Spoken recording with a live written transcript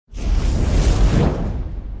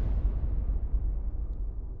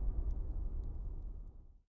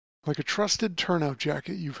Like a trusted turnout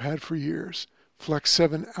jacket you've had for years, Flex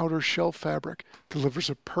 7 outer shell fabric delivers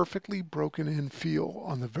a perfectly broken-in feel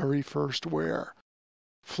on the very first wear.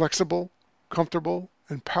 Flexible, comfortable,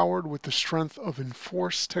 and powered with the strength of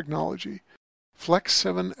Enforce technology, Flex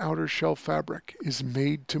 7 outer shell fabric is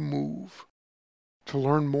made to move. To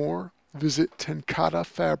learn more, visit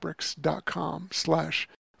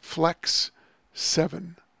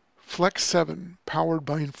tencatafabrics.com/flex7. Flex 7, powered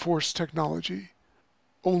by Enforce technology.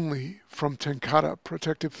 Only from TenCate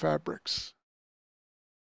Protective Fabrics.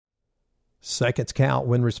 Seconds count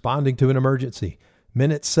when responding to an emergency.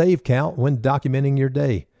 Minutes save count when documenting your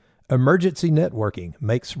day. Emergency Networking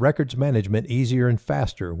makes records management easier and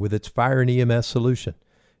faster with its Fire and EMS solution.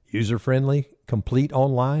 User-friendly, complete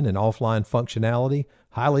online and offline functionality,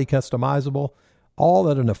 highly customizable, all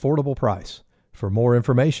at an affordable price. For more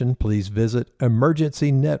information, please visit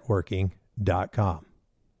emergencynetworking.com.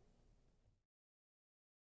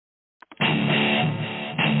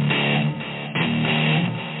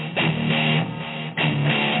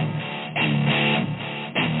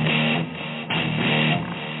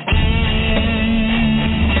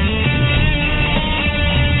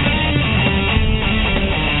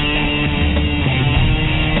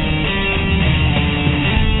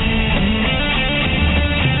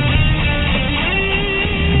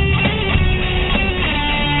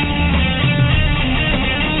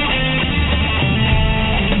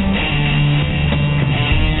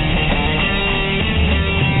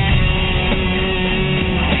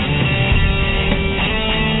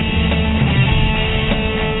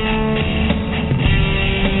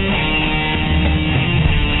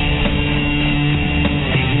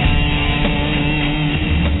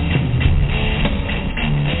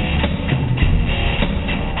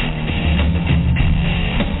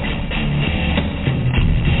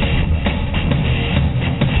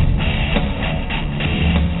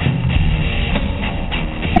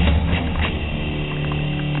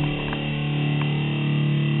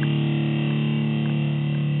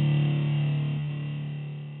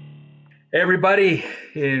 Everybody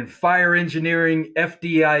in fire engineering,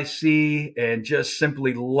 FDIC, and just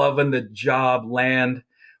simply loving the job land.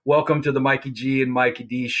 Welcome to the Mikey G and Mikey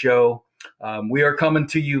D show. We are coming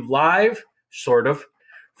to you live, sort of,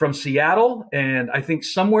 from Seattle, and I think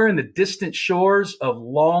somewhere in the distant shores of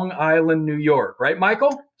Long Island, New York. Right,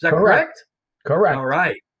 Michael? Is that correct? Correct. All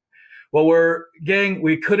right. Well, gang,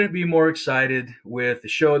 we couldn't be more excited with the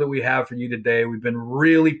show that we have for you today. We've been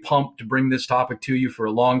really pumped to bring this topic to you for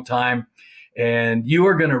a long time, and you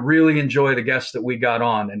are going to really enjoy the guests that we got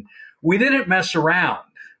on. And we didn't mess around.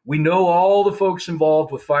 We know all the folks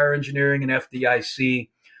involved with fire engineering and FDIC.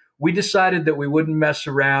 We decided that we wouldn't mess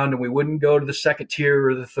around and we wouldn't go to the second tier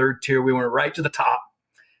or the third tier. We went right to the top,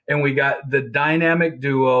 and we got the dynamic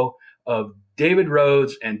duo of David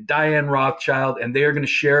Rhodes and Diane Rothschild, and they are going to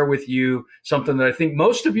share with you something that I think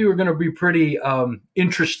most of you are going to be pretty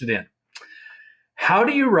interested in. How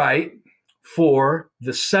do you write for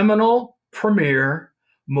the seminal, premier,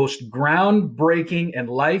 most groundbreaking and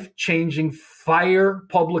life-changing fire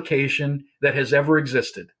publication that has ever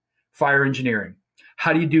existed, Fire Engineering?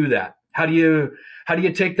 How do you do that? How do you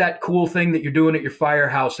take that cool thing that you're doing at your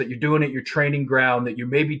firehouse, that you're doing at your training ground, that you're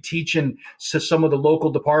maybe teaching to some of the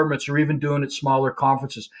local departments or even doing at smaller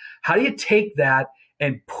conferences? How do you take that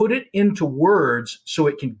and put it into words so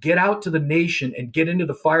it can get out to the nation and get into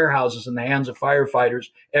the firehouses in the hands of firefighters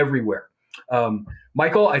everywhere?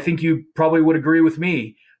 Michael, I think you probably would agree with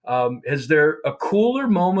me. Is there a cooler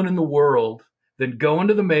moment in the world than going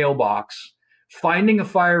to the mailbox, finding a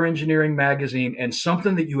fire engineering magazine and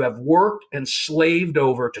something that you have worked and slaved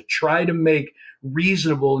over to try to make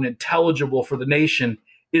reasonable and intelligible for the nation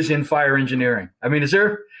is in fire engineering? I mean, is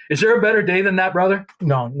there a better day than that, brother?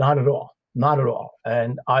 No, not at all. Not at all.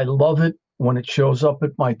 And I love it when it shows up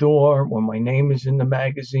at my door, when my name is in the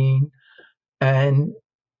magazine. And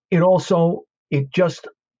it just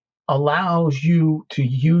allows you to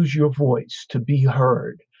use your voice, to be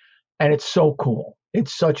heard. And it's so cool.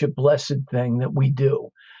 It's such a blessed thing that we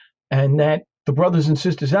do. And that the brothers and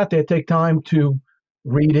sisters out there take time to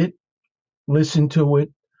read it, listen to it,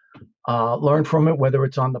 learn from it, whether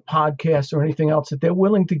it's on the podcast or anything else, that they're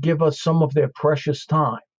willing to give us some of their precious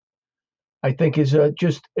time, I think it's a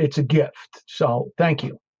gift. So thank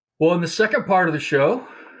you. Well, and the second part of the show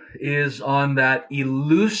is on that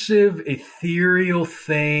elusive, ethereal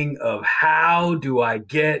thing of how do I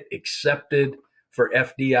get accepted for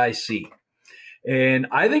FDIC? And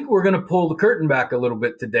I think we're going to pull the curtain back a little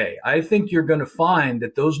bit today. I think you're going to find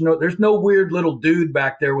that there's no weird little dude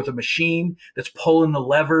back there with a machine that's pulling the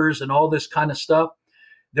levers and all this kind of stuff.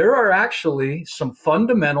 There are actually some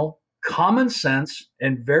fundamental common sense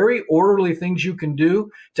and very orderly things you can do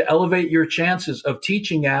to elevate your chances of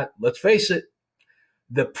teaching at, let's face it,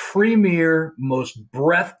 the premier, most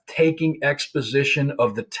breathtaking exposition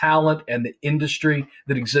of the talent and the industry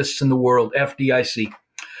that exists in the world, FDIC.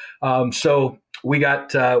 So we got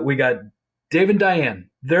Dave and Diane.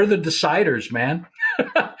 They're the deciders, man.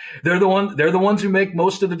 They're the ones who make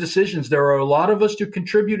most of the decisions. There are a lot of us to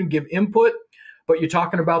contribute and give input, but you're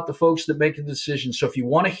talking about the folks that make the decisions. So if you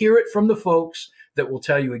want to hear it from the folks that will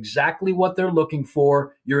tell you exactly what they're looking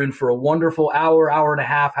for, you're in for a wonderful hour, hour and a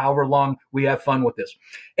half, however long we have fun with this.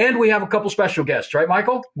 And we have a couple special guests, right,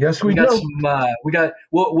 Michael? Yes, we do.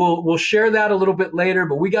 We'll share that a little bit later,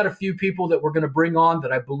 but we got a few people that we're going to bring on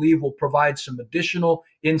that I believe will provide some additional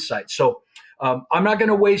insight. So I'm not going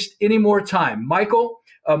to waste any more time. Michael,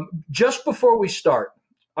 just before we start,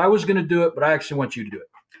 I was going to do it, but I actually want you to do it.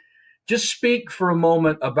 Just speak for a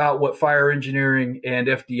moment about what fire engineering and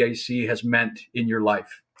FDIC has meant in your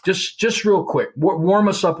life. Just real quick, warm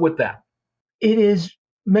us up with that. It has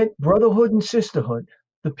meant brotherhood and sisterhood.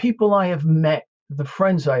 The people I have met, the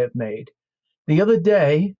friends I have made. The other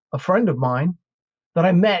day, a friend of mine that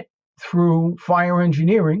I met through fire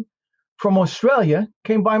engineering from Australia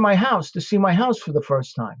came by my house to see my house for the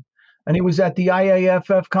first time. And he was at the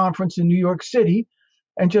IAFF conference in New York City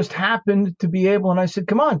and just happened to be able, and I said,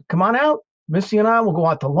 come on out. Missy and I will go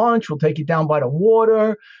out to lunch. We'll take you down by the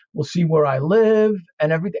water. We'll see where I live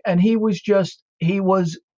and everything. And he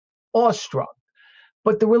was awestruck.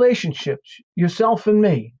 But the relationships, yourself and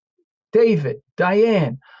me, David,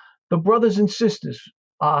 Diane, the brothers and sisters,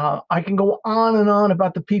 I can go on and on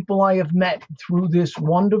about the people I have met through this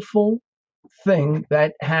wonderful thing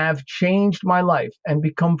that have changed my life and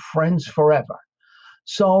become friends forever.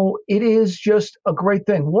 So it is just a great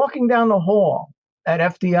thing. Walking down the hall at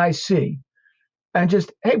FDIC and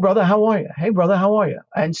just, hey, brother, how are you? Hey, brother, how are you?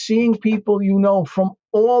 And seeing people you know from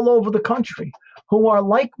all over the country who are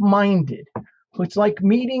like-minded. It's like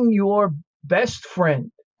meeting your best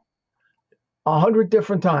friend 100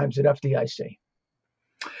 different times at FDIC.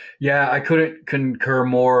 Yeah, I couldn't concur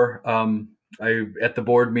more. At the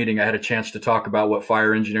board meeting, I had a chance to talk about what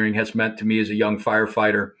fire engineering has meant to me as a young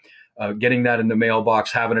firefighter. Getting that in the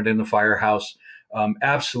mailbox, having it in the firehouse,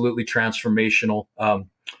 absolutely transformational.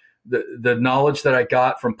 The knowledge that I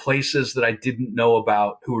got from places that I didn't know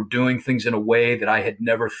about, who were doing things in a way that I had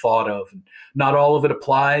never thought of. Not all of it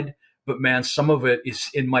applied, but man, some of it is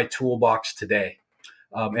in my toolbox today.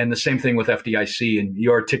 And the same thing with FDIC. And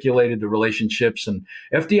you articulated the relationships. And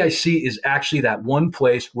FDIC is actually that one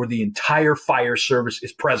place where the entire fire service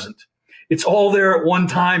is present. It's all there at one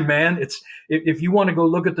time, man. If you want to go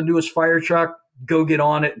look at the newest fire truck, go get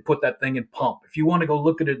on it and put that thing in pump. If you want to go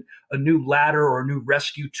look at a new ladder or a new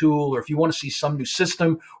rescue tool, or if you want to see some new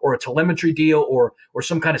system or a telemetry deal or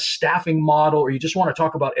some kind of staffing model, or you just want to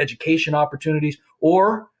talk about education opportunities,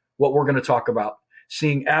 or what we're going to talk about,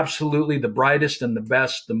 seeing absolutely the brightest and the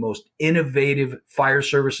best, the most innovative fire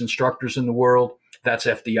service instructors in the world, that's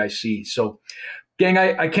FDIC. So, gang,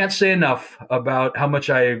 I can't say enough about how much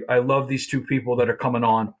I love these two people that are coming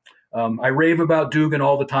on. I rave about Dugan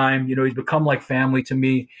all the time. You know, he's become like family to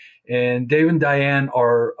me. And Dave and Diane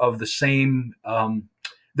are of the same,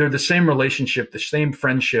 they're the same relationship, the same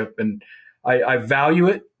friendship. And I value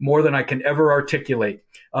it more than I can ever articulate.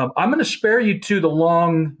 I'm going to spare you two the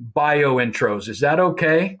long bio intros. Is that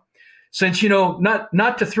okay? Since, you know,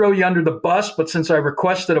 not to throw you under the bus, but since I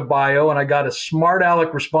requested a bio and I got a smart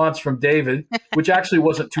aleck response from David, which actually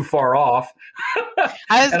wasn't too far off.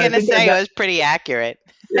 I was going to say it was pretty accurate.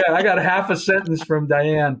 Yeah, I got half a sentence from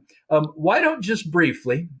Diane. Why don't just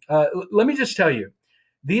briefly, let me just tell you,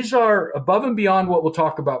 these are above and beyond what we'll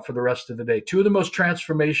talk about for the rest of the day. Two of the most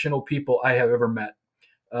transformational people I have ever met.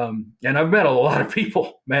 And I've met a lot of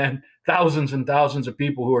people, man, thousands and thousands of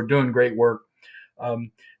people who are doing great work.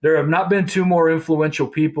 There have not been two more influential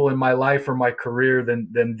people in my life or my career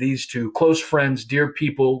than these two. Close friends, dear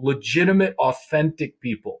people, legitimate, authentic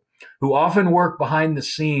people who often work behind the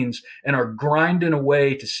scenes and are grinding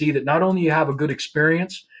away to see that not only you have a good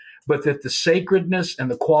experience, but that the sacredness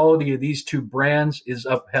and the quality of these two brands is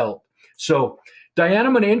upheld. So, Diane,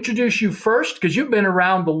 I'm going to introduce you first because you've been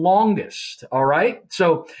around the longest. All right.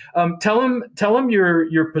 So tell them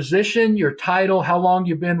your position, your title, how long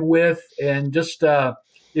you've been with, and just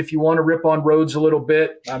if you want to rip on Rhodes a little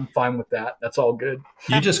bit, I'm fine with that. That's all good.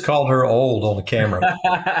 You just called her old on the camera.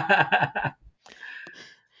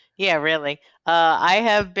 Yeah, really. I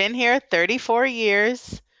have been here 34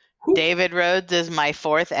 years. Whew. David Rhodes is my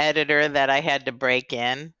fourth editor that I had to break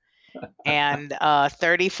in. And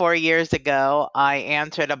 34 years ago, I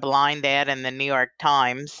answered a blind ad in the New York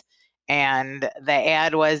Times, and the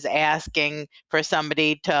ad was asking for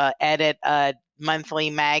somebody to edit a monthly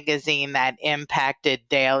magazine that impacted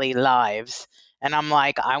daily lives. And I'm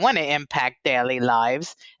like, I want to impact daily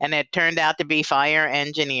lives. And it turned out to be fire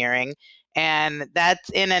engineering. And that's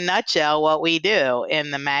in a nutshell what we do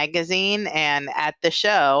in the magazine and at the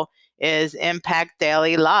show is impact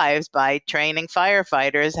daily lives by training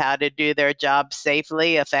firefighters how to do their job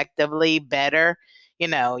safely, effectively, better,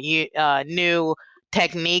 new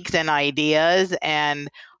techniques and ideas. And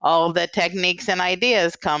all the techniques and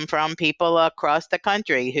ideas come from people across the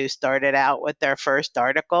country who started out with their first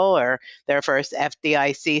article or their first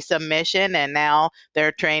FDIC submission, and now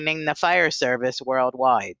they're training the fire service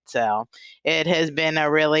worldwide. So it has been a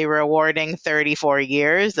really rewarding 34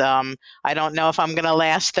 years. I don't know if I'm going to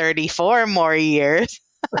last 34 more years.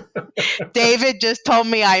 David just told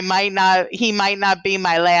me he might not be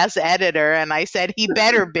my last editor, and I said he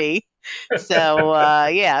better be. So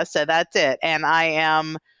so that's it. And I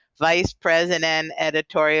am vice president,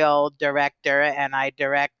 editorial director, and I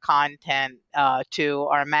direct content to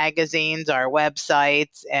our magazines, our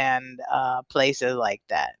websites, and places like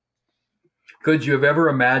that. Could you have ever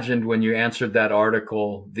imagined when you answered that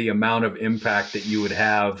article the amount of impact that you would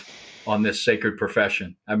have on this sacred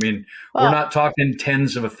profession? I mean, we're not talking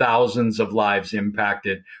tens of thousands of lives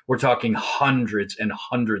impacted. We're talking hundreds and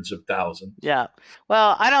hundreds of thousands. Yeah.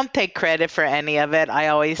 Well, I don't take credit for any of it. I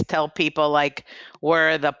always tell people like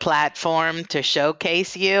we're the platform to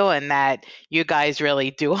showcase you and that you guys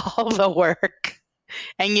really do all the work.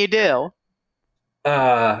 And you do.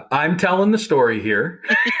 I'm telling the story here,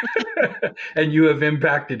 and you have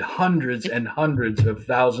impacted hundreds and hundreds of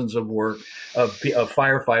thousands of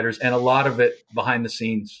firefighters, and a lot of it behind the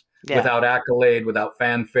scenes, without accolade, without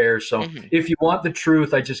fanfare. So if you want the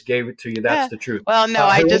truth, I just gave it to you. That's the truth. Well, no,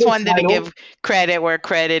 I just wanted to give credit where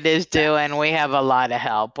credit is due, and we have a lot of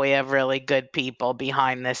help. We have really good people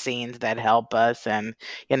behind the scenes that help us, and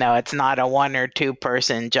it's not a 1 or 2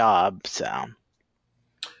 person job. So.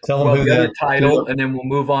 Tell them who the other title, and then we'll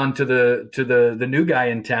move on to the new guy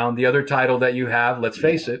in town. The other title that you have, let's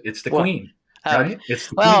face it, it's the Queen, right? It's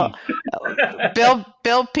the Queen.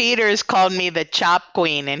 Bill Peters called me the Chop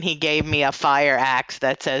Queen, and he gave me a fire axe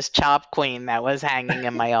that says Chop Queen that was hanging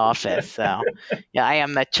in my office. So, I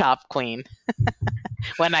am the Chop Queen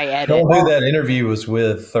when I edit. Tell who that interview was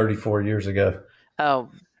with 34 years ago. Oh,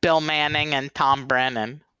 Bill Manning and Tom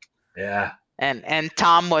Brennan. Yeah. And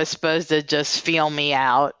Tom was supposed to just feel me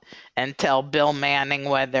out and tell Bill Manning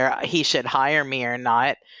whether he should hire me or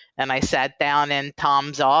not. And I sat down in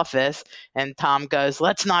Tom's office, and Tom goes,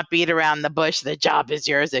 "Let's not beat around the bush. The job is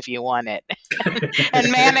yours if you want it."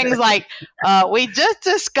 And Manning's like, "We just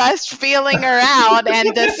discussed feeling her out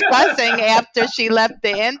and discussing after she left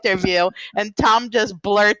the interview." And Tom just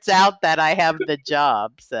blurts out that I have the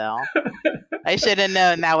job. So I should have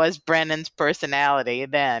known that was Brennan's personality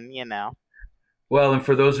then, Well, and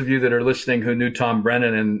for those of you that are listening who knew Tom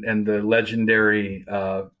Brennan and the legendary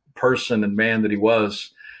person and man that he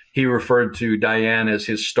was, he referred to Diane as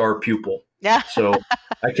his star pupil. Yeah. So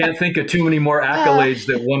I can't think of too many more accolades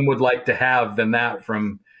that one would like to have than that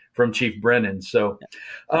from Chief Brennan. So,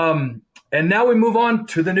 and now we move on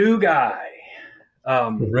to the new guy,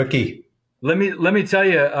 rookie. Let me tell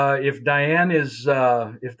you, if Diane is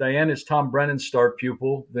Tom Brennan's star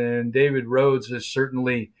pupil, then David Rhodes is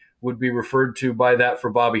certainly would be referred to by that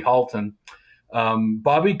for Bobby Halton.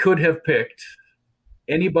 Bobby could have picked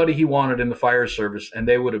anybody he wanted in the fire service, and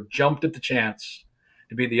they would have jumped at the chance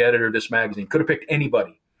to be the editor of this magazine. Could have picked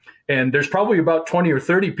anybody. And there's probably about 20 or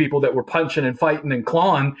 30 people that were punching and fighting and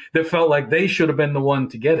clawing that felt like they should have been the one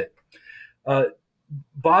to get it.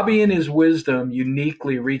 Bobby, in his wisdom,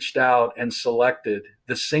 uniquely reached out and selected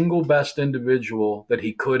the single best individual that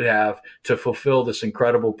he could have to fulfill this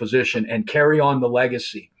incredible position and carry on the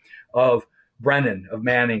legacy of Brennan, of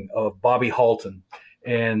Manning, of Bobby Halton.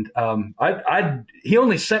 And he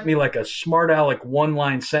only sent me like a smart aleck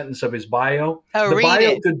 1-line sentence of his bio. Oh, read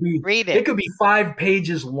it. It could be 5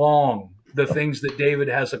 pages long, the things that David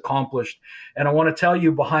has accomplished. And I want to tell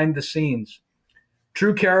you behind the scenes,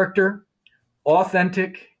 true character,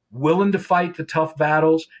 authentic, willing to fight the tough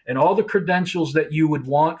battles, and all the credentials that you would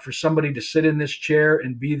want for somebody to sit in this chair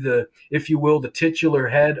and be the, if you will, the titular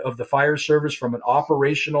head of the fire service from an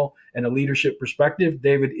operational and a leadership perspective.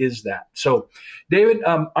 David is that. So, David,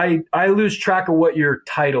 I lose track of what your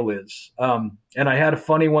title is. And I had a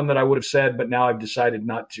funny one that I would have said, but now I've decided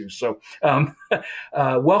not to. So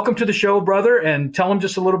welcome to the show, brother, and tell them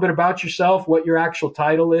just a little bit about yourself, what your actual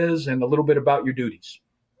title is, and a little bit about your duties.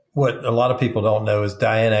 What a lot of people don't know is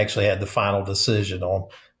Diane actually had the final decision on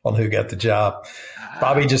on who got the job.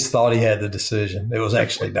 Bobby just thought he had the decision. It was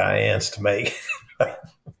actually Diane's to make.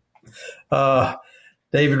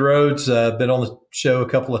 David Rhodes, been on the show a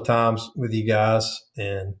couple of times with you guys,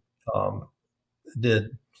 and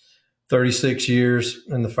did 36 years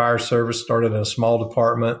in the fire service, started in a small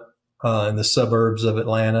department in the suburbs of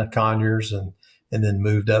Atlanta, Conyers, and then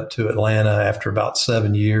moved up to Atlanta after about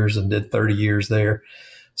 7 years and did 30 years there.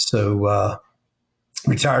 So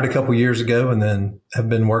retired a couple years ago, and then have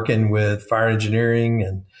been working with fire engineering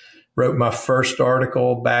and wrote my first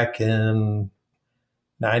article back in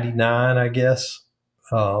 99, I guess.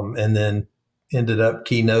 And then ended up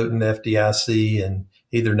keynoting FDIC in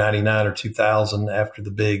either 99 or 2000 after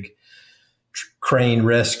the big crane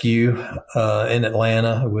rescue in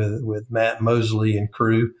Atlanta with Matt Mosley and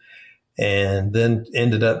crew. And then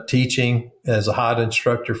ended up teaching as a hot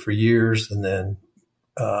instructor for years, and then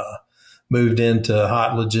moved into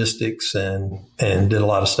hot logistics and did a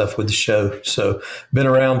lot of stuff with the show. So been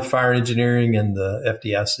around fire engineering and the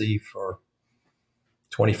FDIC for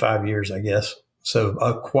 25 years, I guess. So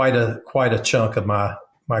quite a chunk of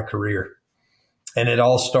my career. And it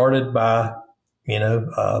all started by,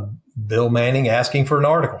 Bill Manning asking for an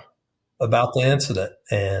article about the incident.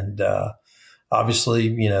 And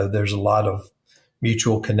obviously, there's a lot of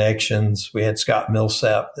mutual connections. We had Scott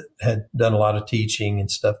Millsap that had done a lot of teaching and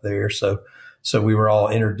stuff there. So we were all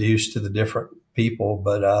introduced to the different people.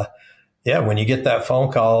 But when you get that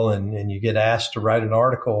phone call and you get asked to write an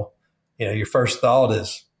article, your first thought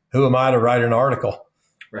is, who am I to write an article?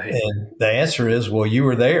 Right. And the answer is, well, you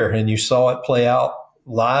were there and you saw it play out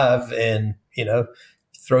live, and,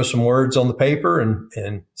 throw some words on the paper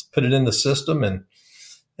and put it in the system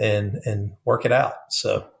and work it out.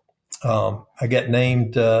 So I got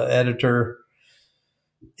named editor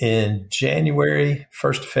in January,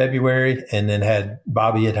 1st of February, and then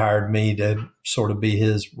Bobby had hired me to sort of be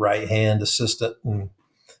his right-hand assistant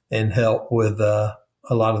and help with a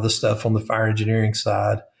lot of the stuff on the fire engineering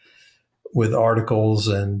side with articles.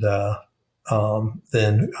 And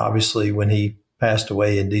then obviously when he passed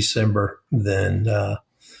away in December, then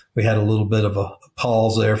we had a little bit of a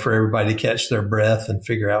pause there for everybody to catch their breath and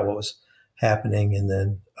figure out what was happening. And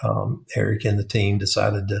then Eric and the team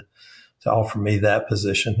decided to offer me that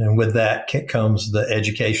position. And with that comes the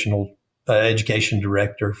education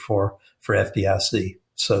director for FDIC.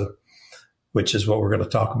 So, which is what we're going to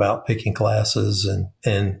talk about, picking classes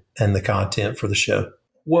and the content for the show.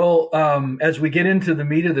 Well, as we get into the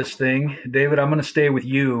meat of this thing, David, I'm going to stay with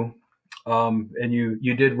you. And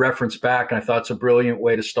you did reference back, and I thought it's a brilliant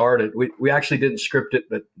way to start it. We actually didn't script it,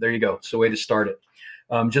 but there you go. It's a way to start it.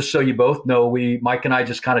 Just so you both know, Mike and I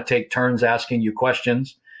just kind of take turns asking you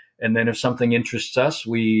questions. And then if something interests us,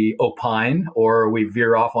 we opine or we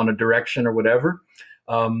veer off on a direction or whatever.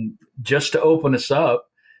 Just to open us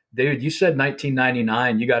up, David, you said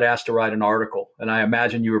 1999, you got asked to write an article. And I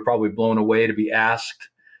imagine you were probably blown away to be asked.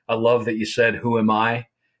 I love that you said, who am I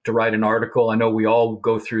to write an article? I know we all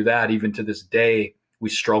go through that. Even to this day, we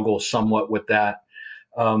struggle somewhat with that.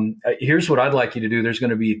 Here's what I'd like you to do. There's going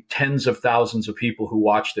to be tens of thousands of people who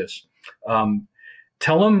watch this.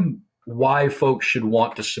 Tell them why folks should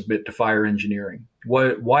want to submit to fire engineering,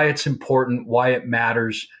 why it's important, why it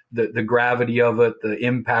matters, the gravity of it, the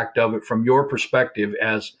impact of it from your perspective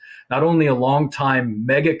as not only a longtime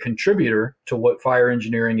mega contributor to what fire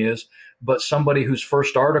engineering is, but somebody whose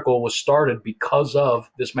first article was started because of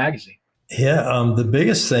this magazine. Yeah, the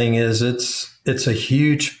biggest thing is it's a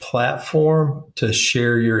huge platform to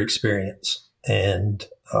share your experience. And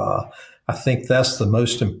I think that's the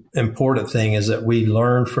most important thing, is that we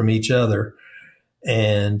learn from each other.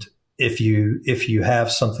 And if you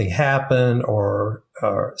have something happen, or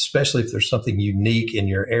especially if there's something unique in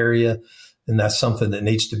your area, then that's something that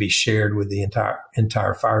needs to be shared with the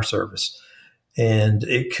entire fire service. And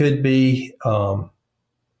it could be,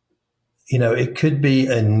 it could be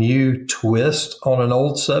a new twist on an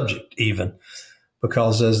old subject, even,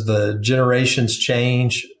 because as the generations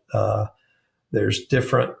change, there's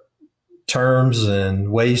different terms and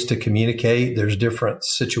ways to communicate. There's different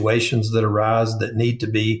situations that arise that need to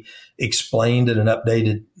be explained in an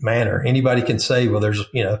updated manner. Anybody can say, well, there's,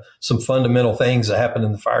 some fundamental things that happen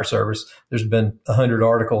in the fire service. There's been 100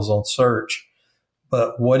 articles on search,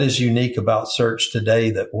 but what is unique about search today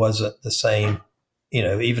that wasn't the same,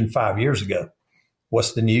 even 5 years ago?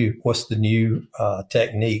 What's the new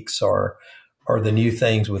techniques or the new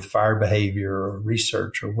things with fire behavior or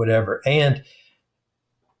research or whatever? And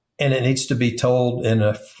it needs to be told in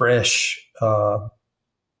a fresh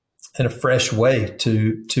way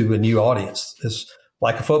to a new audience. As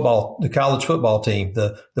like the college football team.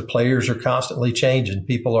 The players are constantly changing.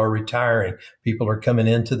 People are retiring. People are coming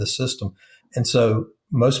into the system. And so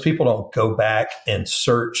most people don't go back and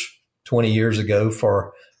search 20 years ago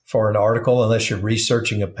for an article unless you're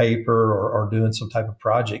researching a paper or doing some type of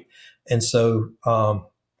project. And so,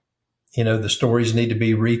 the stories need to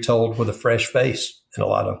be retold with a fresh face in a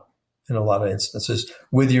lot of instances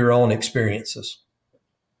with your own experiences.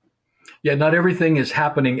 Yeah, not everything is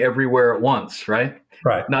happening everywhere at once, right?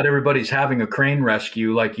 Right. Not everybody's having a crane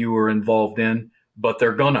rescue like you were involved in, but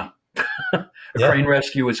they're gonna. Crane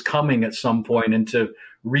rescue is coming at some point, and to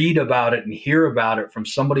read about it and hear about it from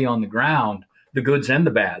somebody on the ground, the goods and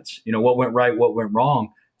the bads, what went right, what went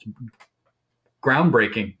wrong,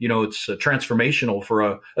 groundbreaking. It's transformational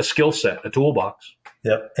for a skill set, a toolbox.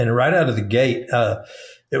 Yep. And right out of the gate,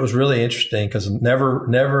 it was really interesting because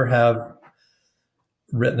never have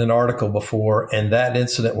written an article before. And that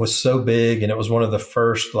incident was so big. And it was one of the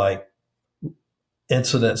first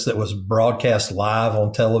incidents that was broadcast live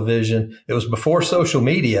on television. It was before social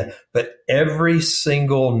media, but every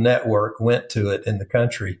single network went to it in the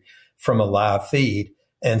country from a live feed.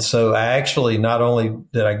 And so I actually, not only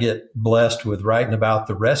did I get blessed with writing about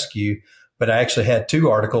the rescue, but I actually had 2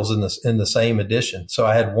 articles in the same edition. So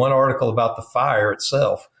I had one article about the fire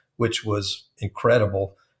itself, which was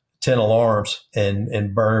incredible, 10 alarms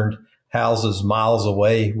and burned houses miles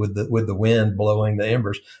away with the wind blowing the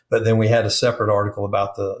embers. But then we had a separate article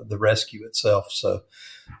about the rescue itself. So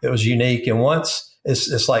it was unique. And once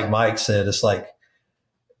it's like Mike said, it's like,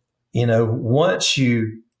 once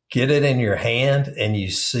you get it in your hand and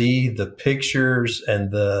you see the pictures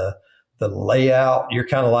and the layout, you're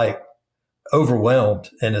kind of like overwhelmed.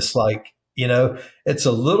 And it's like, it's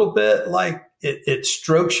a little bit like it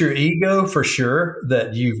strokes your ego for sure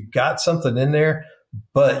that you've got something in there,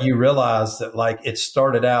 but you realize that like it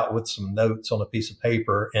started out with some notes on a piece of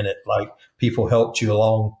paper and it like people helped you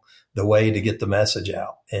along the way to get the message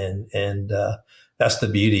out. And that's the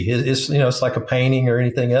beauty. It's like a painting or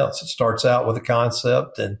anything else. It starts out with a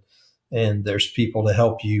concept and there's people to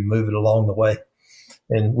help you move it along the way.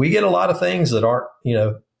 And we get a lot of things that aren't,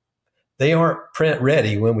 they aren't print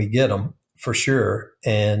ready when we get them for sure.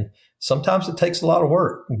 And sometimes it takes a lot of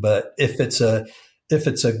work, but if it's a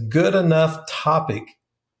good enough topic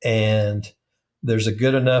and there's a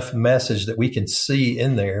good enough message that we can see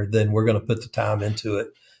in there, then we're going to put the time into it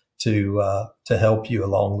to help you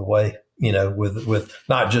along the way, with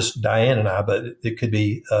not just Diane and I, but it could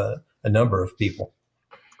be a number of people.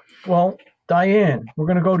 Well, Diane, we're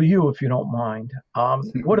going to go to you if you don't mind.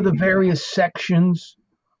 What are the various sections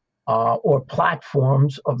or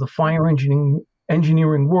platforms of the fire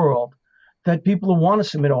engineering world that people who want to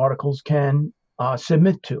submit articles can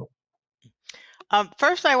submit to?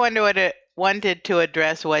 First, I wanted to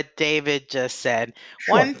address what David just said.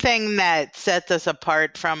 Sure. One thing that sets us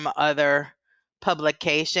apart from other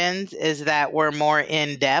publications is that we're more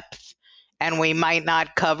in depth, and we might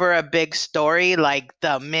not cover a big story like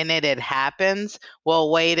the minute it happens. We'll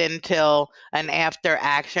wait until an after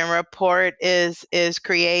action report is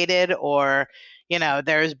created, or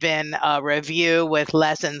there's been a review with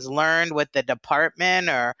lessons learned with the department,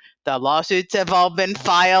 or the lawsuits have all been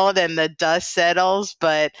filed and the dust settles.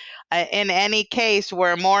 But in any case,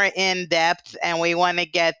 we're more in depth and we want to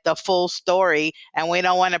get the full story, and we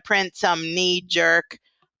don't want to print some knee-jerk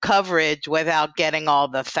coverage without getting all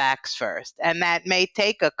the facts first. And that may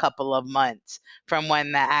take a couple of months from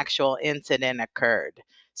when the actual incident occurred.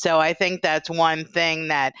 So I think that's one thing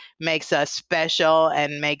that makes us special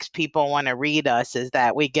and makes people want to read us, is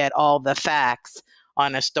that we get all the facts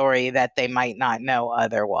on a story that they might not know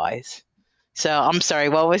otherwise. So I'm sorry,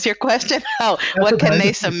 what was your question? Oh, what can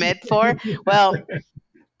they submit for? Well,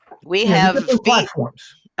 we have platforms.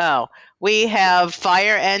 We have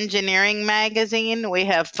Fire Engineering Magazine. We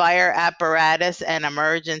have Fire Apparatus and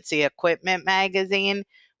Emergency Equipment Magazine.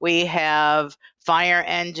 We have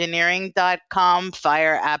fireengineering.com,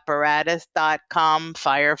 fireapparatus.com,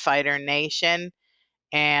 Firefighter Nation,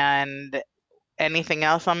 and anything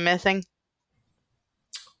else I'm missing?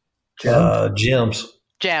 Gems.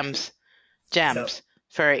 Yep.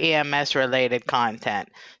 For EMS related content.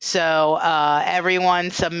 So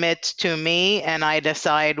everyone submits to me and I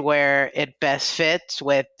decide where it best fits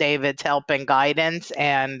with David's help and guidance,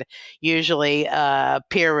 and usually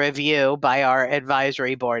peer review by our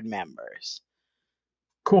advisory board members.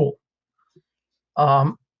 Cool.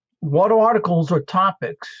 What articles or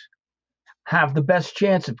topics have the best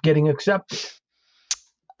chance of getting accepted?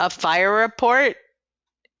 A fire report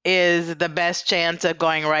is the best chance of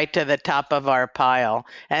going right to the top of our pile.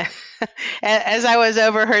 As I was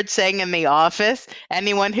overheard saying in the office,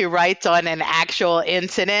 anyone who writes on an actual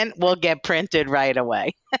incident will get printed right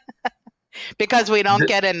away. Because we don't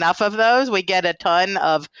get enough of those. We get a ton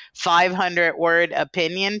of 500-word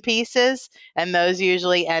opinion pieces, and those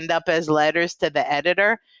usually end up as letters to the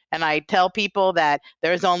editor. And I tell people that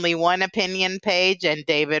there's only one opinion page, and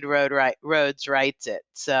David Rhodes writes it.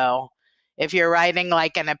 So if you're writing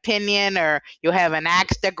like an opinion, or you have an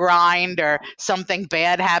axe to grind, or something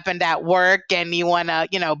bad happened at work and you want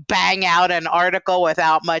to, bang out an article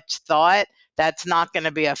without much thought, that's not going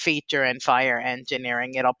to be a feature in fire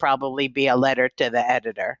engineering. It'll probably be a letter to the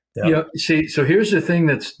editor. Yeah. See, so here's the thing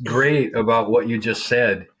that's great about what you just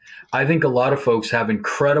said. I think a lot of folks have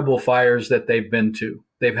incredible fires that they've been to.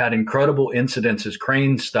 They've had incredible incidences,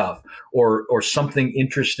 crane stuff, or something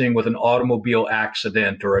interesting with an automobile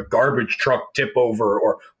accident or a garbage truck tip over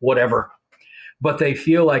or whatever. But they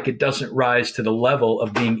feel like it doesn't rise to the level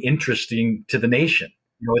of being interesting to the nation.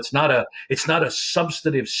 It's not a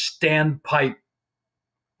substantive standpipe,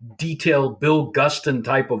 detailed Bill Guston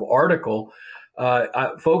type of article.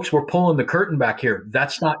 Folks, we're pulling the curtain back here.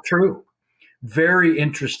 That's not true. Very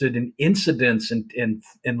interested in incidents and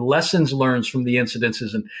lessons learned from the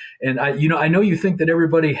incidences. And I know you think that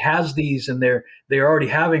everybody has these and they're already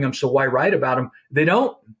having them. So why write about them? They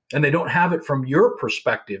don't, and they don't have it from your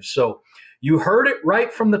perspective. So you heard it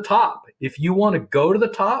right from the top. If you want to go to the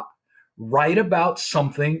top, write about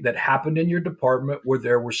something that happened in your department where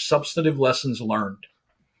there were substantive lessons learned.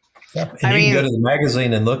 Yeah. And you can go to the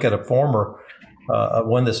magazine and look at a former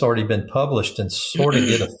one that's already been published and sort of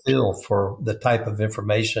get a feel for the type of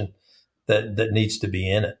information that needs to be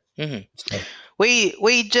in it. Mm-hmm. So.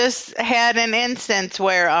 We just had an instance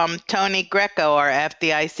where Tony Greco, our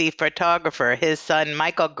FDIC photographer, his son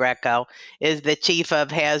Michael Greco is the chief of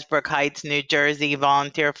Hasbrook Heights, New Jersey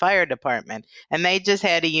Volunteer Fire Department. And they just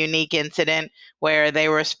had a unique incident where they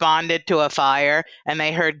responded to a fire and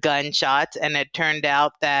they heard gunshots. And it turned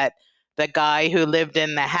out that the guy who lived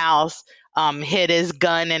in the house hid his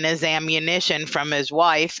gun and his ammunition from his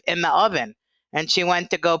wife in the oven. And she went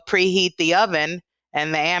to go preheat the oven,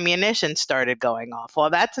 and the ammunition started going off. Well,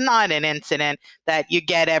 that's not an incident that you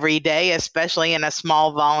get every day, especially in a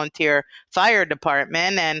small volunteer fire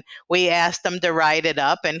department. And we asked him to write it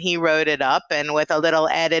up, and he wrote it up. And with a little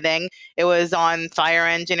editing, it was on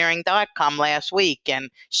fireengineering.com last week and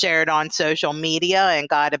shared on social media and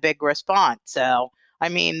got a big response. So,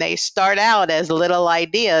 they start out as little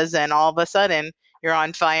ideas, and all of a sudden, you're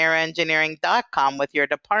on fireengineering.com with your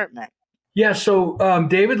department. Yeah. So,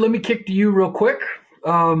 David, let me kick to you real quick.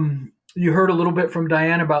 You heard a little bit from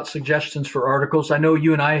Diane about suggestions for articles. I know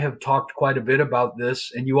you and I have talked quite a bit about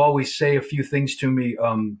this, and you always say a few things to me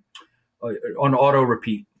on auto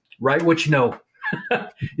repeat. Write what you know.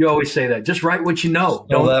 You always say that. Just write what you know.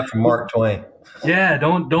 Know that from Mark Twain. Yeah.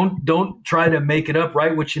 Don't try to make it up.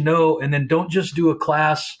 Write what you know, and then don't just do a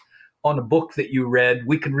class on a book that you read.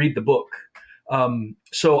 We can read the book.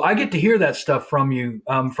 So I get to hear that stuff from you,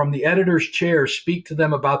 from the editor's chair. Speak to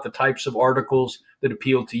them about the types of articles that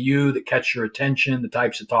appeal to you, that catch your attention, the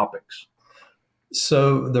types of topics.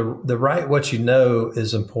 So the write what you know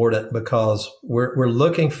is important because we're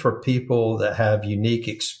looking for people that have unique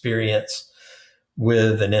experience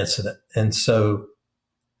with an incident. And so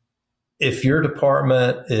if your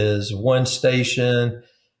department is one station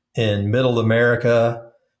in middle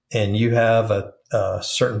America and you have a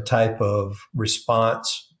certain type of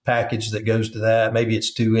response package that goes to that, maybe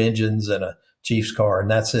it's 2 engines and a chief's car,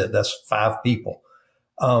 and that's it. That's 5 people.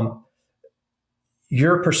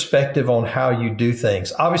 Your perspective on how you do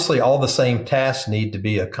things. Obviously, all the same tasks need to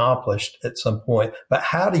be accomplished at some point, but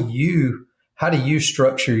how do you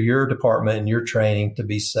structure your department and your training to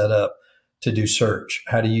be set up to do search?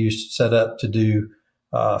 How do you set up to do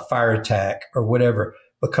fire attack or whatever?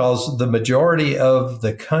 Because the majority of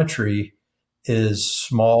the country is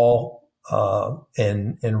small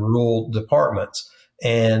and rural departments,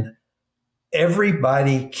 and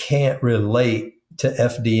everybody can't relate to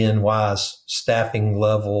FDNY's staffing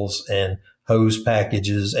levels and hose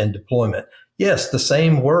packages and deployment. Yes, the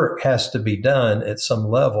same work has to be done at some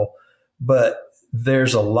level, but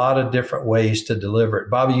there's a lot of different ways to deliver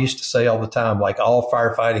it. Bobby used to say all the time, like, all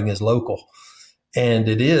firefighting is local. And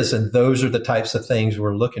it is. And those are the types of things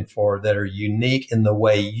we're looking for that are unique in the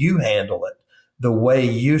way you handle it, the way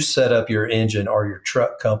you set up your engine or your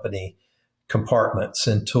truck company compartments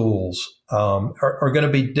and tools are going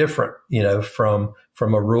to be different,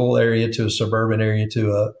 from a rural area to a suburban area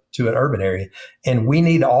to an urban area. And we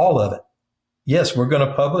need all of it. Yes, we're going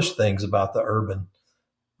to publish things about the urban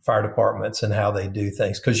fire departments and how they do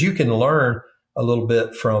things, because you can learn a little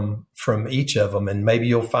bit from each of them, and maybe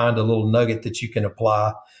you'll find a little nugget that you can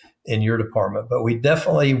apply in your department. But we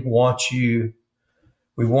definitely want you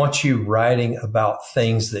writing about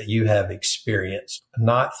things that you have experienced,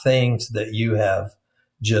 not things that you have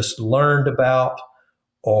just learned about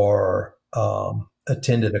or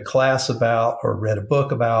attended a class about or read a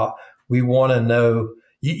book about. We want to know.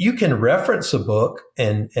 You can reference a book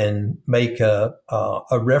and make a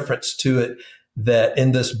reference to it, that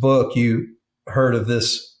in this book you heard of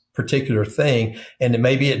this particular thing, and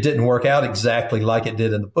maybe it didn't work out exactly like it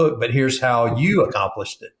did in the book, but here's how you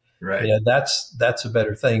accomplished it. Right. You know, that's a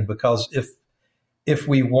better thing, because if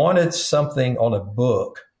we wanted something on a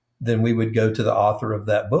book, then we would go to the author of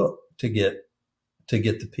that book to get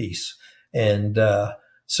the piece. And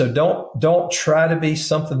so don't try to be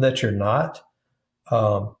something that you're not.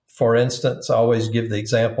 For instance, I always give the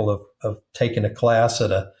example of taking a class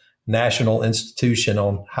at a national institution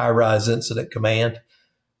on high-rise incident command,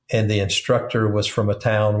 and the instructor was from a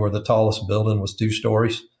town where the tallest building was 2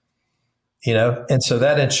 stories, you know, and so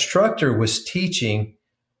that instructor was teaching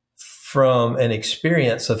from an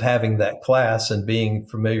experience of having that class and being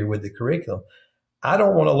familiar with the curriculum. I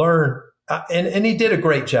don't want to learn, and he did a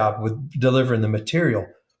great job with delivering the material,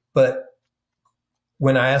 but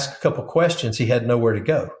when I asked a couple questions, he had nowhere to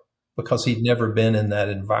go because he'd never been in that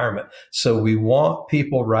environment. So we want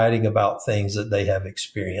people writing about things that they have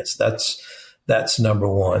experienced. That's number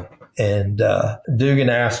one. And Dugan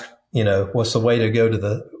asked, you know, what's the way to go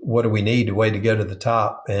to what do we need to way to go to the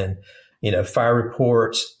top? And, you know, fire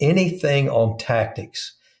reports, anything on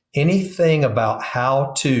tactics, anything about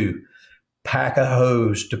how to pack a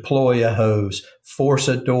hose, deploy a hose, force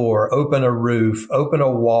a door, open a roof, open a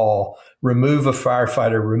wall, remove a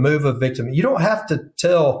firefighter, remove a victim. You don't have to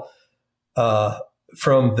tell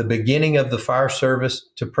from the beginning of the fire service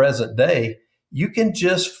to present day. You can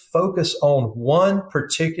just focus on one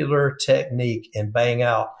particular technique and bang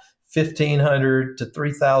out 1,500 to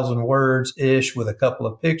 3,000 words ish with a couple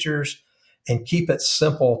of pictures, and keep it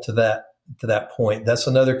simple to that point. That's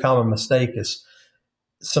another common mistake is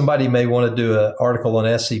somebody may want to do an article on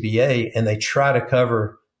SCBA and they try to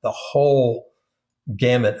cover the whole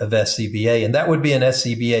gamut of SCBA, and that would be an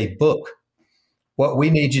SCBA book. What we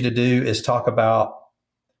need you to do is talk about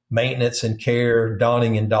maintenance and care,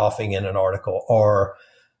 donning and doffing in an article, or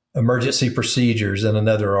emergency procedures in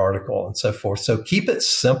another article, and so forth. So keep it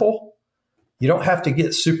simple. You don't have to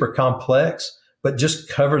get super complex, but just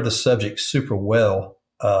cover the subject super well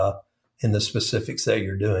in the specifics that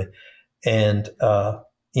you're doing. And,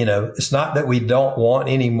 you know, it's not that we don't want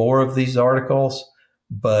any more of these articles,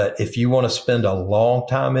 but if you want to spend a long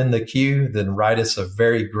time in the queue, then write us a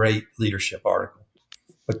very great leadership article,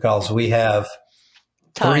 because we have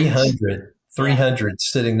 300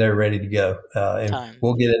 sitting there ready to go. And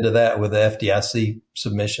we'll get into that with the FDIC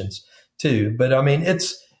submissions too. But I mean,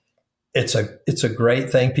 it's a great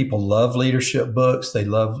thing. People love leadership books. They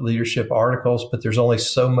love leadership articles, but there's only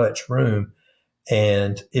so much room.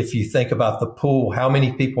 And if you think about the pool, how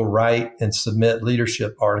many people write and submit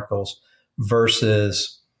leadership articles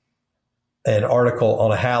versus an article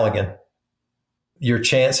on a Halligan, your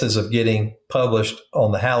chances of getting published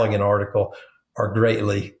on the Halligan article are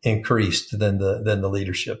greatly increased than the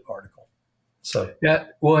leadership article. So yeah,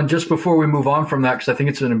 well, and just before we move on from that, because I think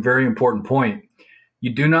it's a very important point,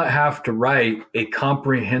 you do not have to write a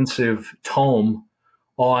comprehensive tome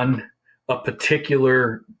on a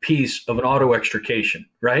particular piece of an auto extrication,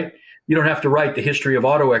 right? You don't have to write the history of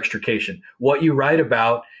auto extrication. What you write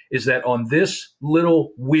about is that on this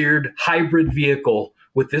little weird hybrid vehicle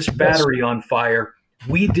with this battery on fire,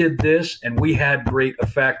 we did this and we had great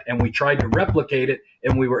effect and we tried to replicate it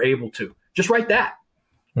and we were able to. Just write that.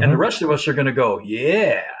 Mm-hmm. And the rest of us are going to go,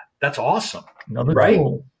 yeah, that's awesome. Right?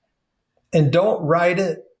 Cool. And don't write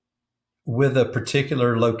it with a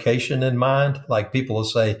particular location in mind. Like people will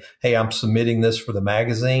say, hey, I'm submitting this for the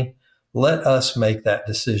magazine. Let us make that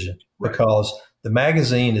decision, because the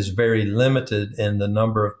magazine is very limited in the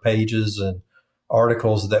number of pages and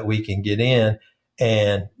articles that we can get in.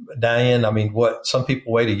 And Diane, I mean, some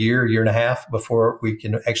people wait a year and a half before we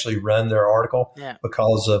can actually run their article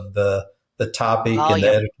because of the topic and the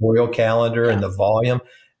editorial calendar and the volume.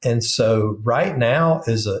 And so right now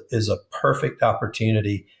is a perfect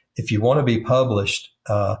opportunity. If you want to be published,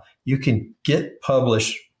 you can get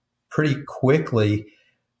published pretty quickly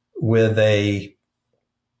with a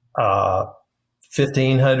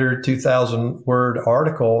 1,500, 2,000 word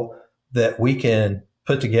article that we can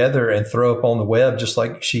put together and throw up on the web, just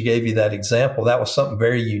like she gave you that example. That was something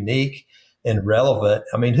very unique and relevant.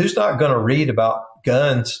 I mean, who's not going to read about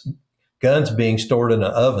guns guns being stored in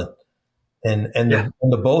an oven and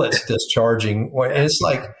the bullets discharging. And it's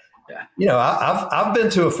like, I've been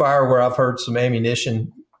to a fire where I've heard some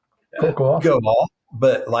ammunition go off,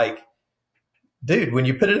 but like, dude, when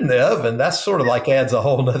you put it in the oven, that's sort of like adds a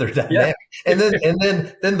whole nother dynamic. Yeah.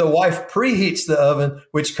 And then the wife preheats the oven,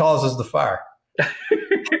 which causes the fire.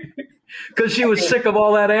 Because she was sick of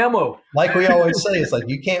all that ammo. Like we always say, it's like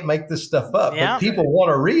you can't make this stuff up, but people want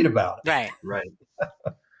to read about it. Right.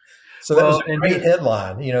 So that was a great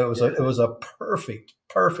headline. It was a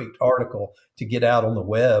perfect article to get out on the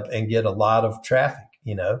web and get a lot of traffic.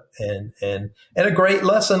 And a great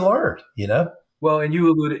lesson learned. Well, and you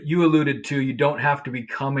alluded to, you don't have to be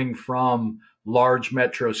coming from large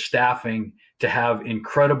metro staffing to have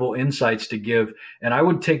incredible insights to give. And I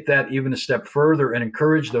would take that even a step further and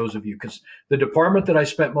encourage those of you, because the department that I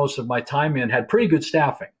spent most of my time in had pretty good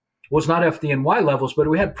staffing. It was not FDNY levels, but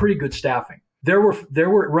we had pretty good staffing. There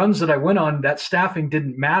were runs that I went on that staffing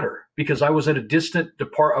didn't matter because I was at a distant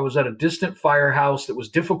firehouse that was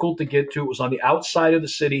difficult to get to. It was on the outside of the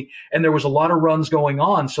city, and there was a lot of runs going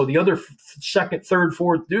on. So the other second, third,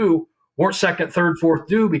 fourth due weren't second, third, fourth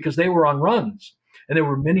due because they were on runs. And there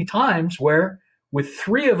were many times where, with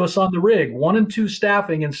 3 of us on the rig, 1 and 2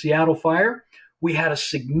 staffing in Seattle Fire, we had a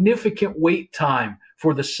significant wait time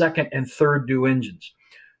for the second and third due engines.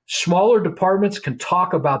 Smaller departments can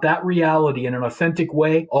talk about that reality in an authentic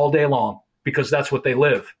way all day long because that's what they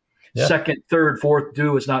live. Yeah. Second, third, fourth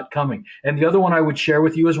due is not coming. And the other one I would share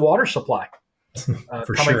with you is water supply.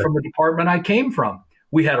 Coming from the department I came from,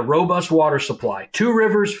 we had a robust water supply, 2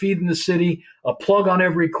 rivers feeding the city, a plug on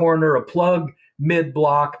every corner, a plug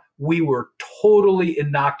mid-block. We were totally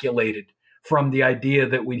inoculated from the idea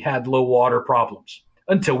that we had low water problems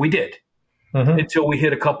until we did. Mm-hmm. Until we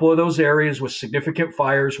hit a couple of those areas with significant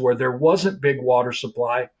fires where there wasn't big water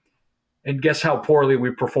supply. And guess how poorly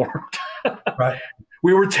we performed? Right.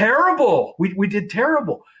 We were terrible. We did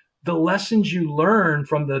terrible. The lessons you learn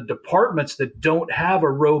from the departments that don't have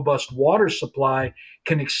a robust water supply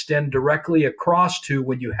can extend directly across to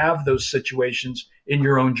when you have those situations in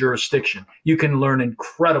your own jurisdiction. You can learn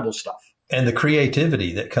incredible stuff. And the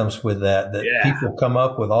creativity that comes with that people come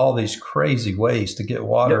up with all these crazy ways to get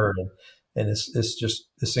water. Yep. And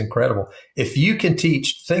it's incredible. If you can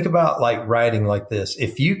teach, think about like writing like this.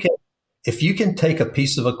 If you can take a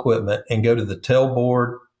piece of equipment and go to the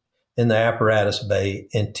tailboard in the apparatus bay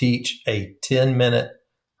and teach a 10-minute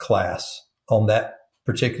class on that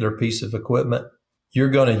particular piece of equipment, you're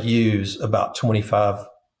going to use about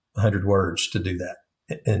 2,500 words to do that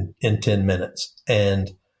in 10 minutes.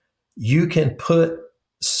 And you can put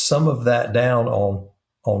some of that down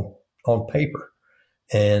on paper.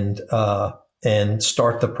 And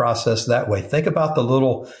start the process that way. Think about the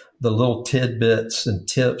little tidbits and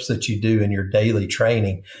tips that you do in your daily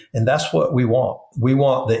training. And that's what we want. We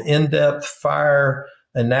want the in-depth fire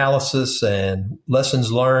analysis and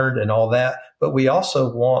lessons learned and all that. But we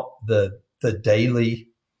also want the daily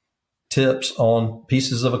tips on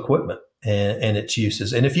pieces of equipment and its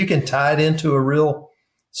uses. And if you can tie it into a real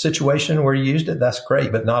situation where you used it, that's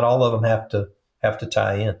great. But not all of them have to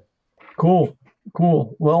tie in. Cool.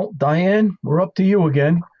 Well, Diane, we're up to you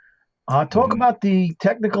again. Talk about the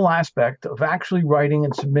technical aspect of actually writing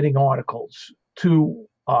and submitting articles to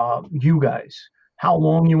you guys. How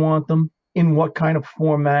long you want them, in what kind of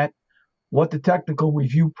format, what the technical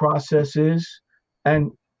review process is,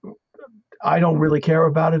 and I don't really care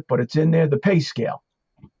about it, but it's in there, the pay scale.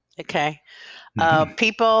 Okay.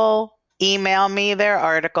 People email me their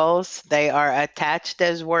articles. They are attached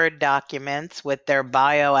as Word documents with their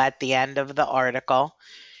bio at the end of the article,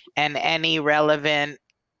 and any relevant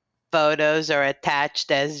photos are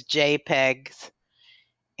attached as JPEGs.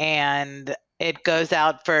 And it goes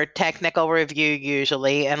out for technical review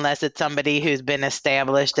usually, unless it's somebody who's been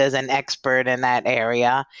established as an expert in that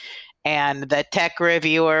area. And the tech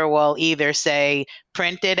reviewer will either say,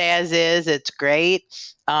 print it as is, it's great.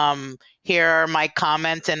 Here are my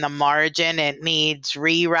comments in the margin, it needs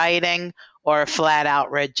rewriting, or flat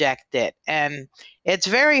out reject it. And it's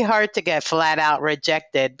very hard to get flat out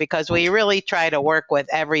rejected because we really try to work with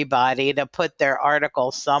everybody to put their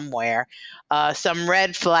article somewhere. Some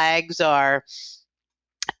red flags are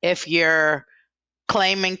if you're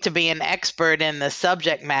claiming to be an expert in the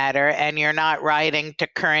subject matter and you're not writing to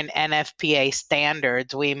current NFPA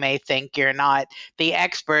standards, we may think you're not the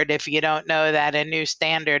expert if you don't know that a new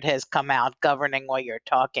standard has come out governing what you're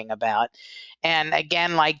talking about. And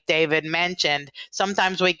again, like David mentioned,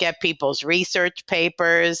 sometimes we get people's research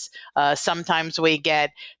papers. Sometimes we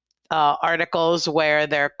get articles where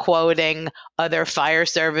they're quoting other fire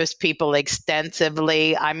service people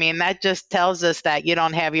extensively. I mean, that just tells us that you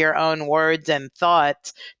don't have your own words and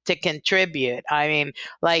thoughts to contribute. I mean,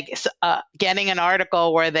 like getting an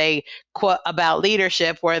article where they quote about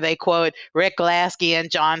leadership, where they quote Rick Lasky and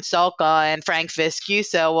John Solka and Frank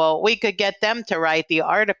Viscuso. Well, we could get them to write the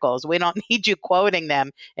articles. We don't need you quoting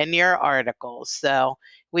them in your articles. So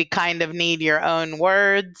we kind of need your own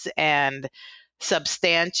words and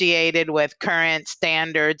substantiated with current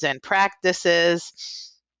standards and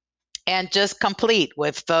practices, and just complete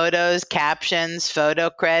with photos, captions, photo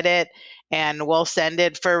credit, and we'll send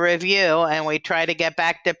it for review. And we try to get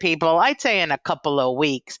back to people, I'd say, in a couple of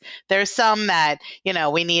weeks. There's some that,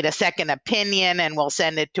 we need a second opinion and we'll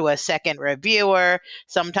send it to a second reviewer.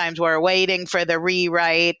 Sometimes we're waiting for the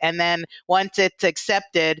rewrite. And then once it's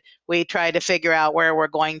accepted, we try to figure out where we're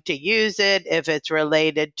going to use it, if it's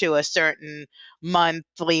related to a certain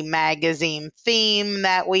monthly magazine theme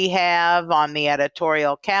that we have on the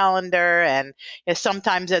editorial calendar. And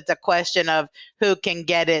sometimes it's a question of who can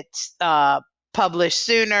get it published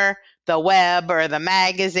sooner, the web or the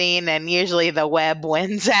magazine. And usually the web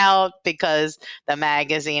wins out because the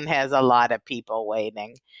magazine has a lot of people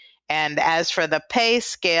waiting. And as for the pay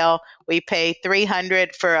scale, we pay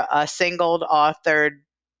 $300 for a single authored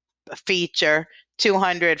feature,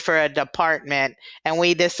 $200 for a department, and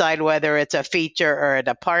we decide whether it's a feature or a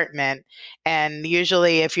department. And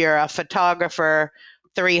usually if you're a photographer,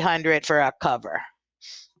 $300 for a cover.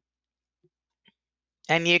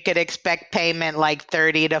 And you could expect payment like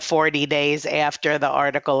 30 to 40 days after the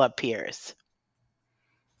article appears.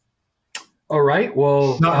 All right.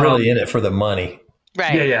 Well, not really in it for the money.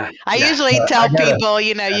 Right. Yeah. I usually tell people,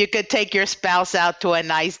 you could take your spouse out to a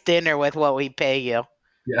nice dinner with what we pay you.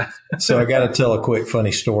 Yeah. So I got to tell a quick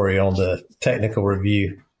funny story on the technical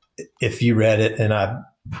review. If you read it, and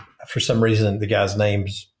for some reason, the guy's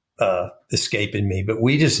name's escaping me, but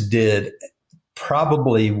we just did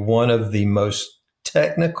probably one of the most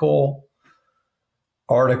technical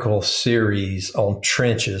article series on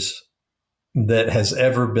trenches that has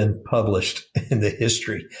ever been published in the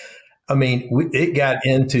history. I mean, it got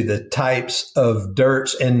into the types of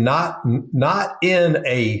dirts, and not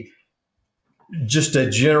in just a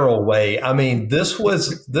general way. I mean, this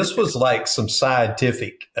was like some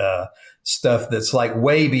scientific stuff that's like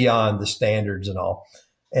way beyond the standards and all.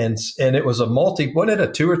 And it was wasn't it a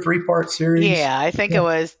 2 or 3 part series? Yeah, I think it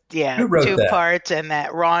was. Yeah, Who wrote 2 that? parts, and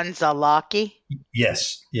that Ron Zalaki.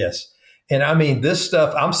 Yes. And I mean, this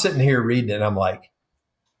stuff, I'm sitting here reading it, and I'm like,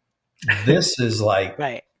 this is like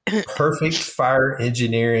right. perfect fire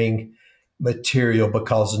engineering material,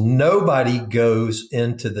 because nobody goes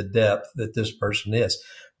into the depth that this person is.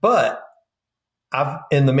 But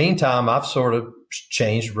in the meantime, I've sort of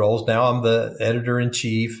changed roles. Now I'm the editor in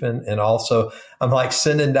chief, and also I'm like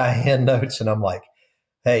sending Diane notes, and I'm like,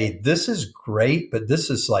 hey, this is great, but this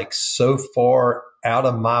is like so far out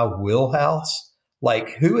of my wheelhouse. Like,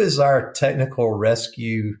 who is our technical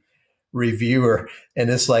rescue reviewer? And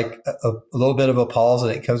it's like a little bit of a pause,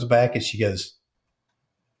 and it comes back, and she goes,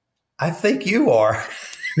 I think you are.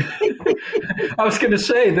 I was going to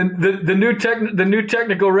say the new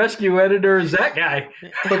technical rescue editor is that guy.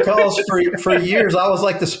 Because for years I was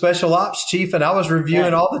like the special ops chief, and I was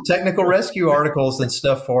reviewing all the technical rescue articles and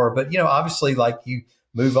stuff for her. But obviously, like, you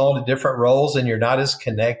move on to different roles and you're not as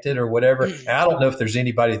connected or whatever. And I don't know if there's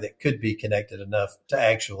anybody that could be connected enough to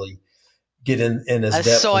actually get in as depth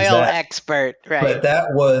as soil that. expert, right? But that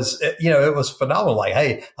was, it was phenomenal. Like,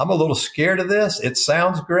 hey, I'm a little scared of this. It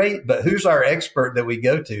sounds great, but who's our expert that we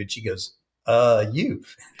go to? And she goes, you.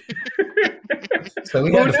 So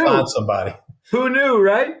we had to find somebody. Who knew,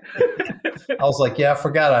 right? I was like, yeah, I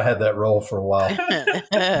forgot I had that role for a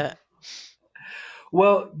while.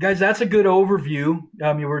 Well, guys, that's a good overview.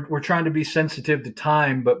 We're trying to be sensitive to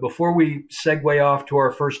time, but before we segue off to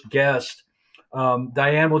our first guest,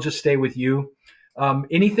 Diane, we'll just stay with you.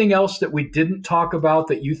 Anything else that we didn't talk about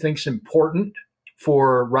that you think's important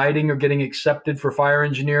for writing or getting accepted for fire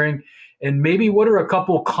engineering? And maybe what are a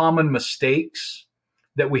couple common mistakes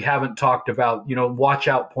that we haven't talked about, watch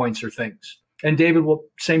out points or things? And David, well,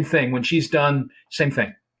 same thing. When she's done, same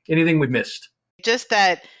thing. Anything we've missed? Just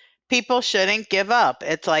that people shouldn't give up.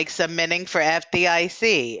 It's like submitting for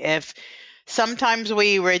FDIC. If sometimes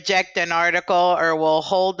we reject an article or we'll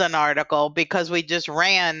hold an article because we just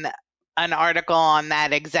ran an article on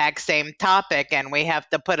that exact same topic and we have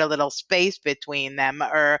to put a little space between them,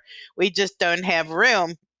 or we just don't have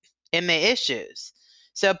room in the issues.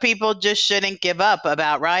 So people just shouldn't give up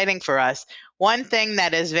about writing for us. One thing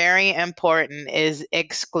that is very important is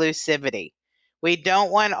exclusivity. We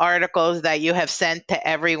don't want articles that you have sent to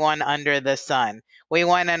everyone under the sun. We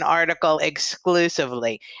want an article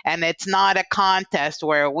exclusively. And it's not a contest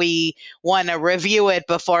where we want to review it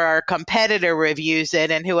before our competitor reviews it,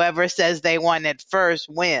 and whoever says they want it first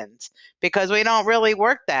wins. Because we don't really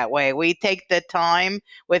work that way. We take the time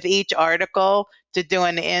with each article to do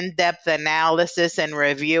an in-depth analysis and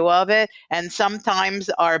review of it. And sometimes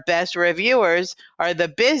our best reviewers are the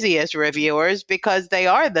busiest reviewers because they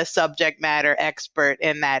are the subject matter expert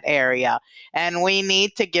in that area. And we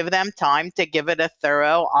need to give them time to give it a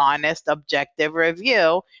thorough, honest, objective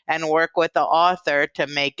review and work with the author to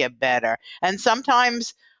make it better. And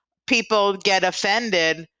sometimes people get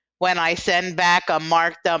offended when I send back a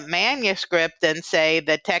marked up manuscript and say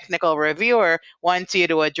the technical reviewer wants you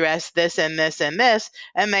to address this and this and this,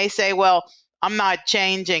 and they say, well, I'm not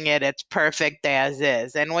changing it, it's perfect as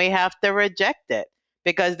is. And we have to reject it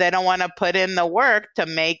because they don't want to put in the work to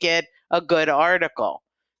make it a good article.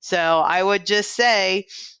 So I would just say,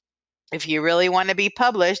 if you really want to be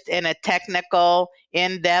published in a technical,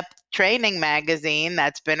 in-depth training magazine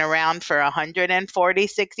that's been around for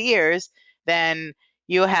 146 years, then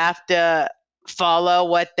you have to follow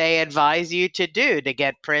what they advise you to do to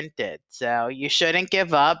get printed. So you shouldn't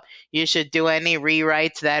give up. You should do any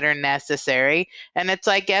rewrites that are necessary. And it's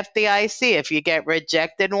like FDIC. If you get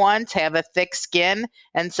rejected once, have a thick skin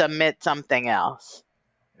and submit something else.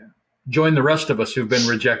 Join the rest of us who've been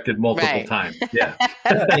rejected multiple times. Yeah.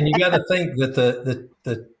 And you got to think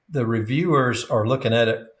that the reviewers are looking at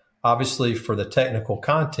it, obviously, for the technical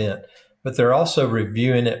content, but they're also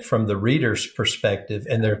reviewing it from the reader's perspective,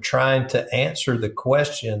 and they're trying to answer the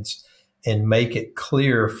questions and make it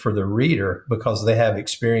clear for the reader because they have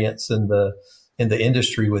experience in the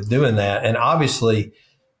industry with doing that. And obviously,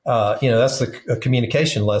 that's a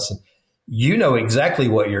communication lesson. You know exactly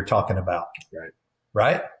what you're talking about,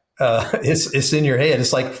 right? It's in your head.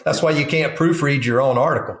 It's like, that's why you can't proofread your own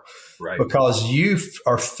article, right? Because you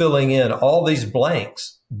are filling in all these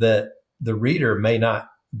blanks that the reader may not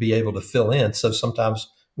be able to fill in. So sometimes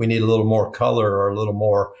we need a little more color or a little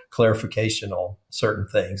more clarification on certain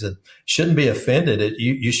things, and shouldn't be offended.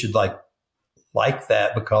 You should like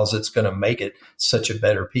that because it's going to make it such a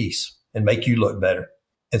better piece and make you look better,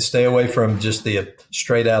 and stay away from just the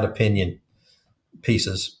straight out opinion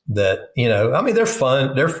pieces that, they're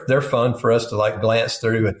fun. They're fun for us to like glance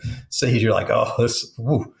through and see. You're like, oh,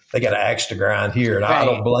 they got an axe to grind here, and I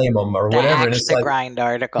don't blame them or whatever. And it's like grind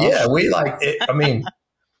articles. Yeah, we like it.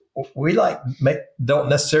 We don't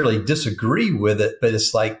necessarily disagree with it, but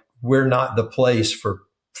it's like we're not the place for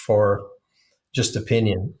just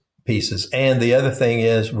opinion pieces. And the other thing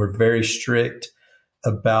is we're very strict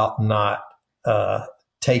about not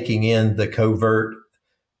taking in the covert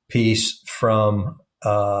piece from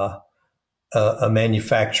a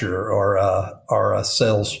manufacturer or a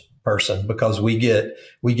salesperson, because we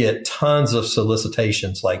get tons of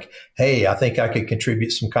solicitations like, hey, I think I could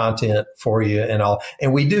contribute some content for you and all.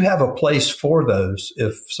 And we do have a place for those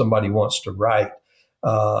if somebody wants to write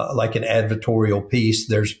like an advertorial piece.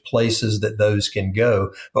 There's places that those can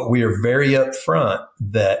go, but we are very upfront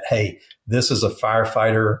that, hey, this is a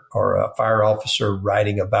firefighter or a fire officer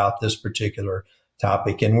writing about this particular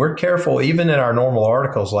topic. And we're careful, even in our normal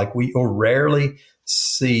articles, like we will rarely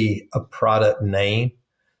see a product name.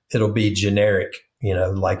 It'll be generic,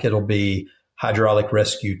 like it'll be hydraulic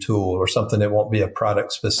rescue tool or something that won't be a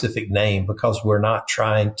product specific name, because we're not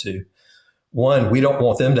trying to, one, we don't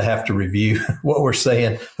want them to have to review what we're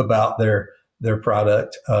saying about their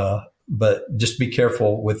product. But just be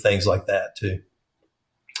careful with things like that too.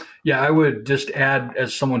 Yeah, I would just add,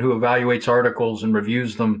 as someone who evaluates articles and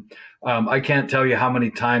reviews them, I can't tell you how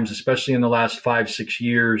many times, especially in the last 5-6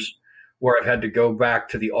 years, where I've had to go back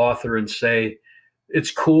to the author and say, it's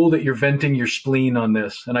cool that you're venting your spleen on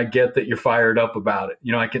this, and I get that you're fired up about it.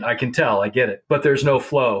 I can tell, I get it, but there's no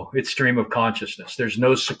flow. It's stream of consciousness. There's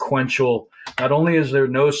no sequential. Not only is there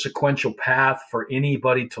no sequential path for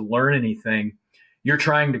anybody to learn anything, you're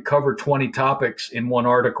trying to cover 20 topics in one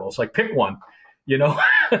article. It's like, pick one,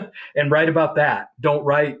 and write about that. Don't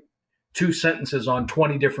write 2 sentences on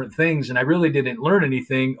 20 different things. And I really didn't learn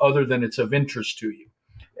anything other than it's of interest to you.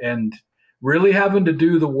 And really having to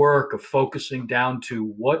do the work of focusing down to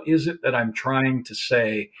what is it that I'm trying to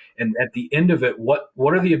say. And at the end of it, what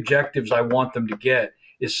are the objectives I want them to get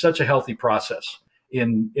is such a healthy process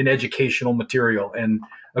in educational material. And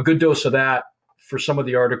a good dose of that for some of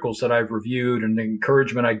the articles that I've reviewed and the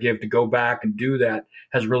encouragement I give to go back and do that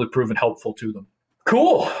has really proven helpful to them.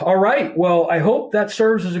 Cool. All right. Well, I hope that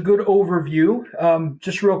serves as a good overview.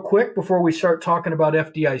 Just real quick before we start talking about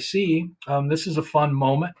FDIC, this is a fun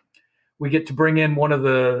moment. we get to bring in one of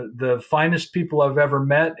the finest people I've ever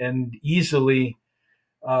met, and easily,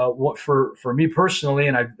 what for me personally,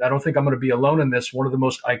 and I don't think I'm going to be alone in this, one of the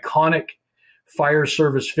most iconic fire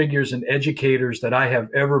service figures and educators that I have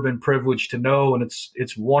ever been privileged to know. And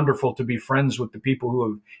it's wonderful to be friends with the people who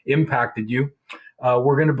have impacted you.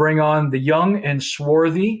 We're going to bring on the young and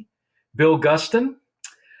swarthy Bill Guston.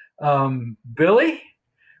 Billy,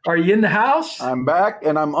 are you in the house? I'm back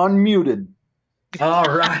and I'm unmuted. All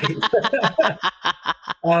right.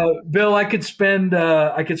 Bill, I could spend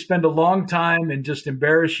a long time and just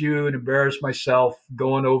embarrass you and embarrass myself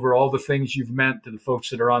going over all the things you've meant to the folks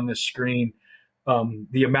that are on this screen.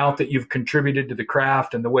 The amount that you've contributed to the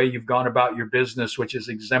craft and the way you've gone about your business, which is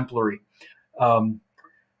exemplary.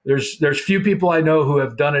 There's few people I know who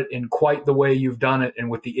have done it in quite the way you've done it and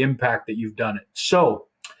with the impact that you've done it. So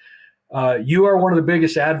you are one of the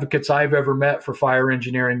biggest advocates I've ever met for Fire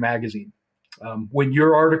Engineering Magazine. When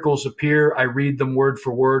your articles appear, I read them word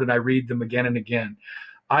for word and I read them again and again.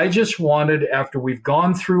 I just wanted, after we've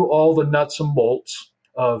gone through all the nuts and bolts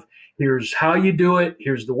of here's how you do it,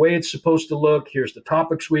 here's the way it's supposed to look, here's the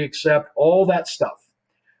topics we accept, all that stuff.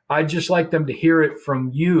 I'd just like them to hear it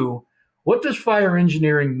from you. What does fire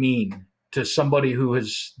engineering mean to somebody who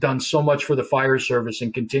has done so much for the fire service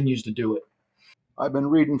and continues to do it? I've been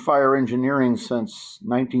reading fire engineering since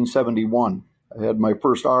 1971. I had my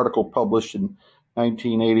first article published in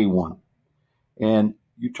 1981. And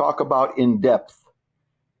you talk about in-depth.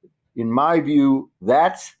 In my view,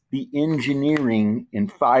 that's the engineering in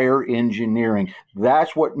fire engineering.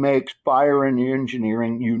 That's what makes fire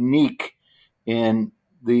engineering unique in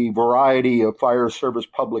the variety of fire service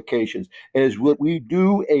publications, is what we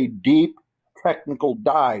do a deep technical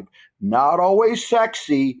dive, not always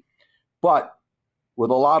sexy, but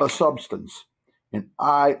with a lot of substance. And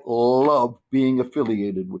I love being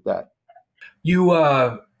affiliated with that. You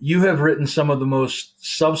have written some of the most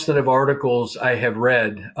substantive articles I have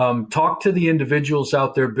read. Talk to the individuals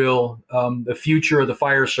out there, Bill, the future of the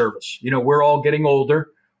fire service. You know, we're all getting older.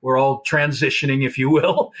 We're all transitioning, if you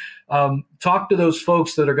will. Talk to those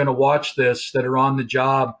folks that are going to watch this, that are on the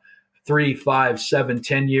job 3, 5, 7,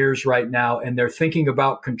 10 years right now, and they're thinking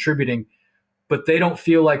about contributing, but they don't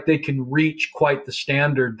feel like they can reach quite the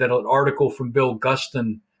standard that an article from Bill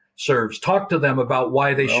Guston serves. Talk to them about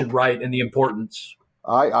why they should write and the importance.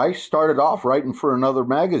 I started off writing for another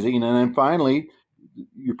magazine, and then finally,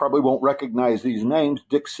 you probably won't recognize these names,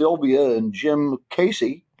 Dick Sylvia and Jim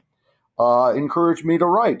Casey encouraged me to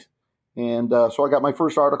write. And so I got my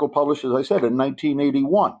first article published, as I said, in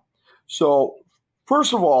 1981. So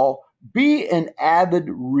first of all, be an avid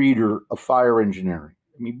reader of fire engineering.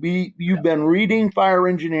 I mean, you've been reading fire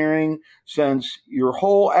engineering since your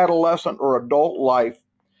whole adolescent or adult life.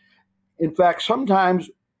 In fact, sometimes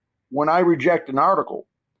when I reject an article,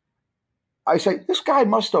 I say, this guy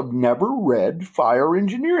must have never read fire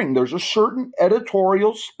engineering. There's a certain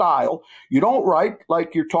editorial style. You don't write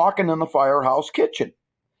like you're talking in the firehouse kitchen.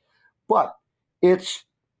 But it's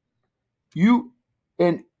you,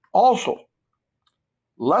 and also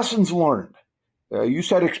lessons learned. You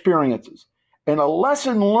said experiences. And a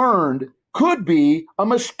lesson learned could be a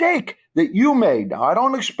mistake that you made. Now, I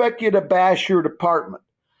don't expect you to bash your department,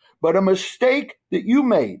 but a mistake that you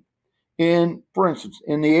made. For instance,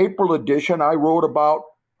 in the April edition, I wrote about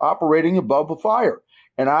operating above a fire.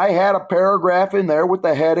 And I had a paragraph in there with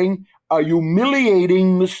the heading, a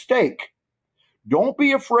humiliating mistake. Don't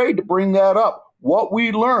be afraid to bring that up. What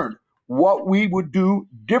we learned, what we would do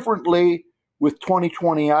differently with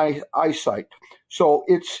 2020 eyesight. So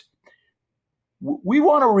we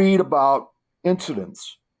want to read about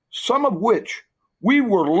incidents, some of which we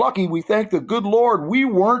were lucky, we thank the good Lord, we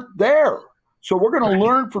weren't there. So we're going to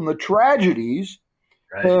learn from the tragedies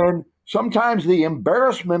and sometimes the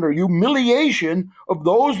embarrassment or humiliation of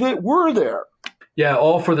those that were there. Yeah,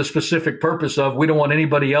 all for the specific purpose of we don't want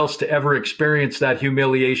anybody else to ever experience that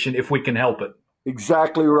humiliation if we can help it.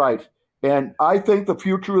 Exactly right. And I think the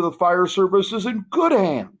future of the fire service is in good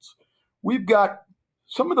hands. We've got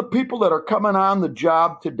some of the people that are coming on the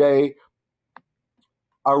job today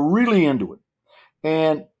are really into it.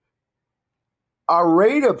 And our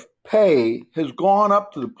rate of pay has gone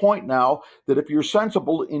up to the point now that if you're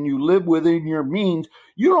sensible and you live within your means,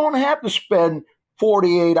 you don't have to spend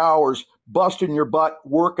 48 hours busting your butt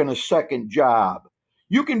working a second job.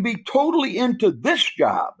 You can be totally into this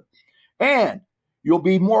job, and you'll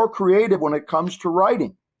be more creative when it comes to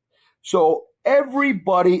writing. So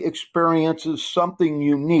everybody experiences something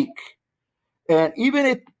unique. And even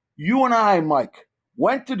if you and I, Mike,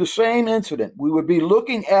 went to the same incident, we would be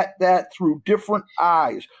looking at that through different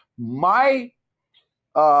eyes. My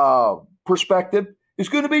perspective is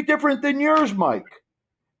going to be different than yours, Mike.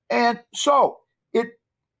 And so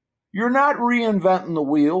you're not reinventing the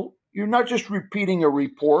wheel. You're not just repeating a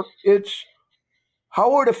report. It's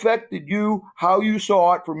how it affected you, how you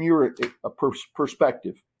saw it from your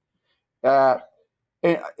perspective. And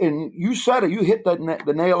you said it. You hit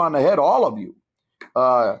the nail on the head, all of you.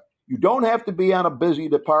 You don't have to be on a busy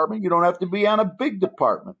department. You don't have to be on a big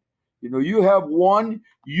department. You have one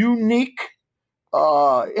unique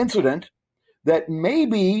incident that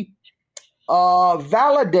maybe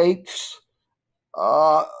validates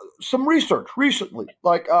some research recently.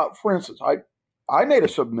 Like, for instance, I made a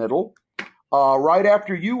submittal right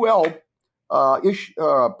after UL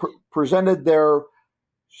presented their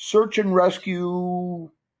search and rescue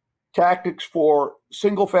tactics for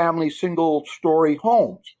single-family, single-story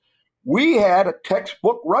homes. We had a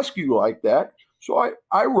textbook rescue like that, so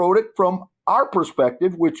I wrote it from our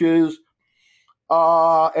perspective, which is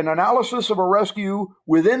an analysis of a rescue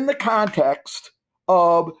within the context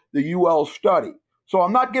of the UL study. So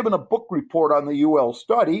I'm not giving a book report on the UL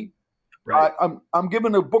study. Right. I'm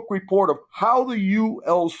giving a book report of how the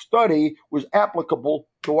UL study was applicable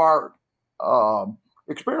to our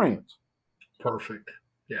experience. Perfect.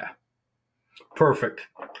 Yeah. Perfect.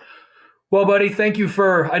 Well, buddy, thank you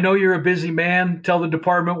I know you're a busy man. Tell the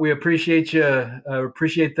department we appreciate you,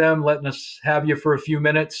 appreciate them letting us have you for a few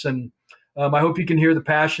minutes. And I hope you can hear the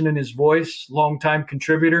passion in his voice. Longtime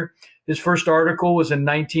contributor. His first article was in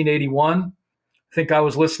 1981. I think I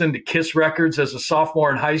was listening to KISS records as a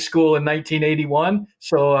sophomore in high school in 1981.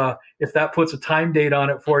 So if that puts a time date on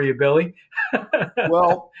it for you, Billy.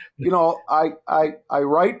 Well, I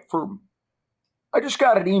write for, I just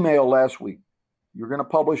got an email last week. You're going to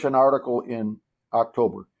publish an article in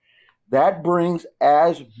October. That brings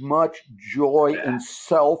as much joy and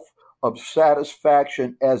self of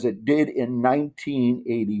satisfaction as it did in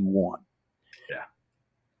 1981. Yeah.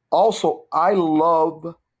 Also, I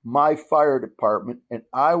love my fire department, and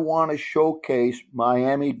I want to showcase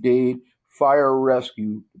Miami-Dade Fire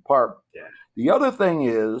Rescue Department. Yeah. The other thing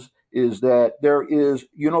is that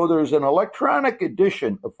there's an electronic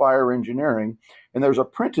edition of fire engineering, and there's a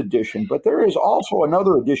print edition, but there is also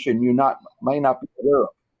another edition you may not be aware of.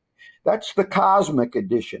 That's the Cosmic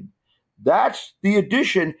Edition. That's the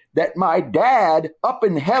edition that my dad up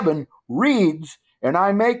in heaven reads, and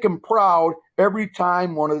I make him proud every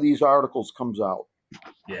time one of these articles comes out.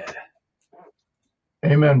 Yeah.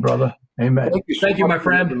 Amen, brother. Amen. Thank you, my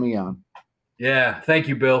friend. For me on. Yeah. Thank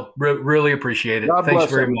you, Bill. Really appreciate it. God Thanks bless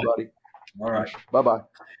very everybody. much. All right. Bye-bye.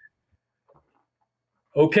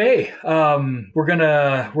 Okay. We're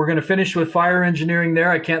gonna finish with fire engineering there.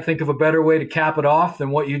 I can't think of a better way to cap it off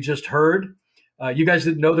than what you just heard. You guys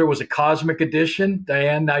didn't know there was a Cosmic Edition.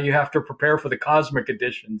 Diane, now you have to prepare for the Cosmic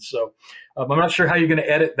Edition. So I'm not sure how you're going to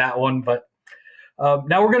edit that one, but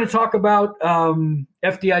now we're going to talk about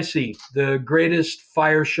FDIC, the greatest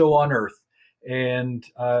fire show on earth. And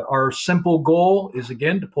our simple goal is,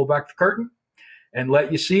 again, to pull back the curtain and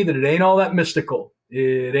let you see that it ain't all that mystical.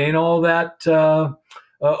 It ain't all that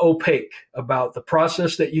opaque about the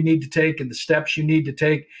process that you need to take and the steps you need to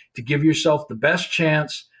take to give yourself the best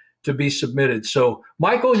chance to be submitted. So,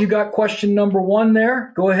 Michael, you got question number 1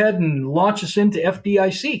 there. Go ahead and launch us into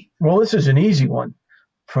FDIC. Well, this is an easy one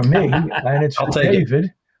for me, and it's for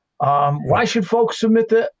David. Why should folks submit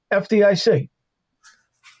to FDIC?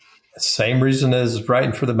 Same reason as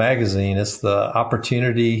writing for the magazine. It's the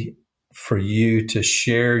opportunity for you to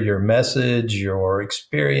share your message, your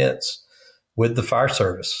experience with the fire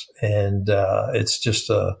service. And it's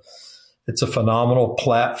a phenomenal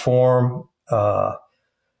platform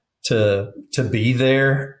to be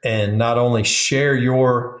there and not only share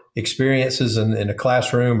your experiences in a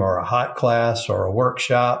classroom or a hot class or a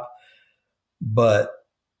workshop, but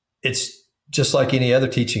it's just like any other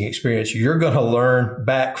teaching experience. You're going to learn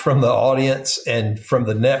back from the audience and from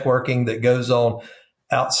the networking that goes on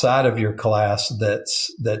outside of your class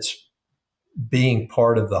that's being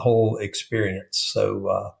part of the whole experience.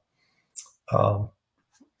 So,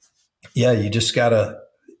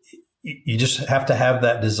 you just have to have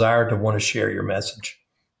that desire to want to share your message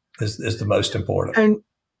is the most important. And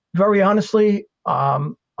very honestly,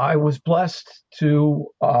 I was blessed to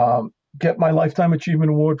get my Lifetime Achievement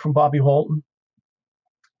Award from Bobby Holton.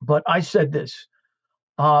 But I said this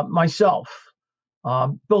myself,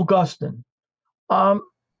 Bill Guston,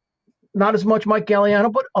 not as much Mike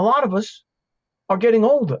Gagliano, but a lot of us are getting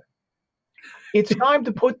older. It's time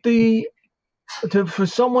to put for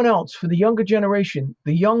someone else, for the younger generation,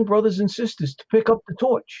 the young brothers and sisters, to pick up the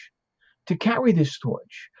torch, to carry this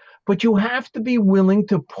torch. But you have to be willing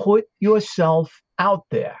to put yourself out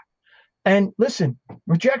there. And listen,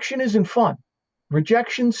 rejection isn't fun.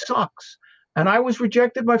 Rejection sucks. And I was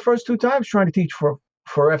rejected my first 2 times trying to teach for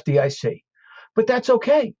FDIC. But that's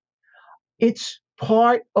okay. It's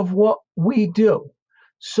part of what we do.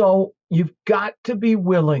 So you've got to be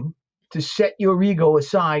willing to set your ego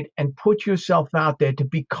aside and put yourself out there to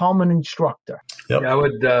become an instructor. Yep. Yeah, I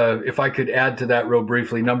would, if I could add to that real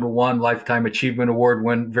briefly, number one, Lifetime Achievement Award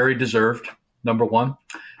win, very deserved, number one.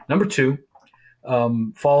 Number two,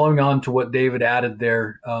 following on to what David added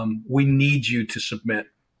there, we need you to submit.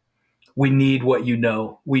 We need what you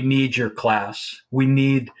know. We need your class. We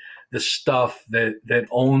need the stuff that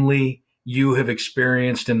only you have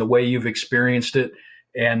experienced in the way you've experienced it.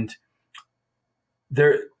 And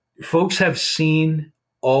folks have seen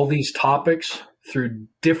all these topics through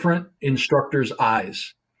different instructors'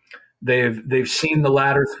 eyes. They've seen the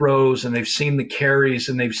ladder throws, and they've seen the carries,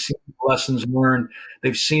 and they've seen lessons learned.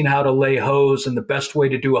 They've seen how to lay hose and the best way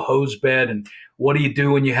to do a hose bed, and what do you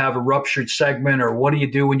do when you have a ruptured segment, or what do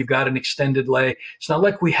you do when you've got an extended lay. It's not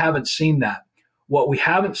like we haven't seen that. What we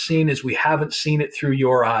haven't seen is we haven't seen it through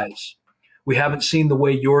your eyes. We haven't seen the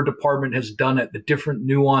way your department has done it, the different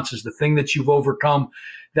nuances, the thing that you've overcome,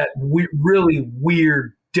 that really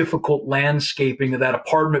weird, difficult landscaping of that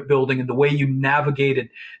apartment building, and the way you navigated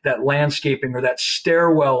that landscaping, or that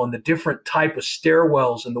stairwell and the different type of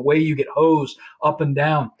stairwells, and the way you get hosed up and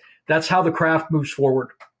down. That's how the craft moves forward.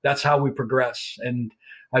 That's how we progress. And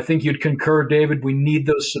I think you'd concur, David, we need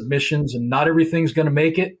those submissions, and not everything's going to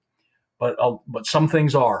make it, but some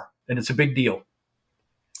things are, and it's a big deal.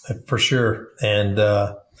 For sure. And,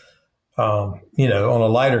 on a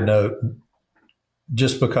lighter note,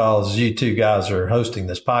 just because you two guys are hosting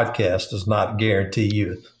this podcast does not guarantee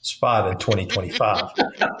you a spot in 2025.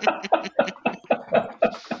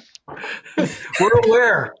 We're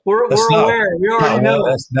aware. We're aware. We already know.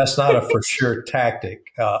 That's not a for sure tactic.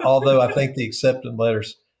 Although I think the acceptance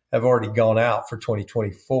letters have already gone out for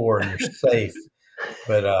 2024 and you're safe.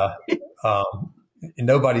 But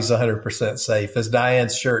nobody's 100% safe. As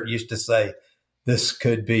Diane's shirt used to say, this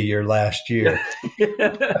could be your last year.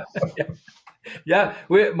 Yeah,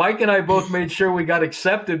 Mike and I both made sure we got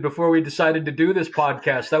accepted before we decided to do this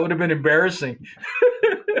podcast. That would have been embarrassing.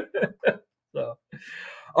 So,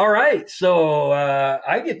 all right. So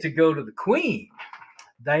I get to go to the Queen.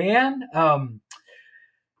 Diane,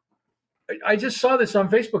 I just saw this on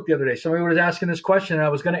Facebook the other day. Somebody was asking this question, and I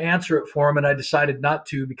was going to answer it for him, and I decided not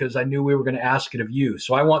to because I knew we were going to ask it of you.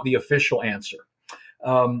 So I want the official answer.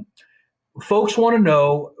 Folks want to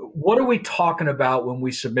know, what are we talking about when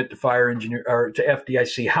we submit to fire engineer or to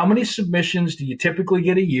FDIC? How many submissions do you typically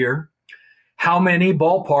get a year? How many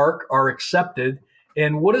ballpark are accepted?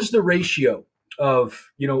 And what is the ratio of,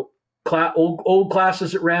 old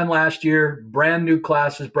classes that ran last year, brand new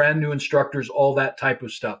classes, brand new instructors, all that type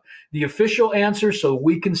of stuff? The official answer, so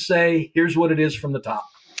we can say, here's what it is from the top.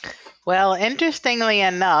 Well, interestingly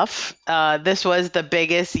enough, this was the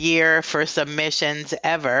biggest year for submissions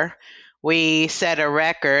ever. We set a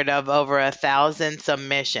record of over 1,000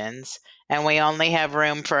 submissions, and we only have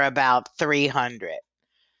room for about 300.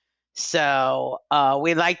 So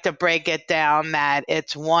we like to break it down that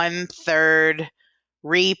it's 1/3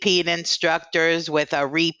 repeat instructors with a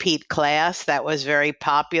repeat class that was very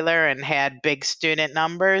popular and had big student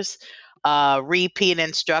numbers, repeat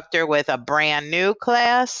instructor with a brand new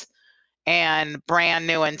class, and brand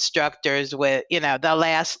new instructors with, the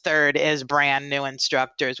last third is brand new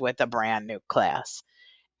instructors with a brand new class.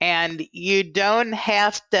 And you don't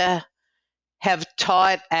have to have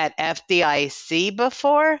taught at FDIC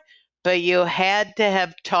before, but you had to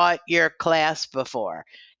have taught your class before.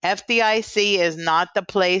 FDIC is not the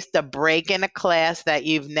place to break in a class that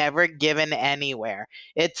you've never given anywhere.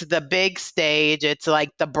 It's the big stage. It's like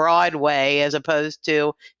the Broadway as opposed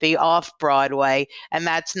to the off-Broadway. And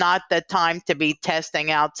that's not the time to be testing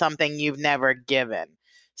out something you've never given.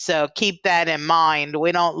 So keep that in mind.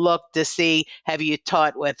 We don't look to see, have you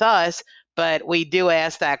taught with us? But we do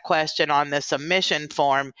ask that question on the submission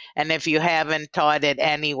form. And if you haven't taught it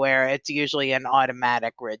anywhere, it's usually an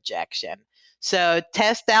automatic rejection. So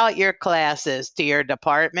test out your classes to your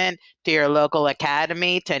department, to your local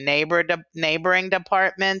academy, to neighboring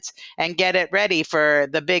departments, and get it ready for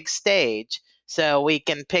the big stage so we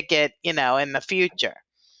can pick it, in the future.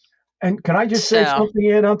 And can I just say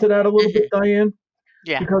something, add onto that a little bit, Diane?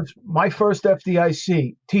 Yeah. Because my first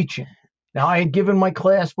FDIC teaching, now I had given my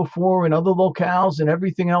class before in other locales and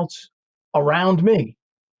everything else around me.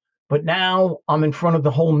 But now I'm in front of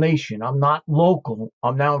the whole nation. I'm not local.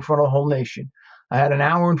 I'm now in front of the whole nation. I had 1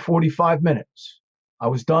 hour and 45 minutes. I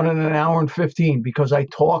was done in 1 hour and 15 because I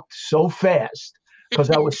talked so fast, because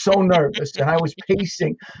I was so nervous and I was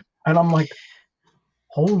pacing. And I'm like,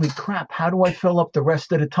 holy crap, how do I fill up the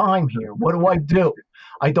rest of the time here? What do I do?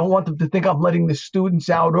 I don't want them to think I'm letting the students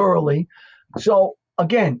out early. So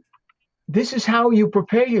again, this is how you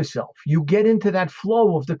prepare yourself. You get into that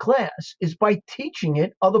flow of the class is by teaching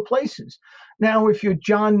it other places. Now, if you're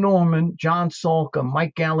John Norman, John Salka,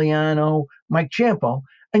 Mike Gagliano, Mike Ciampo,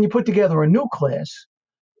 and you put together a new class,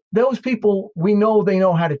 those people, we know they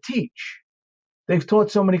know how to teach. They've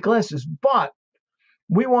taught so many classes, but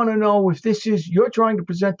we want to know if this is, you're trying to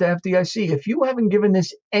present to FDIC. If you haven't given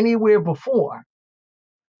this anywhere before,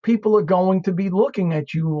 people are going to be looking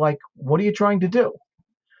at you like, what are you trying to do?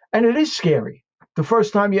 And it is scary. The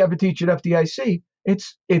first time you ever teach at FDIC,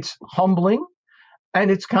 it's humbling,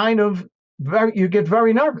 and it's kind of you get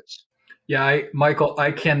very nervous. Yeah, Michael,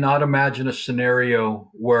 I cannot imagine a scenario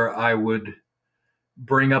where I would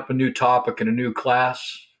bring up a new topic in a new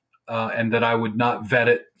class and that I would not vet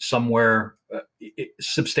it somewhere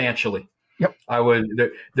substantially. Yep. I would.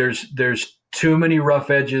 There's too many rough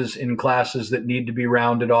edges in classes that need to be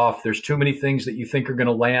rounded off. There's too many things that you think are going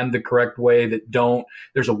to land the correct way that don't.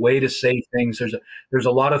 There's a way to say things. There's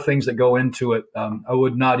a lot of things that go into it. I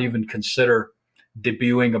would not even consider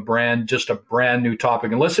debuting a brand new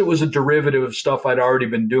topic unless it was a derivative of stuff I'd already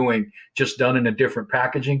been doing, just done in a different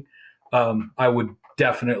packaging. I would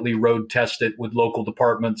definitely road test it with local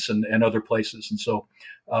departments and other places. And so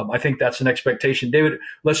I think that's an expectation. David,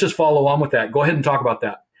 let's just follow on with that. Go ahead and talk about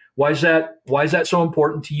that. Why is that so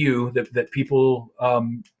important to you that people,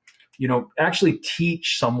 actually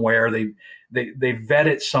teach somewhere, they vet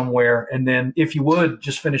it somewhere? And then if you would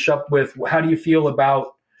just finish up with, how do you feel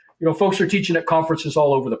about, folks are teaching at conferences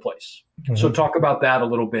all over the place. Mm-hmm. So talk about that a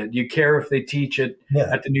little bit. Do you care if they teach it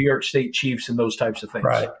at the New York State Chiefs and those types of things?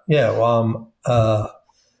 Right. Yeah. Well,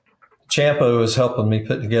 Ciampo is helping me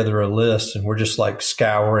put together a list, and we're just like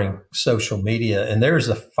scouring social media. And there's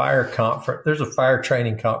a fire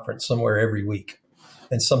training conference somewhere every week,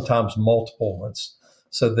 and sometimes multiple ones.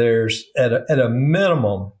 So there's at a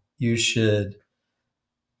minimum, you should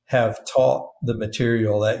have taught the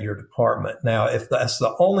material at your department. Now, if that's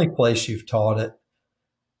the only place you've taught it,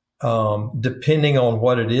 depending on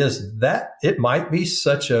what it is, that it might be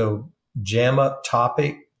such a jam up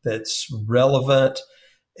topic that's relevant,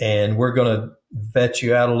 and we're going to vet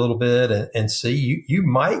you out a little bit and see, you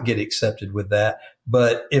might get accepted with that.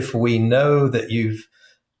 But if we know that you've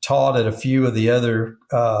taught at a few of the other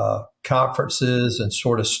conferences and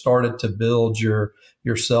sort of started to build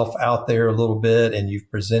yourself out there a little bit, and you've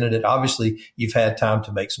presented it, obviously you've had time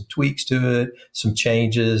to make some tweaks to it, some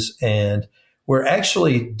changes, and we're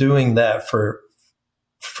actually doing that for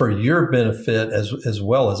your benefit as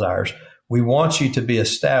well as ours. We want you to be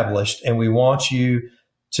established, and we want you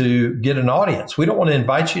to get an audience. We don't want to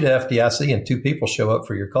invite you to FDIC and 2 people show up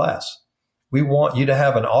for your class. We want you to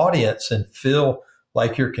have an audience and feel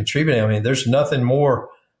like you're contributing. I mean, there's nothing more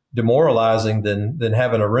demoralizing than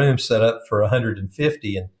having a room set up for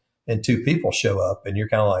 150 and 2 people show up, and you're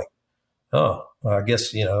kind of like, oh, well, I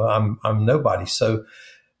guess, I'm nobody. So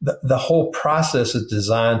the whole process is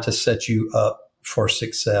designed to set you up for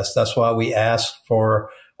success. That's why we ask for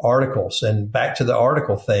articles. And back to the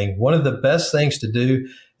article thing, one of the best things to do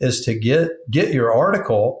is to get your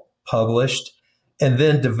article published and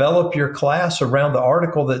then develop your class around the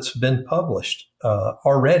article that's been published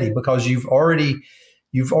already, because you've already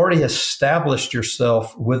established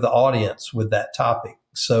yourself with the audience with that topic.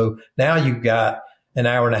 So now you've got an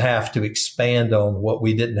hour and a half to expand on what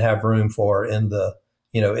we didn't have room for in the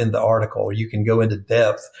article, or you can go into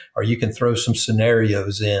depth, or you can throw some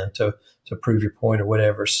scenarios in to prove your point or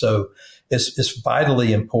whatever. So it's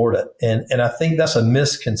vitally important. And I think that's a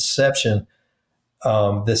misconception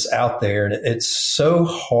that's out there. And it's so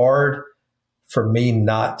hard for me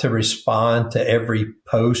not to respond to every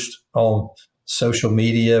post on social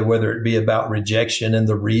media, whether it be about rejection and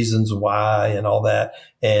the reasons why and all that.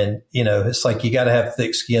 And, it's like you got to have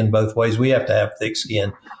thick skin both ways. We have to have thick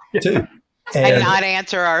skin too. And not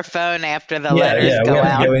answer our phone after the letters go out. Yeah, we have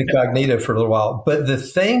out. to go incognito for a little while. But the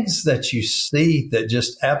things that you see that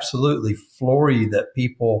just absolutely floor you that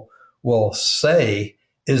people will say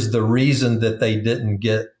is the reason that they didn't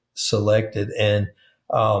get selected. And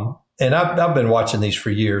I've been watching these for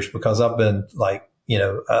years, because I've been like,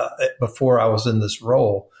 before I was in this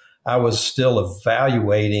role, I was still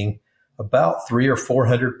evaluating about 300 or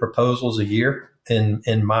 400 proposals a year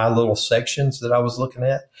in my little sections that I was looking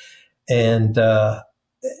at. And a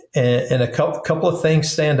couple of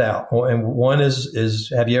things stand out. And one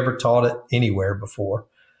is have you ever taught it anywhere before?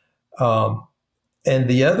 And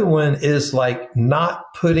the other one is like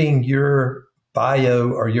not putting your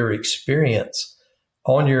bio or your experience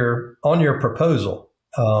on your proposal.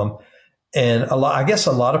 And I guess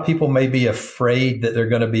a lot of people may be afraid that they're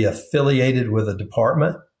going to be affiliated with a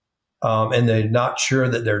department, and they're not sure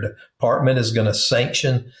that their department is going to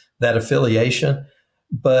sanction that affiliation.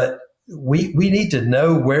 But we need to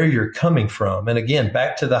know where you're coming from. And again,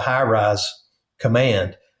 back to the high-rise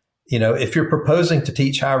command. If you're proposing to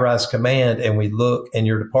teach high-rise command and we look and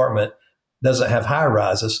your department doesn't have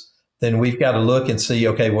high-rises, then we've got to look and see,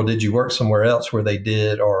 okay, well, did you work somewhere else where they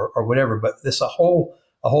did or whatever? But it's a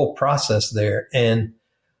whole process there. And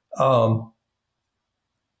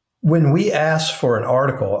when we asked for an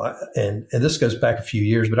article, and this goes back a few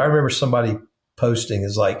years, but I remember somebody posting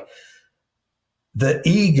is like, the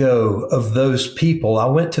ego of those people. I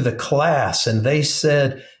went to the class and they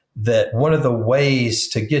said that one of the ways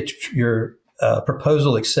to get your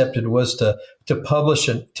proposal accepted was to publish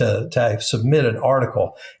and to submit an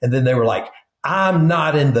article. And then they were like, I'm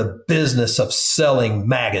not in the business of selling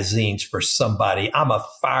magazines for somebody. I'm a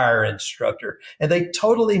fire instructor. And they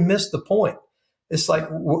totally missed the point. It's like,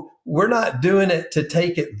 we're not doing it to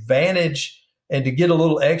take advantage and to get a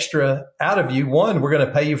little extra out of you. One, we're going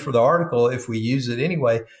to pay you for the article if we use it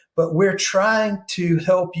anyway, but we're trying to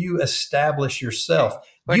help you establish yourself.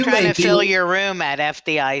 We're trying to fill your room at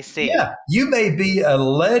FDIC. Yeah. You may be a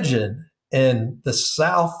legend in the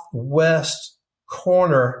southwest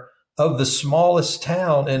corner of the smallest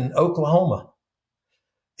town in Oklahoma.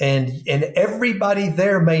 And everybody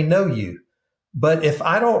there may know you. But if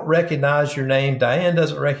I don't recognize your name, Diane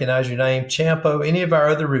doesn't recognize your name, Champo, any of our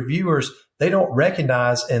other reviewers, they don't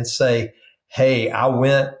recognize and say, hey, I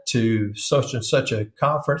went to such and such a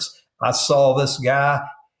conference. I saw this guy,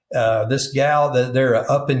 this gal, that they're an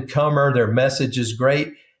up and comer. Their message is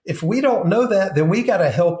great. If we don't know that, then we got to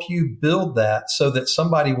help you build that so that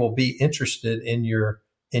somebody will be interested in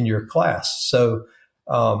your class. So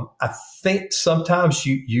I think sometimes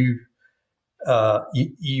you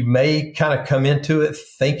may kind of come into it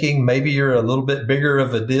thinking maybe you're a little bit bigger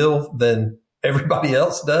of a deal than everybody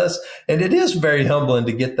else does. And it is very humbling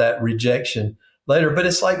to get that rejection later, but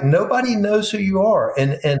it's like nobody knows who you are.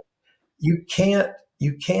 And you can't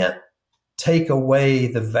take away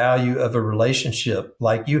the value of a relationship.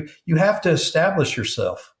 Like you have to establish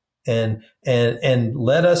yourself and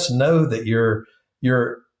let us know that you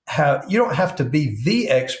don't have to be the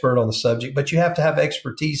expert on the subject, but you have to have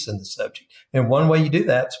expertise in the subject. And one way you do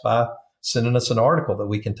that is by sending us an article that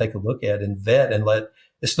we can take a look at and vet and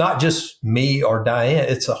it's not just me or Diane,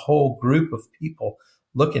 it's a whole group of people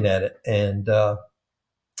looking at it. And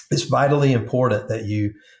it's vitally important that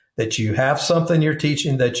you have something you're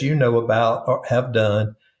teaching that you know about or have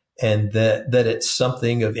done, and that it's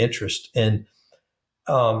something of interest. And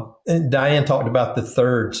Diane talked about the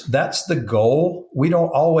thirds. That's the goal. We don't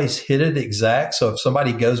always hit it exact. So if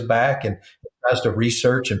somebody goes back and tries to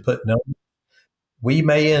research and put numbers, we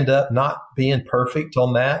may end up not being perfect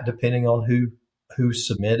on that, depending on who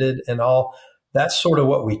submitted and all. That's sort of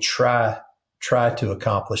what we try to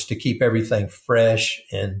accomplish, to keep everything fresh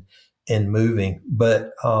and moving.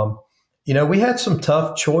 But we had some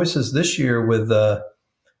tough choices this year with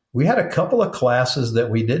we had a couple of classes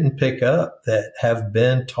that we didn't pick up that have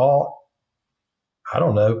been taught, I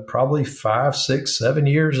don't know, probably 5, 6, 7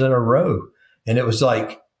 years in a row. And it was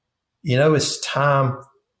like, it's time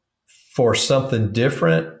for something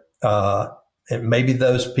different. And maybe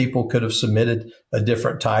those people could have submitted a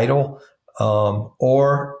different title.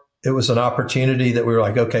 Or it was an opportunity that we were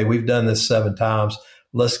like, okay, we've done this 7 times.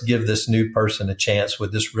 Let's give this new person a chance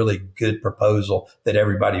with this really good proposal that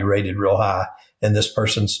everybody rated real high. And this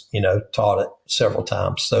person's, taught it several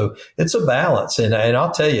times. So it's a balance. And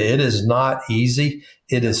I'll tell you, it is not easy.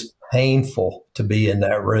 It is painful to be in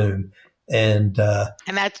that room. And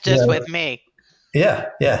that's just with me. Yeah.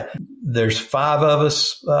 Yeah. There's 5 of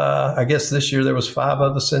us. I guess this year there was 5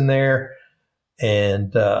 of us in there.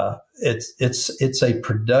 And it's a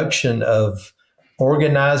production of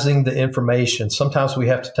organizing the information. Sometimes we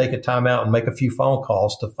have to take a time out and make a few phone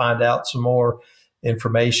calls to find out some more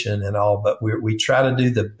information and all, but we try to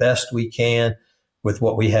do the best we can with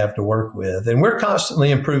what we have to work with. And we're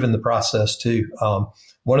constantly improving the process too.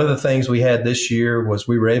 One of the things we had this year was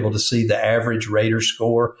we were able to see the average rater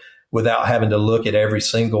score without having to look at every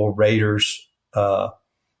single rater's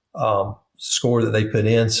score that they put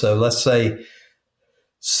in. So let's say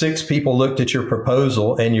 6 people looked at your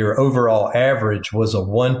proposal and your overall average was a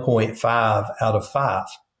 1.5 out of 5.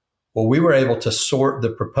 Well, we were able to sort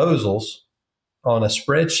the proposals on a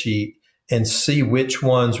spreadsheet and see which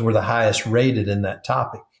ones were the highest rated in that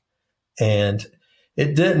topic. And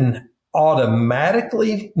it didn't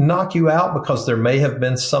automatically knock you out because there may have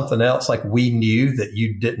been something else like we knew that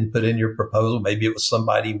you didn't put in your proposal. Maybe it was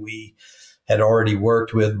somebody we had already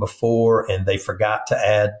worked with before and they forgot to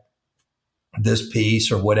add this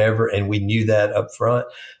piece or whatever, and we knew that up front.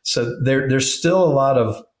 So there's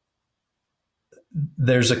still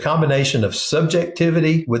there's a combination of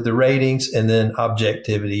subjectivity with the ratings and then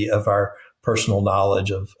objectivity of our personal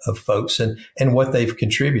knowledge of folks and what they've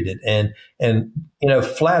contributed. And,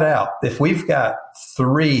 flat out, if we've got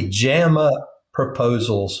 3 jam up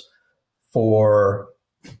proposals for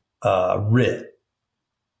writ,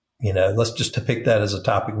 let's just to pick that as a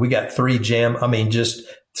topic. We got 3 just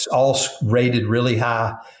all rated really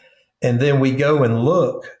high. And then we go and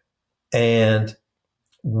look, and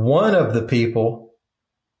one of the people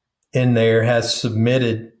in there has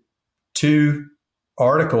submitted 2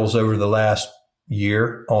 articles over the last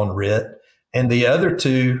year on writ, and the other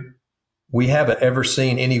 2 we haven't ever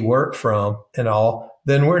seen any work from and all.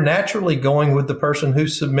 Then we're naturally going with the person who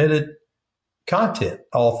submitted content,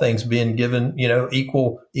 all things being given,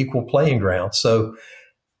 equal playing ground. So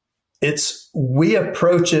we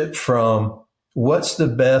approach it from what's the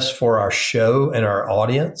best for our show and our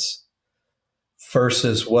audience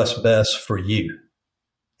versus what's best for you.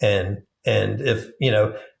 And if,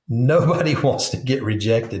 nobody wants to get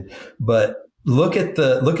rejected, but look at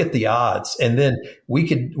the odds. And then we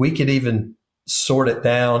could even sort it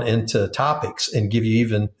down into topics and give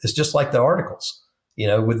you it's just like the articles,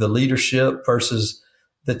 with the leadership versus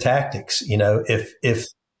the tactics. If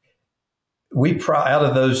we out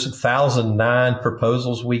of those 1,009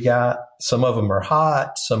 proposals we got, some of them are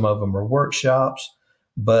hot, some of them are workshops,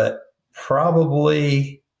 but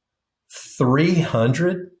probably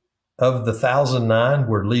 300 of the 1,009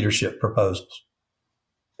 were leadership proposals.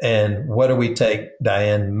 And what do we take,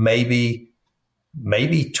 Diane? Maybe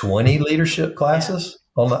 20 leadership classes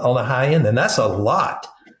on the high end. And that's a lot.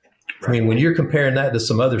 Right. I mean, when you're comparing that to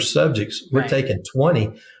some other subjects, we're taking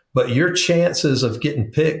 20, but your chances of getting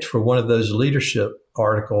picked for one of those leadership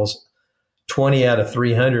articles, 20 out of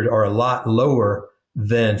 300, are a lot lower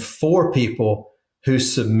than 4 people who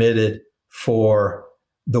submitted for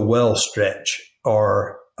the well stretch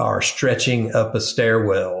or are stretching up a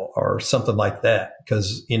stairwell or something like that.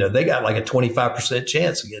 Because, they got like a 25%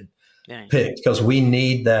 chance of getting picked because we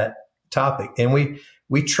need that topic. And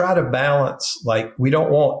we try to balance, like, we don't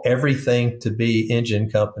want everything to be engine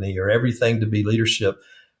company or everything to be leadership.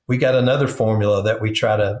 We got another formula that we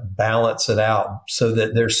try to balance it out so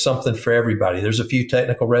that there's something for everybody. There's a few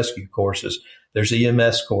technical rescue courses. There's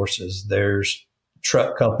EMS courses. There's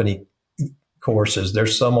truck company courses.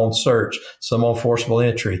 There's some on search, some on forcible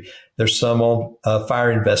entry. There's some on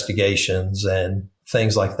fire investigations and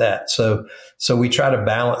things like that. So we try to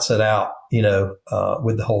balance it out,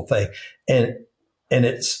 with the whole thing. And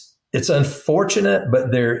it's unfortunate,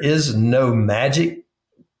 but there is no magic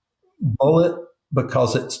bullet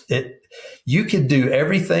because you could do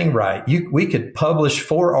everything right. We could publish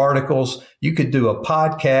 4 articles. You could do a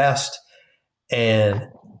podcast and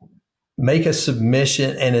make a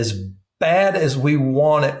submission, and as bad as we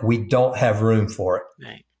want it, we don't have room for it.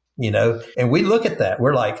 Right. And we look at that.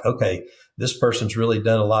 We're like, okay, this person's really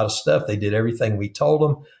done a lot of stuff. They did everything we told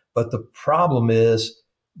them. But the problem is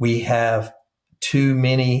we have too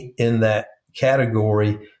many in that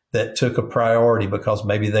category that took a priority because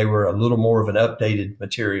maybe they were a little more of an updated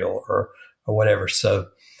material or whatever. So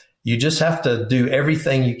you just have to do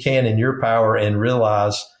everything you can in your power and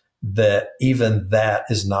realize that even that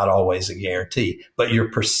is not always a guarantee, but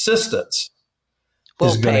your persistence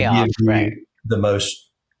is going to give you the most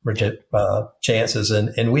chances.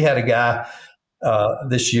 And we had a guy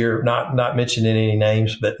this year, not mentioning any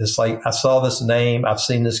names, but it's like, I saw this name. I've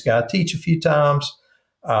seen this guy teach a few times,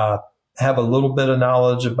 have a little bit of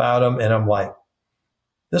knowledge about him. And I'm like,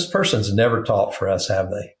 this person's never taught for us,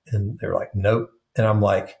 have they? And they're like, nope. And I'm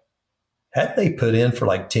like, had they put in for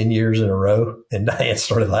like 10 years in a row? And Diane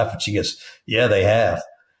started laughing. She goes, yeah, they have.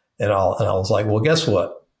 And I was like, well, guess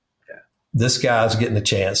what? Yeah. This guy's getting a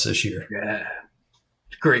chance this year. Yeah.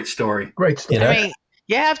 Great story. Great story. I mean,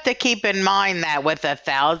 you have to keep in mind that with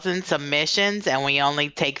 1,000 submissions and we only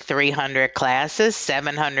take 300 classes,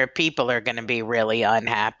 700 people are going to be really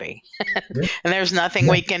unhappy. And there's nothing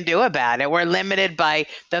we can do about it. We're limited by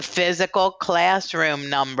the physical classroom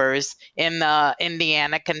numbers in the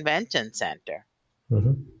Indiana Convention Center.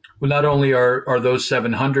 Mm-hmm. Well, not only are those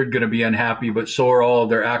 700 going to be unhappy, but so are all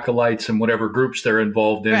of their acolytes and whatever groups they're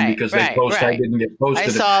involved in because they I didn't get posted. I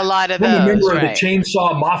saw a lot of those. I'm a member of the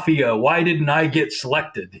Chainsaw Mafia. Why didn't I get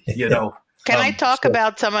selected? Can I talk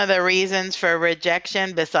about some of the reasons for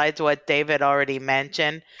rejection besides what David already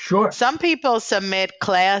mentioned? Sure. Some people submit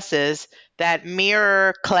classes that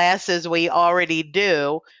mirror classes we already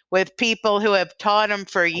do with people who have taught them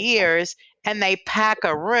for years, and they pack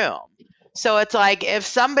a room. So it's like if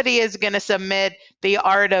somebody is going to submit the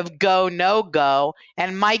art of go, no go,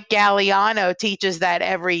 and Mike Gagliano teaches that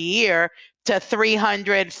every year to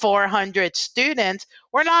 300, 400 students,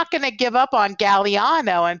 we're not going to give up on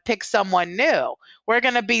Gagliano and pick someone new. We're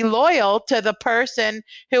going to be loyal to the person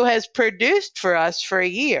who has produced for us for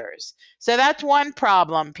years. So that's one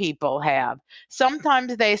problem people have.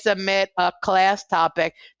 Sometimes they submit a class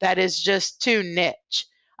topic that is just too niche.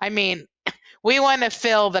 I mean, we want to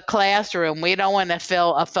fill the classroom. We don't want to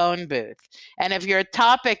fill a phone booth. And if your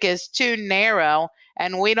topic is too narrow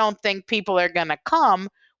and we don't think people are going to come,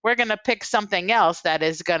 we're going to pick something else that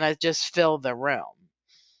is going to just fill the room.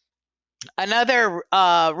 Another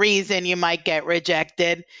reason you might get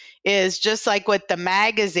rejected is just like with the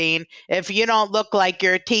magazine, if you don't look like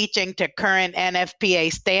you're teaching to current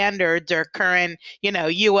NFPA standards or current,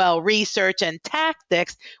 UL research and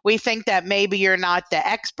tactics, we think that maybe you're not the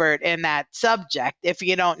expert in that subject if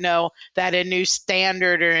you don't know that a new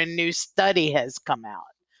standard or a new study has come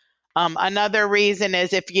out. Another reason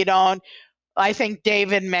is if you don't, I think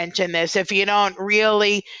David mentioned this, if you don't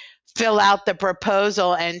really fill out the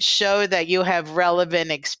proposal and show that you have relevant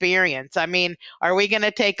experience. I mean, are we going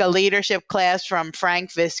to take a leadership class from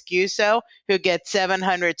Frank Viscuso who gets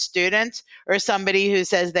 700 students, or somebody who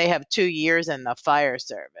says they have 2 years in the fire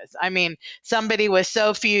service? I mean, somebody with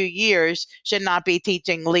so few years should not be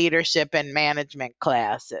teaching leadership and management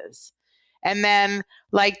classes. And then,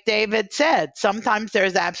 like David said, sometimes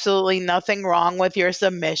there's absolutely nothing wrong with your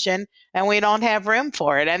submission and we don't have room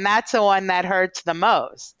for it. And that's the one that hurts the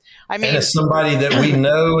most. I mean, and it's somebody that we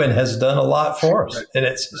know and has done a lot for us. And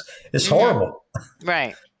it's horrible.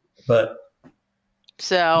 Right. But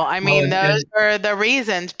so, I mean, those are the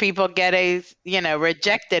reasons people get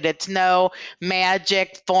rejected. It's no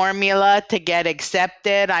magic formula to get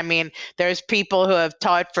accepted. I mean, there's people who have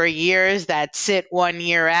taught for years that sit 1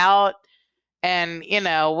 year out. And,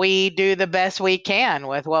 we do the best we can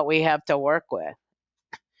with what we have to work with.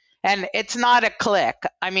 And it's not a click.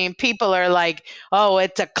 I mean, people are like, oh,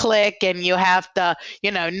 it's a click and you have to,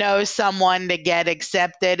 know someone to get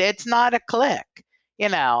accepted. It's not a click.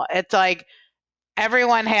 It's like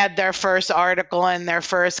everyone had their first article in their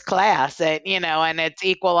first class, and it's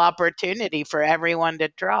equal opportunity for everyone to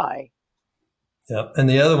try. Yeah. And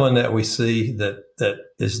the other one that we see that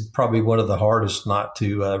is probably one of the hardest not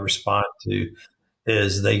to respond to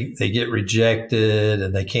is they get rejected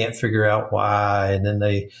and they can't figure out why. And then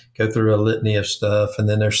they go through a litany of stuff. And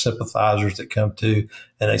then there's sympathizers that come to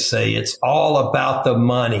and they say, it's all about the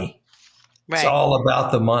money. Right. It's all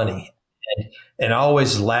about the money. And I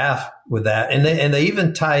always laugh with that. And they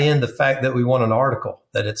even tie in the fact that we want an article,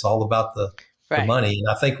 that it's all about the money. And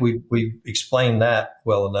I think we explained that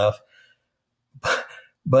well enough.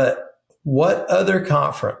 But what other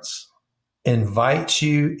conference invites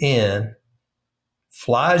you in,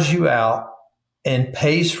 flies you out, and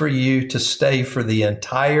pays for you to stay for the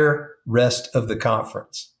entire rest of the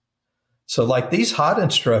conference? So like these hot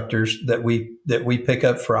instructors that we pick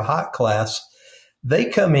up for a hot class, they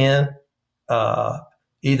come in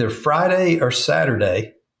either Friday or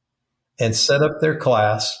Saturday and set up their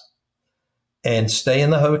class and stay in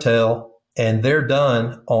the hotel. And they're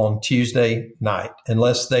done on Tuesday night,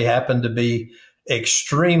 unless they happen to be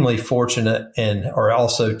extremely fortunate and are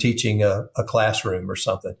also teaching a classroom or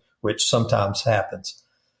something, which sometimes happens.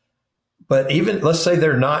 But even let's say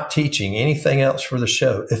they're not teaching anything else for the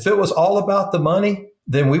show. If it was all about the money,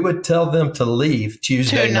 then we would tell them to leave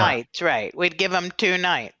Tuesday 2 nights, right? We'd give them 2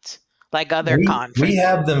 nights, like other conferences. We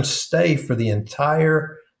have them stay for the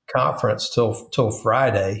entire conference till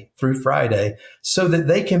Friday, through Friday, so that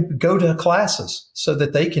they can go to classes, so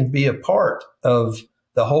that they can be a part of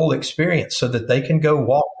the whole experience, so that they can go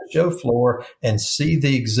walk the show floor and see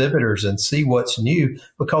the exhibitors and see what's new,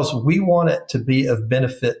 because we want it to be of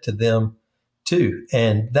benefit to them too.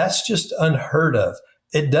 And that's just unheard of.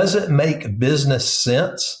 It doesn't make business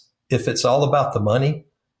sense if it's all about the money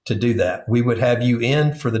to do that. We would have you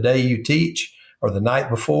in for the day you teach or the night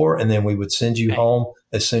before, and then we would send you home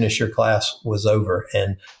as soon as your class was over.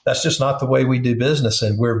 And that's just not the way we do business.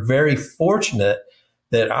 And we're very fortunate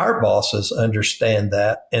that our bosses understand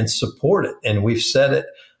that and support it. And we've said it.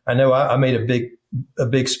 I know I made a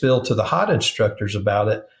big spill to the hot instructors about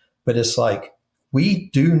it, but it's like, we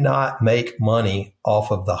do not make money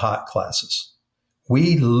off of the hot classes.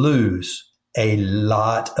 We lose a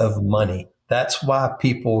lot of money. That's why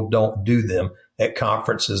people don't do them at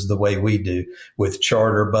conferences the way we do, with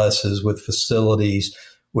charter buses, with facilities,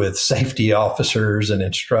 with safety officers and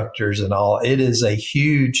instructors and all. It is a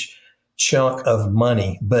huge chunk of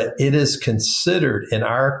money, but it is considered in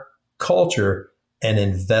our culture an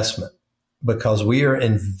investment. because we are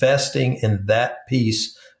investing in that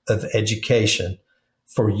piece of education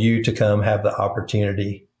for you to come have the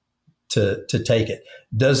opportunity to take it.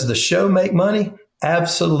 Does the show make money?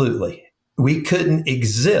 Absolutely. We couldn't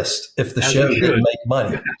exist if the show didn't make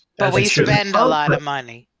money. But we spend a lot of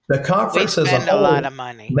money. The conference as a whole lot of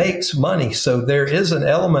money. Makes money. So there is an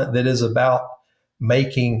element that is about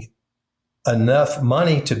making enough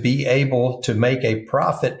money to be able to make a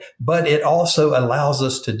profit, but it also allows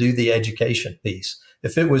us to do the education piece.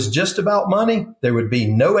 If it was just about money, there would be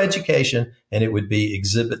no education and it would be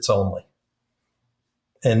exhibits only.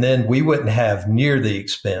 And then we wouldn't have near the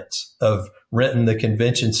expense of renting the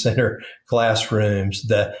convention center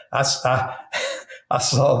classrooms. I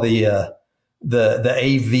saw the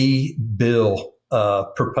AV bill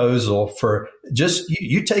proposal for just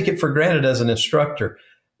you take it for granted as an instructor.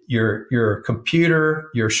 Your computer,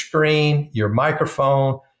 your screen, your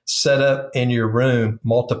microphone set up in your room,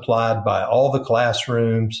 multiplied by all the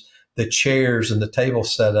classrooms, the chairs and the table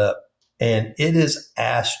set up. And it is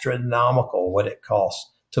astronomical what it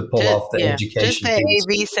costs to pull off the education. Just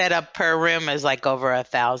the AV setup per room is like over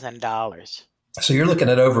 $1,000. So you're looking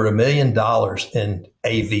at over $1 million in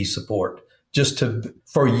AV support just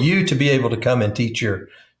for you to be able to come and teach your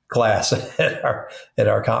class at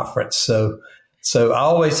our conference. So I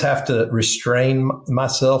always have to restrain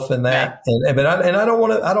myself in that, but I don't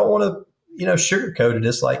want to sugarcoat it.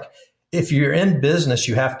 It's like if you're in business,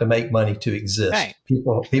 you have to make money to exist. Right.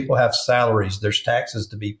 People have salaries, there's taxes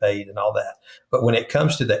to be paid, and all that. But when it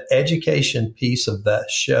comes to the education piece of that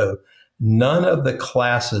show, none of the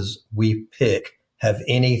classes we pick have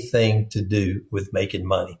anything to do with making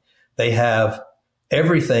money. They have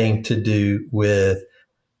everything to do with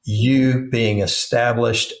you being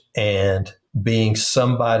established and being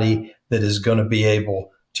somebody that is going to be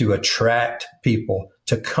able to attract people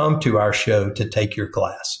to come to our show to take your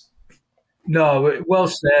class. No, well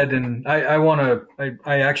said. And I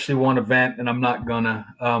actually want to vent, and I'm not gonna.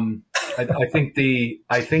 I think the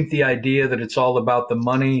idea that it's all about the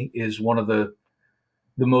money is one of the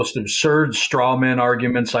most absurd straw man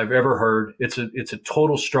arguments I've ever heard. It's a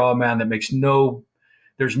total straw man that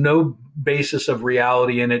there's no basis of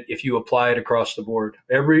reality in it if you apply it across the board.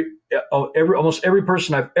 Almost every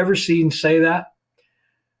person I've ever seen say that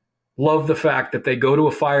love the fact that they go to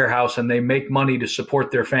a firehouse and they make money to support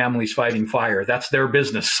their families fighting fire. That's their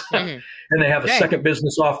business. Mm-hmm. And they have a second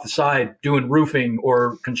business off the side doing roofing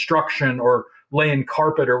or construction or laying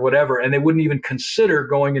carpet or whatever. And they wouldn't even consider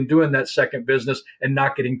going and doing that second business and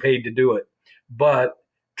not getting paid to do it. But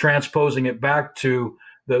transposing it back to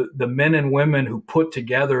the men and women who put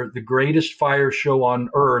together the greatest fire show on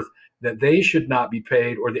earth, that they should not be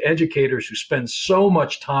paid, or the educators who spend so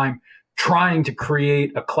much time trying to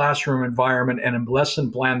create a classroom environment and a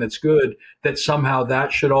lesson plan that's good, that somehow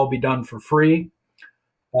that should all be done for free.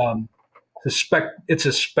 It's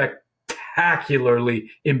a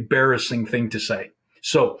spectacularly embarrassing thing to say.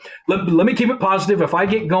 So let me keep it positive. If I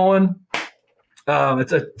get going,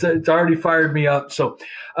 it's already fired me up. So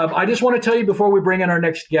I just want to tell you before we bring in our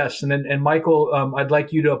next guest, and Michael, I'd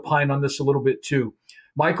like you to opine on this a little bit too.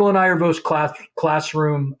 Michael and I are both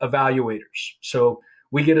classroom evaluators. So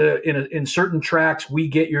we get in certain tracks, we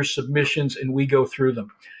get your submissions and we go through them.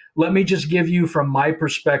 Let me just give you, from my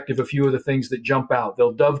perspective, a few of the things that jump out.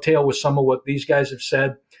 They'll dovetail with some of what these guys have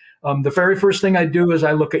said. The very first thing I do is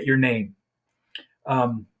I look at your name.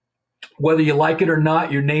 Whether you like it or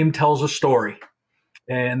not, your name tells a story.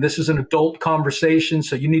 And this is an adult conversation,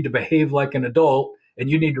 so you need to behave like an adult, and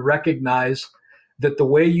you need to recognize that the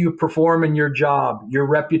way you perform in your job, your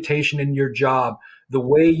reputation in your job, the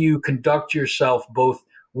way you conduct yourself, both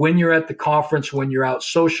when you're at the conference, when you're out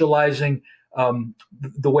socializing,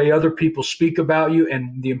 the way other people speak about you,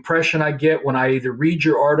 and the impression I get when I either read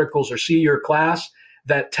your articles or see your class,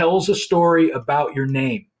 that tells a story about your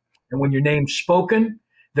name. And when your name's spoken,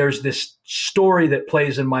 there's this story that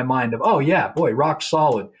plays in my mind of, oh yeah, boy, rock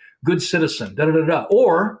solid, good citizen, da da da da.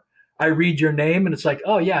 Or I read your name and it's like,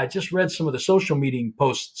 oh yeah, I just read some of the social media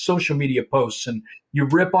posts, and you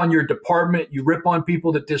rip on your department, you rip on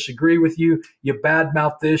people that disagree with you, you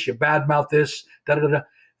badmouth this, da da da.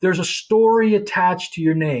 There's a story attached to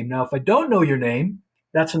your name. Now, if I don't know your name,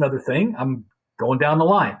 that's another thing. I'm going down the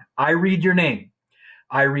line. I read your name.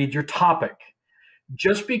 I read your topic.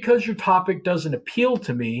 Just because your topic doesn't appeal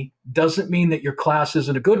to me doesn't mean that your class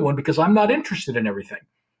isn't a good one, because I'm not interested in everything.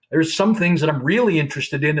 There's some things that I'm really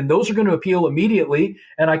interested in, and those are going to appeal immediately,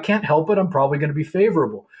 and I can't help it. I'm probably going to be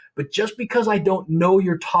favorable. But just because I don't know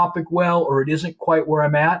your topic well, or it isn't quite where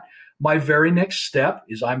I'm at, my very next step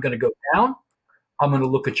is I'm going to go down. I'm going to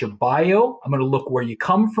look at your bio. I'm going to look where you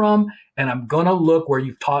come from, and I'm going to look where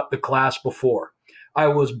you've taught the class before. I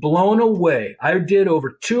was blown away. I did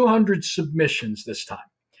over 200 submissions this time.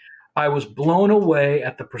 I was blown away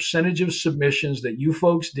at the percentage of submissions that you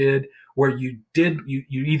folks did where you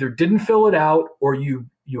either didn't fill it out or you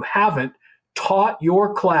haven't taught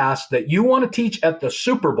your class that you want to teach at the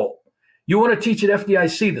Super Bowl. You want to teach at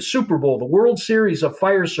FDIC, the Super Bowl, the World Series of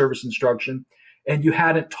Fire Service Instruction, and you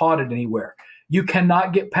hadn't taught it anywhere. You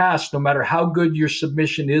cannot get past, no matter how good your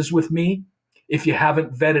submission is with me, if you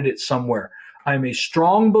haven't vetted it somewhere. I'm a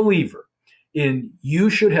strong believer in you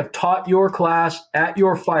should have taught your class at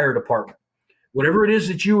your fire department. Whatever it is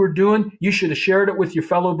that you were doing, you should have shared it with your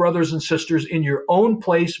fellow brothers and sisters in your own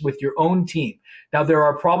place with your own team. Now, there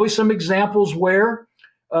are probably some examples where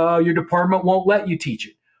your department won't let you teach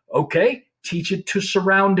it. Okay, teach it to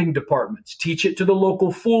surrounding departments. Teach it to the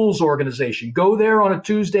local Fools organization. Go there on a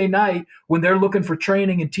Tuesday night when they're looking for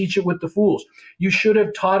training and teach it with the Fools. You should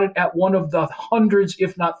have taught it at one of the hundreds,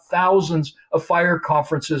 if not thousands, of fire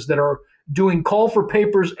conferences that are doing call for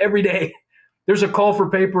papers every day. There's a call for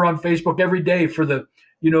paper on Facebook every day for the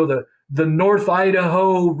North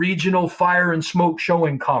Idaho Regional Fire and Smoke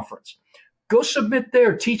Showing Conference. Go submit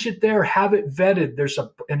there, teach it there, have it vetted. There's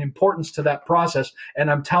an importance to that process.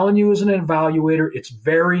 And I'm telling you as an evaluator, it's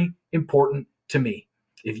very important to me.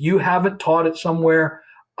 If you haven't taught it somewhere,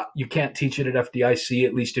 you can't teach it at FDIC,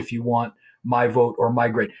 at least if you want my vote or my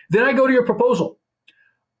grade. Then I go to your proposal.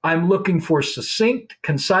 I'm looking for succinct,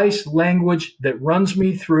 concise language that runs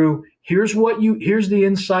me through. Here's the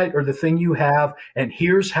insight or the thing you have, and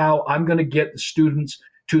here's how I'm going to get the students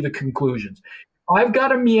to the conclusions. I've got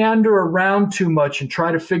to meander around too much and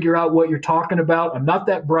try to figure out what you're talking about. I'm not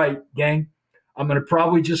that bright, gang. I'm going to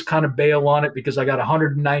probably just kind of bail on it because I got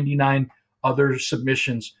 199 other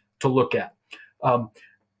submissions to look at.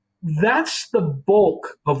 That's the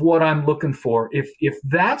bulk of what I'm looking for. If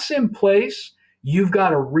that's in place, you've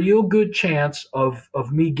got a real good chance of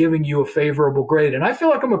me giving you a favorable grade. And I feel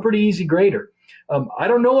like I'm a pretty easy grader. I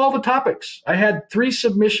don't know all the topics. I had 3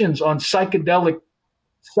 submissions on psychedelics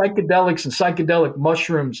and psychedelic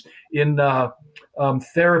mushrooms in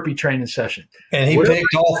therapy training session. And he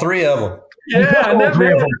picked all 3 of them. Yeah, and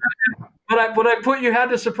then, but I put you had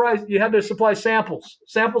to supply samples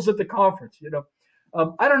at the conference.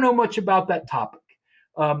 I don't know much about that topic.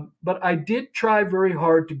 But I did try very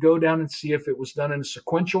hard to go down and see if it was done in a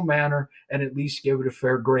sequential manner and at least give it a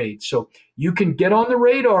fair grade. So you can get on the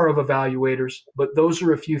radar of evaluators, but those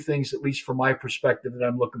are a few things, at least from my perspective, that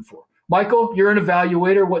I'm looking for. Michael, you're an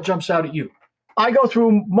evaluator. What jumps out at you? I go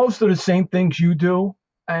through most of the same things you do,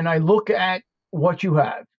 and I look at what you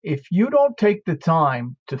have. If you don't take the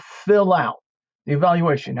time to fill out the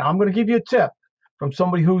evaluation, now I'm going to give you a tip from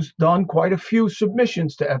somebody who's done quite a few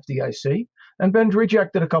submissions to FDIC and been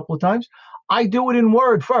rejected a couple of times. I do it in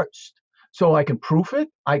Word first. So I can proof it,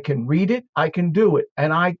 I can read it, I can do it,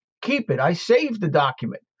 and I keep it. I save the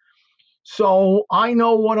document. So I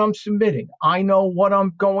know what I'm submitting. I know what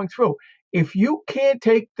I'm going through. If you can't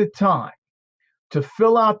take the time to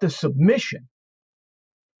fill out the submission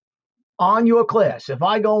on your class, if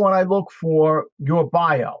I go and I look for your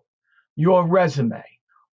bio, your resume,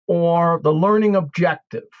 or the learning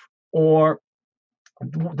objective, or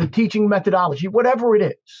the teaching methodology, whatever it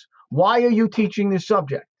is, why are you teaching this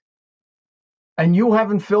subject? And you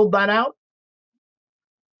haven't filled that out?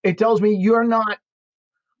 It tells me you're not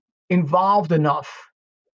involved enough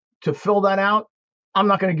to fill that out. I'm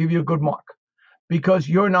not going to give you a good mark because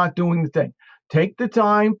you're not doing the thing. Take the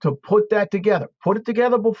time to put that together. Put it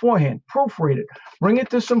together beforehand. Proofread it. Bring it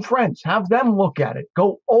to some friends. Have them look at it.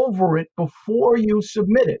 Go over it before you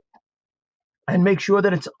submit it. And make sure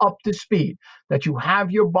that it's up to speed, that you have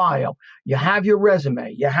your bio, you have your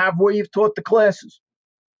resume, you have where you've taught the classes,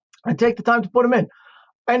 and take the time to put them in.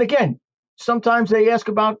 And again, sometimes they ask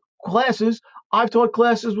about classes. I've taught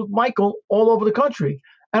classes with Michael all over the country.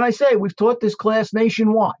 And I say, we've taught this class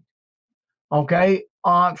nationwide, okay,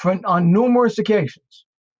 on numerous occasions.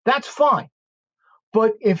 That's fine.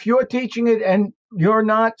 But if you're teaching it and you're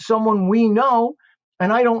not someone we know,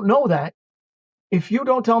 and I don't know that, if you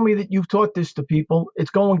don't tell me that you've taught this to people, it's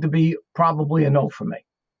going to be probably a no for me.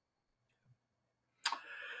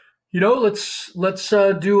 Let's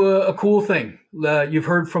do a cool thing. You've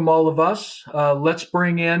heard from all of us. Let's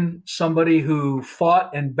bring in somebody who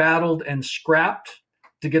fought and battled and scrapped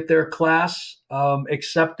to get their class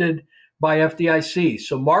accepted by FDIC.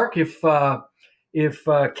 So, Mark, if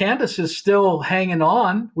Candace is still hanging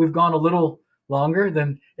on, we've gone a little longer.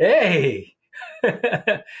 Then, hey,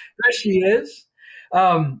 there she is.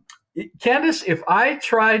 Candace, if I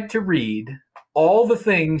tried to read all the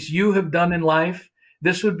things you have done in life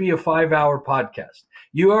this would be a 5-hour podcast.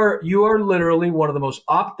 You are literally one of the most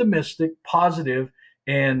optimistic, positive,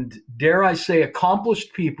 and dare I say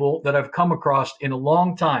accomplished people that I've come across in a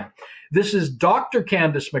long time. This is Dr.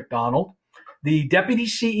 Candace McDonald, the Deputy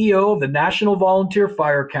CEO of the National Volunteer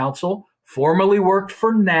Fire Council, formerly worked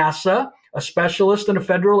for NASA, a specialist and a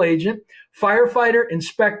federal agent, firefighter,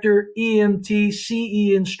 inspector, EMT,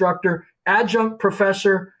 CE instructor, adjunct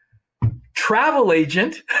professor, travel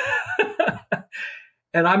agent,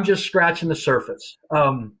 and I'm just scratching the surface.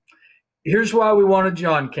 Here's why we wanted you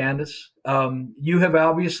on, Candace. You have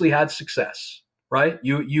obviously had success, right?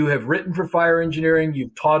 You have written for fire engineering,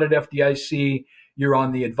 you've taught at FDIC, you're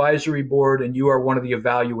on the advisory board, and you are one of the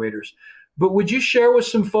evaluators. But would you share with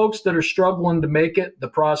some folks that are struggling to make it the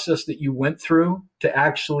process that you went through to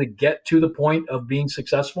actually get to the point of being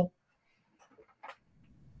successful?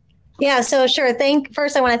 Yeah, so sure.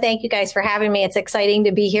 First, I want to thank you guys for having me. It's exciting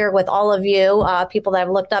to be here with all of you, people that I've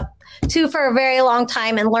looked up to for a very long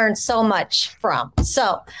time and learned so much from.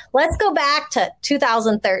 So let's go back to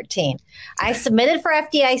 2013. I submitted for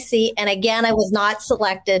FDIC, and again, I was not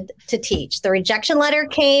selected to teach. The rejection letter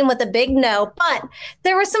came with a big no, but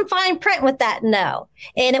there was some fine print with that no.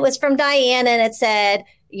 And it was from Diane, and it said,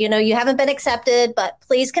 you haven't been accepted, but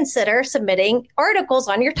please consider submitting articles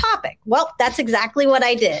on your topic. Well, that's exactly what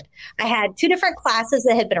I did. I had 2 different classes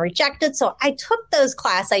that had been rejected. So I took those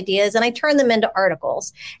class ideas and I turned them into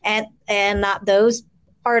articles, and those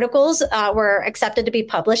articles were accepted to be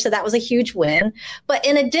published. So that was a huge win. But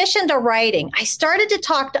in addition to writing, I started to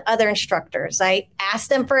talk to other instructors. I asked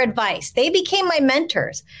them for advice. They became my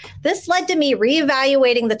mentors. This led to me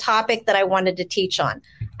reevaluating the topic that I wanted to teach on.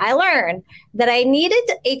 I learned that I needed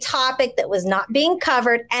a topic that was not being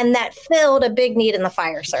covered and that filled a big need in the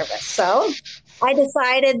fire service. So I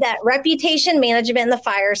decided that reputation management in the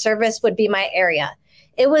fire service would be my area.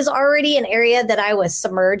 It was already an area that I was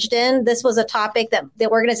submerged in. This was a topic that the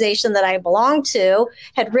organization that I belonged to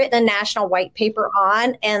had written a national white paper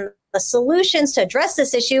on, and the solutions to address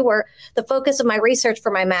this issue were the focus of my research for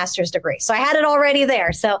my master's degree. So I had it already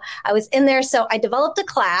there. So I was in there. So I developed a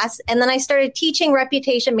class, and then I started teaching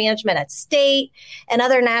reputation management at state and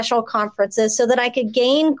other national conferences so that I could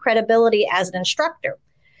gain credibility as an instructor.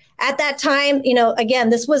 At that time,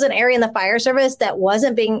 again, this was an area in the fire service that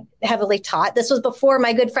wasn't being heavily taught. This was before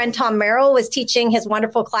my good friend Tom Merrill was teaching his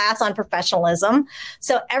wonderful class on professionalism.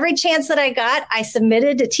 So every chance that I got, I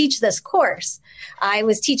submitted to teach this course. I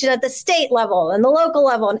was teaching at the state level and the local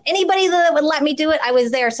level, and anybody that would let me do it, I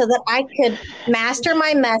was there so that I could master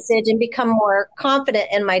my message and become more confident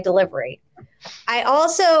in my delivery. I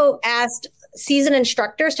also asked seasoned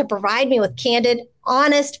instructors to provide me with candid,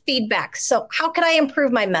 honest feedback. So how could I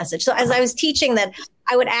improve my message? So as I was teaching that,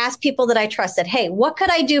 I would ask people that I trusted, hey, what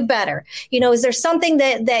could I do better? Is there something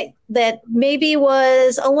that maybe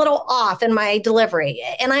was a little off in my delivery?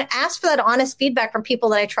 And I asked for that honest feedback from people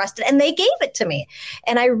that I trusted, and they gave it to me.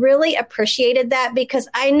 And I really appreciated that, because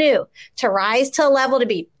I knew to rise to a level to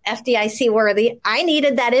be FDIC worthy, I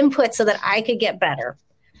needed that input so that I could get better.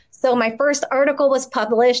 So my first article was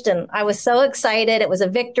published, and I was so excited. It was a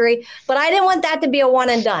victory, but I didn't want that to be a one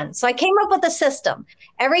and done. So I came up with a system.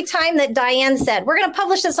 Every time that Diane said, we're going to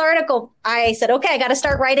publish this article, I said, okay, I got to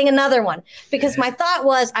start writing another one, because my thought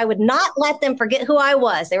was I would not let them forget who I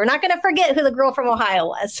was. They were not going to forget who the girl from Ohio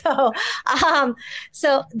was.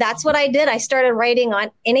 So that's what I did. I started writing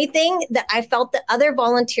on anything that I felt that other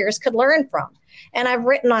volunteers could learn from. And I've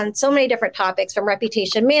written on so many different topics, from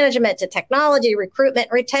reputation management to technology, recruitment,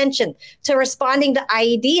 retention, to responding to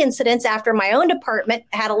IED incidents after my own department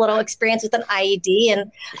had a little experience with an IED.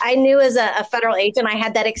 And I knew as a federal agent, I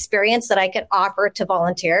had that experience that I could offer to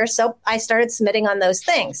volunteers. So I started submitting on those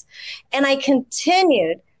things. And I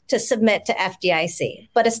continued to submit to FDIC.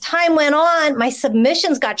 But as time went on, my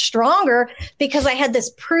submissions got stronger because I had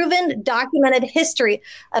this proven, documented history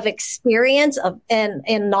of experience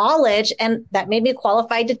and knowledge, and that made me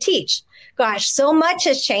qualified to teach. Gosh, so much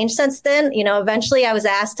has changed since then. Eventually I was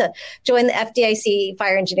asked to join the FDIC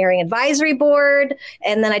Fire Engineering Advisory Board.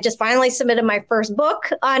 And then I just finally submitted my first book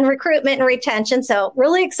on recruitment and retention. So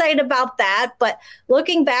really excited about that. But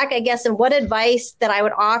looking back, I guess, and what advice that I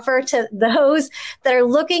would offer to those that are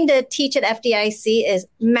looking to teach at FDIC is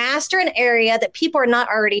master an area that people are not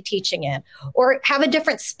already teaching in, or have a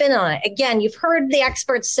different spin on it. Again, you've heard the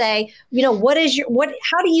experts say,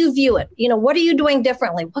 how do you view it? What are you doing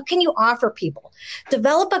differently? What can you offer people?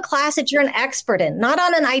 Develop a class that you're an expert in, not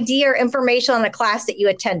on an idea or information on a class that you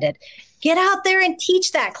attended. Get out there and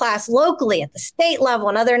teach that class locally at the state level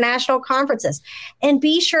and other national conferences. And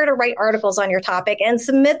be sure to write articles on your topic and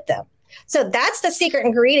submit them. So that's the secret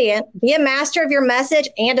ingredient. Be a master of your message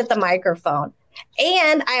and at the microphone.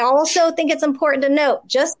 And I also think it's important to note,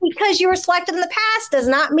 just because you were selected in the past does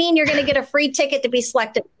not mean you're going to get a free ticket to be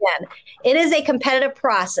selected again. It is a competitive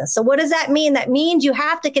process. So what does that mean? That means you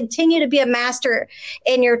have to continue to be a master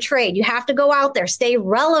in your trade. You have to go out there, stay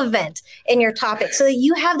relevant in your topic so that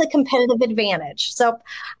you have the competitive advantage. So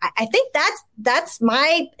I think that's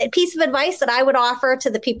my piece of advice that I would offer to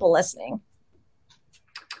the people listening.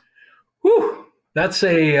 Whew. That's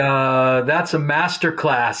a master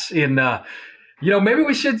class in, maybe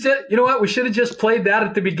we should, we should have just played that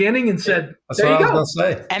at the beginning and said, that's what I was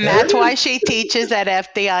going to say. And that's why she teaches at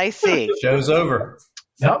FDIC. Show's over.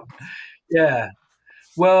 Yep. Yeah.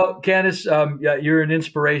 Well, Candace, you're an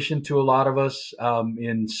inspiration to a lot of us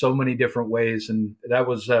in so many different ways. And that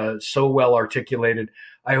was so well articulated.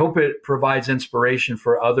 I hope it provides inspiration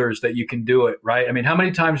for others that you can do it, right? I mean, how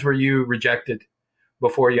many times were you rejected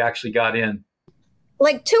before you actually got in?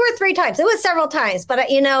 Like 2 or 3 times. It was several times, but I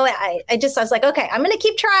was like, okay, I'm going to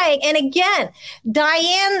keep trying. And again,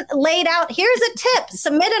 Diane laid out, here's a tip,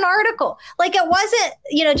 submit an article. Like it wasn't,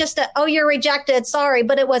 just you're rejected, sorry,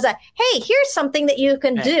 but it was hey, here's something that you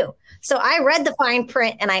can do. So I read the fine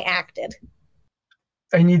print and I acted.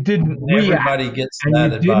 And you didn't react. Everybody gets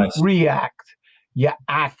that advice. Didn't react. You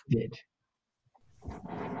acted.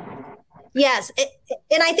 Yes.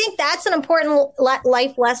 And I think that's an important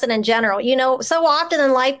life lesson in general. So often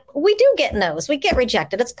in life, we do get no's. We get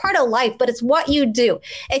rejected. It's part of life, but it's what you do.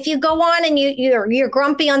 If you go on and you're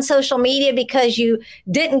grumpy on social media because you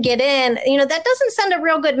didn't get in, that doesn't send a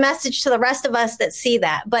real good message to the rest of us that see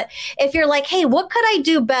that. But if you're like, hey, what could I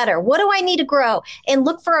do better? What do I need to grow? And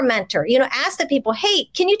look for a mentor. Ask the people, hey,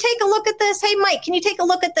 can you take a look at this? Hey, Mike, can you take a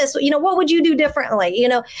look at this? What would you do differently?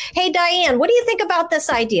 Hey, Diane, what do you think about this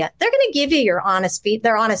idea? They're going to give you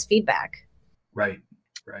their honest feedback. Right.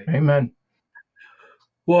 Amen.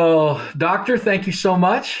 Well, Doctor, thank you so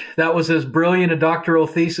much. That was as brilliant a doctoral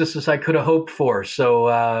thesis as I could have hoped for.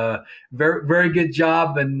 So very, very good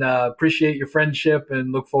job, and appreciate your friendship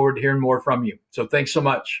and look forward to hearing more from you. So thanks so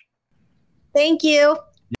much. Thank you.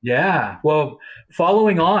 Yeah. Well,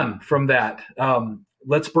 following on from that,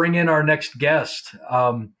 let's bring in our next guest.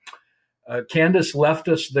 Candace left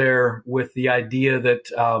us there with the idea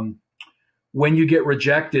that when you get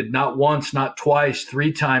rejected, not once, not twice,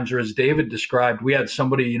 3 times, or as David described, we had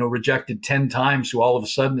somebody, rejected 10 times who all of a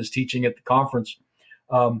sudden is teaching at the conference,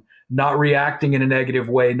 not reacting in a negative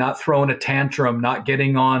way, not throwing a tantrum, not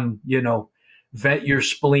getting on, vent your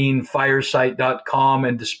spleen, firesite.com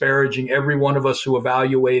and disparaging every one of us who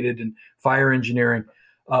evaluated in fire engineering.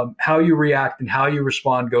 How you react and how you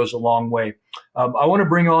respond goes a long way. I want to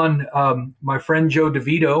bring on my friend Joe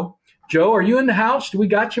DeVito. Joe, are you in the house? Do we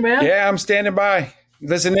got you, man? Yeah, I'm standing by,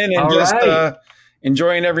 listening and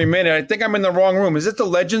enjoying every minute. I think I'm in the wrong room. Is it the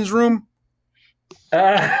Legends room?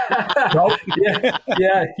 Yeah,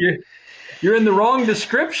 you're in the wrong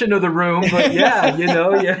description of the room, but yeah. It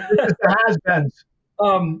has been.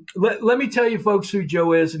 Let me tell you folks who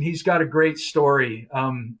Joe is, and he's got a great story.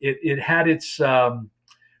 It had its,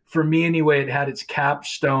 for me anyway, it had its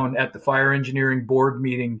capstone at the Fire Engineering Board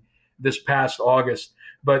meeting this past August.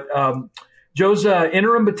 But Joe's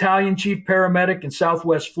interim battalion chief paramedic in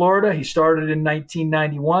Southwest Florida. He started in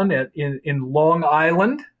 1991 in Long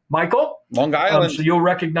Island. Michael? Long Island. So you'll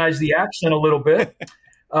recognize the accent a little bit.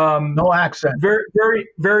 No accent. Very, very,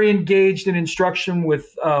 very engaged in instruction with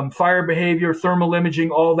fire behavior, thermal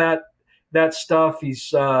imaging, all that stuff.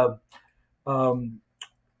 He's, you know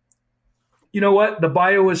what? The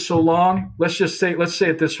bio is so long. Let's say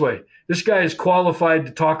it this way. This guy is qualified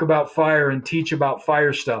to talk about fire and teach about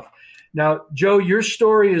fire stuff. Now, Joe, your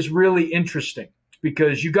story is really interesting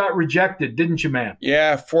because you got rejected, didn't you, man?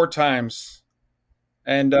 Yeah, 4 times.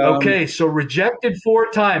 And okay, so rejected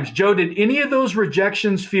 4 times. Joe, did any of those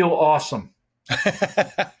rejections feel awesome?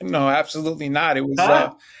 No, absolutely not. It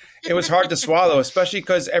was hard to swallow, especially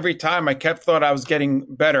because every time I thought I was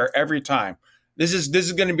getting better every time. This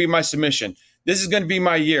is going to be my submission. This is going to be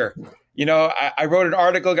my year. I wrote an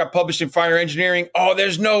article, got published in Fire Engineering. Oh,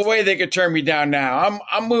 there's no way they could turn me down now.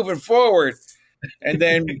 I'm moving forward. And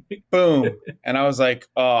then boom. And I was like,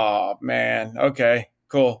 oh man, okay,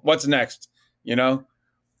 cool. What's next?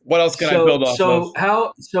 What else can I build off of?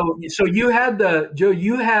 So you had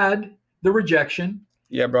you had the rejection.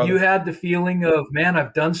 Yeah, brother. You had the feeling of, man,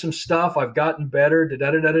 I've done some stuff. I've gotten better.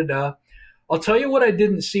 Da-da-da-da-da. I'll tell you what I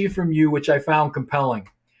didn't see from you, which I found compelling.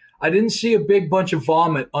 I didn't see a big bunch of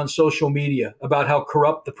vomit on social media about how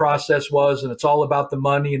corrupt the process was, and it's all about the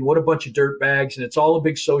money, and what a bunch of dirtbags, and it's all a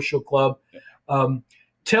big social club.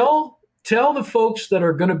 Tell the folks that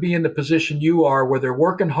are going to be in the position you are, where they're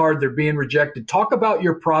working hard, they're being rejected. Talk about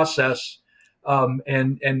your process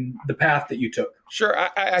and the path that you took. Sure.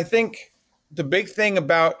 I think the big thing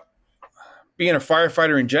about being a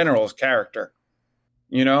firefighter in general is character,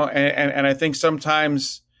 and I think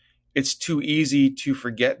sometimes it's too easy to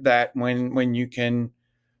forget that when you can,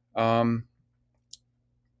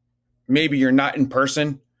 maybe you're not in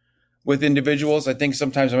person with individuals. I think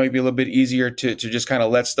sometimes it might be a little bit easier to just kind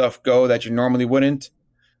of let stuff go that you normally wouldn't.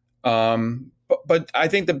 But I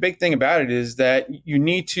think the big thing about it is that you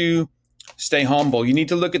need to stay humble. You need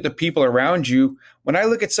to look at the people around you. When I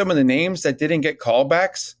look at some of the names that didn't get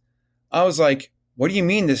callbacks, I was like, what do you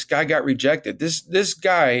mean this guy got rejected? This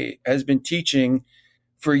guy has been teaching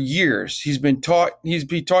for years. He's been taught at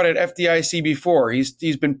FDIC before.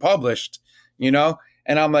 He's been published, and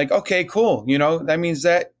I'm like, okay, cool. That means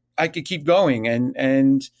that I could keep going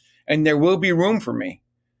and there will be room for me.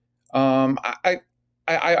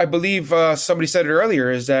 I believe somebody said it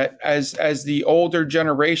earlier, is that as the older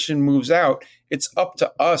generation moves out, it's up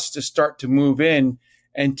to us to start to move in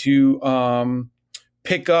and to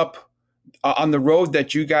pick up on the road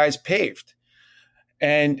that you guys paved.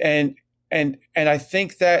 And I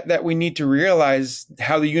think that we need to realize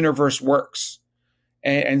how the universe works.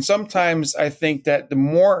 And sometimes I think that the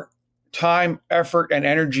more time, effort, and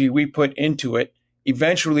energy we put into it,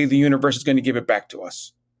 eventually the universe is going to give it back to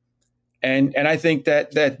us. And I think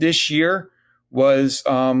that this year was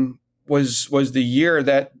the year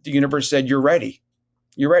that the universe said, you're ready.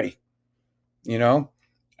 You're ready.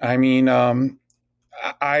 I mean,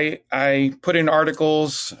 I put in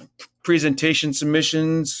articles, presentation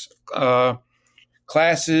submissions,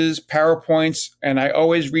 classes, PowerPoints, and I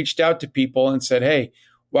always reached out to people and said, hey,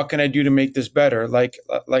 what can I do to make this better? Like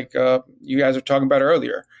you guys were talking about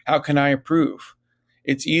earlier, how can I improve?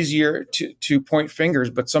 It's easier to point fingers,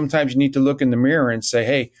 but sometimes you need to look in the mirror and say,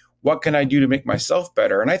 hey, what can I do to make myself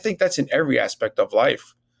better? And I think that's in every aspect of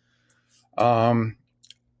life. I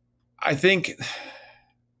think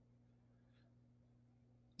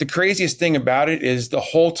the craziest thing about it is the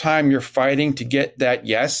whole time you're fighting to get that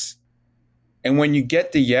yes. And when you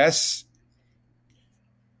get the yes,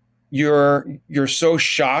 you're so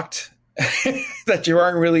shocked that you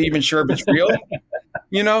aren't really even sure if it's real,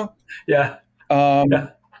 Yeah.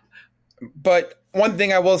 But one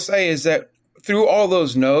thing I will say is that through all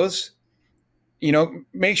those no's,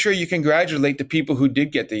 make sure you congratulate the people who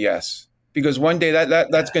did get the yes, because one day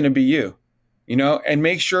that's going to be you, and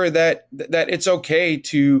make sure that it's okay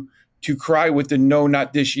to cry with the no,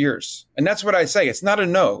 not this year's. And that's what I say. It's not a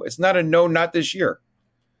no. It's not a no, not this year,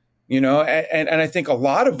 and I think a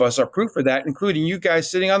lot of us are proof of that, including you guys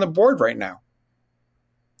sitting on the board right now.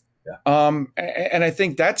 Yeah. And I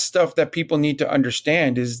think that's stuff that people need to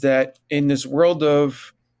understand, is that in this world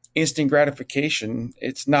of instant gratification,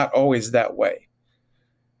 it's not always that way.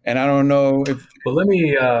 And I don't know if. Well, let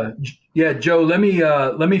me, Joe, let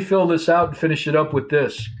me fill this out and finish it up with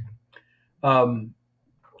this.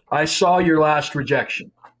 I saw your last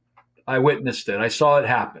rejection. I witnessed it. I saw it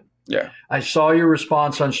happen. Yeah. I saw your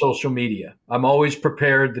response on social media. I'm always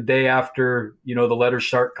prepared the day after, the letters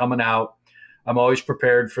start coming out. I'm always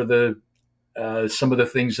prepared for some of the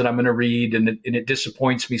things that I'm going to read, and it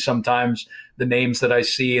disappoints me sometimes, the names that I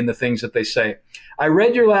see and the things that they say. I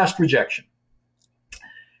read your last rejection,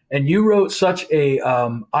 and you wrote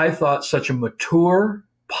I thought such a mature,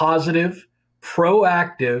 positive,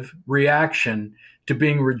 proactive reaction to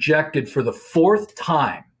being rejected for the fourth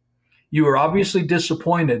time. You were obviously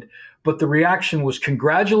disappointed, but the reaction was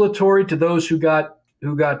congratulatory to those who got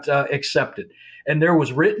accepted. And there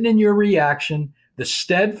was written in your reaction the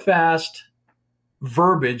steadfast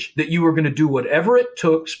verbiage that you were going to do whatever it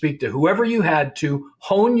took, speak to whoever you had to,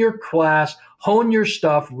 hone your class, hone your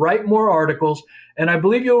stuff, write more articles. And I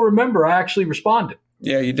believe you'll remember I actually responded.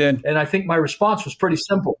 Yeah, you did. And I think my response was pretty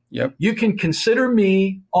simple. Yep. You can consider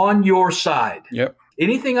me on your side. Yep.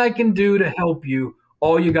 Anything I can do to help you,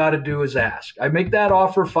 all you got to do is ask. I make that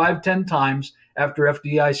offer 5-10 times after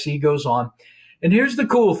FDIC goes on. And here's the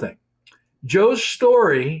cool thing. Joe's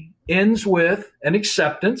story ends with an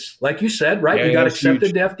acceptance, like you said, right? Yeah, you got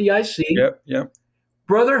accepted huge. to FDIC. Yep.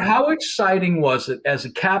 Brother, how exciting was it as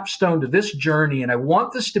a capstone to this journey? And I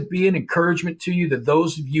want this to be an encouragement to you, to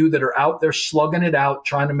those of you that are out there slugging it out,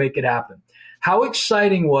 trying to make it happen. How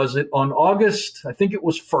exciting was it on August, I think it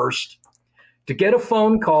was 1st, to get a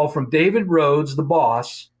phone call from David Rhodes, the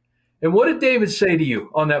boss? And what did David say to you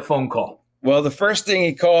on that phone call? Well, the first thing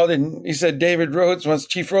he called and he said,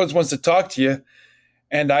 Chief Rhodes wants to talk to you.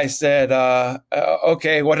 And I said,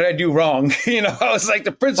 okay, what did I do wrong? I was like,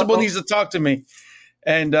 the principal needs to talk to me.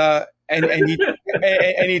 And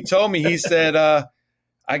he told me, he said,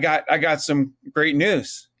 I got some great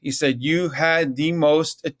news. He said, you had the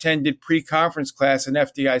most attended pre-conference class in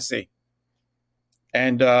FDIC.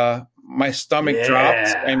 And my stomach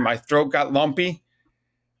dropped and my throat got lumpy.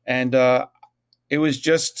 And it was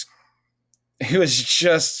just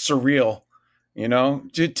surreal,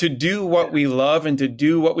 to do what we love and to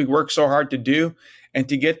do what we work so hard to do, and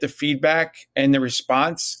to get the feedback and the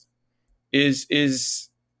response is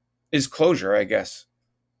closure, I guess.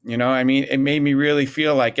 It made me really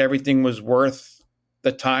feel like everything was worth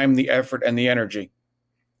the time, the effort, and the energy.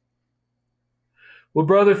 Well,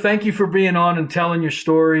 brother, thank you for being on and telling your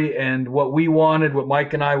story. And what we wanted, what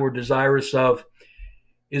Mike and I were desirous of,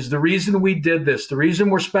 is the reason we did this. The reason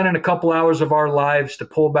we're spending a couple hours of our lives to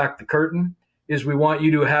pull back the curtain is we want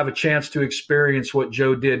you to have a chance to experience what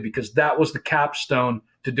Joe did, because that was the capstone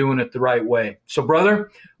to doing it the right way. So, brother,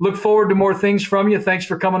 look forward to more things from you. Thanks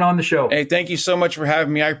for coming on the show. Hey, thank you so much for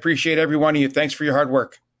having me. I appreciate every one of you. Thanks for your hard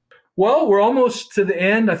work. Well, we're almost to the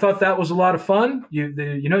end. I thought that was a lot of fun.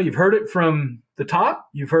 You've heard it from the top.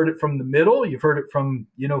 You've heard it from the middle. You've heard it from,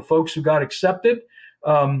 folks who got accepted.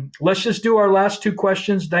 Let's just do our last two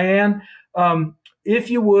questions, Diane. If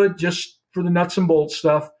you would, just for the nuts and bolts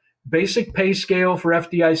stuff, basic pay scale for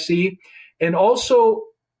FDIC. And also,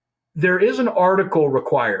 there is an article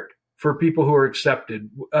required for people who are accepted.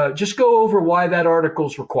 Just go over why that article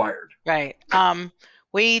is required. Right.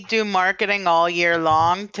 We do marketing all year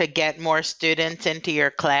long to get more students into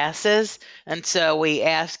your classes. And so we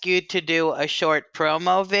ask you to do a short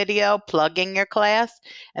promo video plugging your class.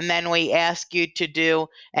 And then we ask you to do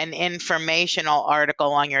an informational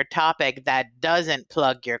article on your topic that doesn't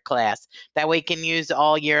plug your class, that we can use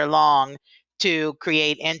all year long to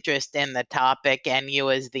create interest in the topic and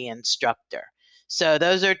you as the instructor. So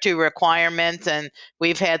those are two requirements, and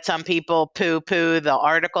we've had some people poo-poo the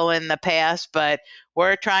article in the past, but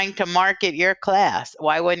we're trying to market your class.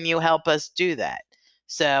 Why wouldn't you help us do that?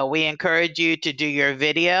 So we encourage you to do your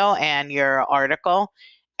video and your article.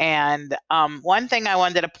 And one thing I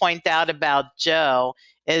wanted to point out about Joe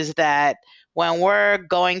is that when we're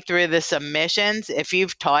going through the submissions, if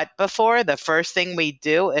you've taught before, the first thing we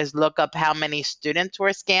do is look up how many students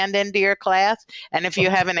were scanned into your class. And if you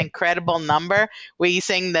have an incredible number, we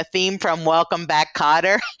sing the theme from Welcome Back,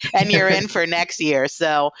 Kotter, and you're in for next year.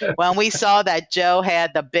 So when we saw that Joe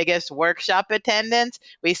had the biggest workshop attendance,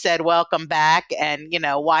 we said, welcome back. And,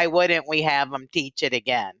 why wouldn't we have him teach it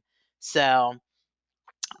again? So,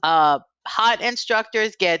 hot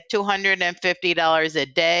instructors get $250 a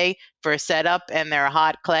day for setup in their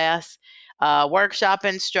hot class. Workshop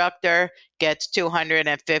instructor gets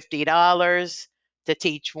 $250 to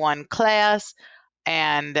teach one class.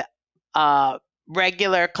 And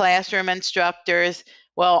regular classroom instructors,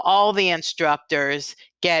 well, all the instructors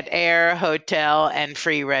get air, hotel, and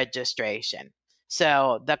free registration.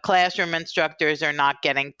 So the classroom instructors are not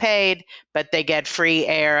getting paid, but they get free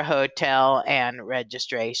air, hotel, and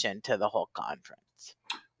registration to the whole conference.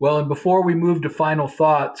 Well, and before we move to final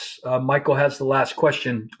thoughts, Michael has the last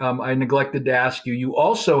question. I neglected to ask you. You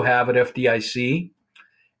also have at FDIC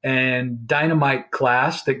and Dynamite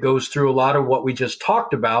class that goes through a lot of what we just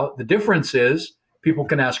talked about. The difference is people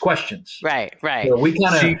can ask questions. Right. So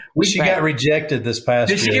she got rejected this past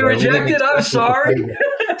year. Did she get rejected? I'm sorry.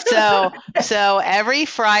 So every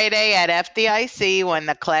Friday at FDIC, when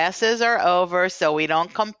the classes are over, so we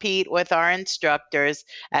don't compete with our instructors,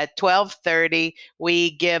 at 12:30,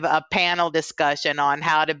 we give a panel discussion on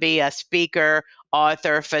how to be a speaker,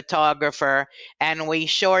 author, photographer, and we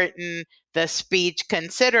shorten the speech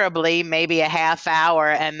considerably, maybe a half hour,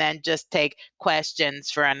 and then just take questions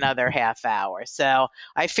for another half hour. So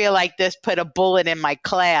I feel like this put a bullet in my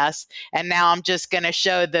class, and now I'm just going to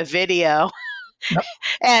show the video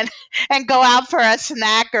and go out for a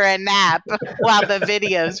snack or a nap while the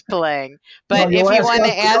video's playing. But if you want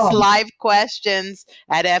to ask live questions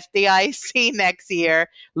at FDIC next year,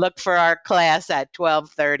 look for our class at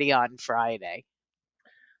 12:30 on Friday.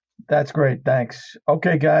 That's great. Thanks.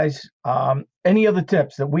 Okay, guys. Any other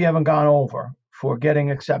tips that we haven't gone over for getting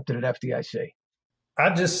accepted at FDIC?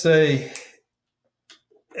 I'd just say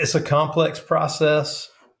it's a complex process,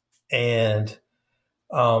 and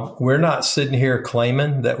we're not sitting here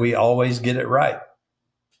claiming that we always get it right.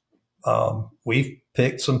 We've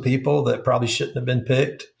picked some people that probably shouldn't have been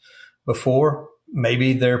picked before.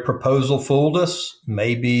 Maybe their proposal fooled us.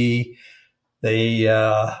 Maybe they,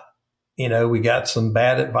 we got some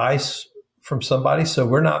bad advice from somebody. So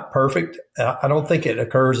we're not perfect. I don't think it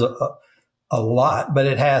occurs a lot, but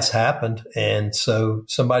it has happened. And so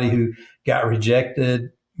somebody who got rejected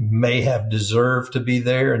may have deserved to be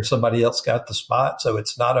there and somebody else got the spot. So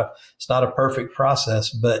it's not a perfect process,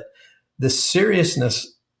 but the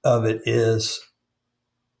seriousness of it is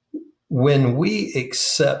when we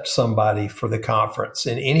accept somebody for the conference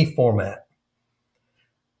in any format,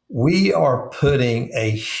 we are putting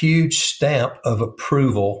a huge stamp of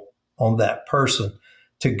approval on that person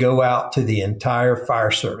to go out to the entire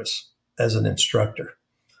fire service as an instructor.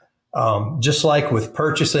 Just like with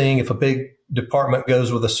purchasing, if a big department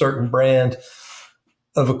goes with a certain brand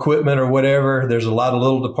of equipment or whatever, there's a lot of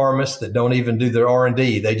little departments that don't even do their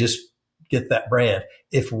R&D. They just get that brand.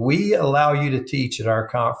 If we allow you to teach at our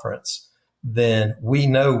conference, then we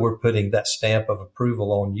know we're putting that stamp of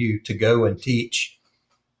approval on you to go and teach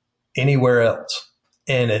anywhere else.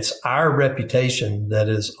 And it's our reputation that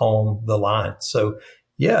is on the line. So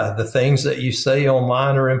yeah, the things that you say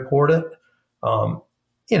online are important.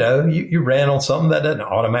 You ran on something that doesn't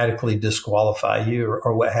automatically disqualify you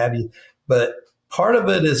or what have you. But part of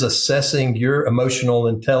it is assessing your emotional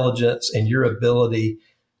intelligence and your ability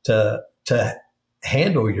to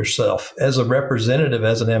handle yourself as a representative,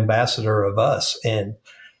 as an ambassador of us. And,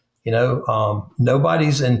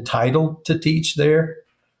 nobody's entitled to teach there.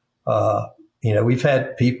 We've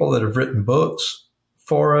had people that have written books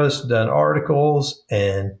for us, done articles,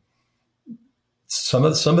 and some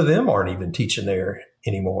of them aren't even teaching there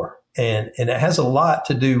anymore. And it has a lot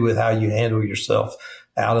to do with how you handle yourself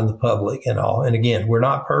out in the public and all. And again, we're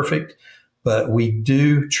not perfect, but we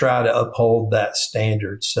do try to uphold that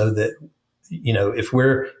standard so that, if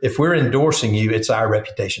we're endorsing you, it's our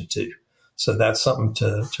reputation too. So that's something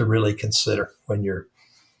to really consider when you're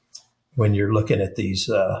looking at these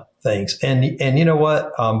things. And you know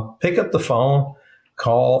what? Pick up the phone,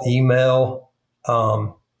 call, email.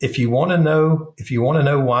 If you want to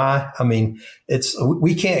know why,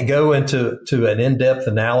 we can't go into an in-depth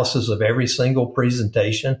analysis of every single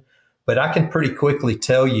presentation, but I can pretty quickly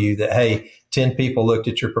tell you that, hey, 10 people looked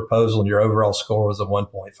at your proposal and your overall score was a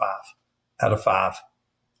 1.5 out of 5.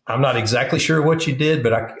 I'm not exactly sure what you did,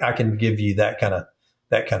 but I can give you that kind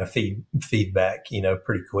of feedback,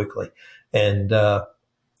 pretty quickly. And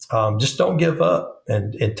just don't give up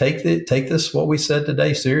and take this, what we said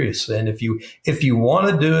today, serious. And if you want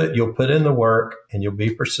to do it, you'll put in the work and you'll be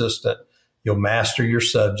persistent. You'll master your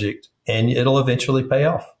subject and it'll eventually pay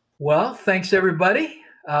off. Well, thanks everybody.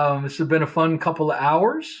 This has been a fun couple of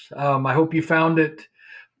hours. I hope you found it.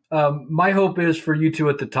 My hope is for you two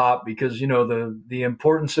at the top, because, the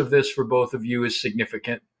importance of this for both of you is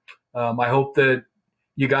significant. I hope that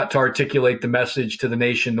you got to articulate the message to the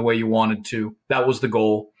nation the way you wanted to. That was the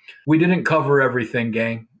goal. We didn't cover everything,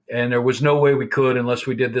 gang, and there was no way we could unless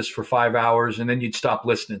we did this for 5 hours and then you'd stop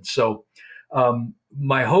listening. So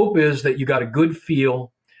my hope is that you got a good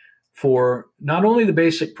feel for not only the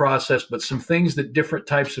basic process, but some things that different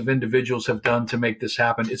types of individuals have done to make this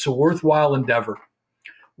happen. It's a worthwhile endeavor,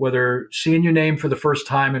 whether seeing your name for the first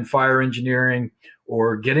time in fire engineering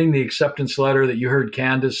or getting the acceptance letter that you heard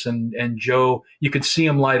Candace and Joe, you could see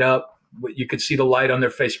them light up. You could see the light on their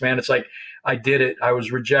face, man. It's like, I did it. I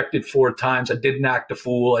was rejected 4 times. I didn't act a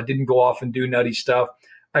fool. I didn't go off and do nutty stuff.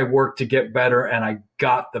 I worked to get better and I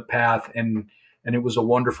got the path, and it was a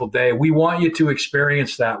wonderful day. We want you to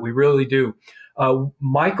experience that. We really do.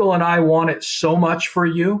 Michael and I want it so much for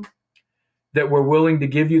you that we're willing to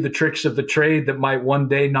give you the tricks of the trade that might one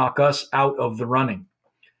day knock us out of the running.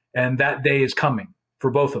 And that day is coming for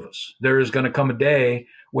both of us. There is going to come a day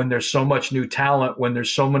when there's so much new talent, when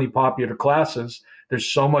there's so many popular classes,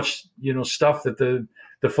 there's so much, stuff that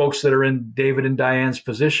the folks that are in David and Diane's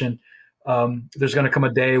position, there's going to come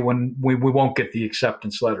a day when we won't get the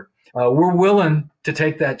acceptance letter. We're willing to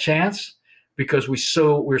take that chance because we're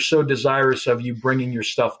so desirous of you bringing your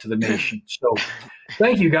stuff to the nation. So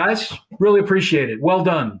thank you, guys. Really appreciate it. Well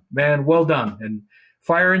done, man. Well done. And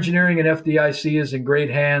fire engineering and FDIC is in great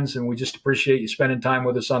hands, and we just appreciate you spending time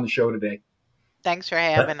with us on the show today. Thanks for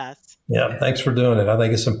having us. Yeah, thanks for doing it. I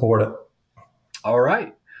think it's important. All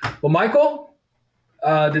right. Well, Michael,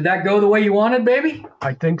 did that go the way you wanted, baby?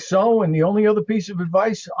 I think so. And the only other piece of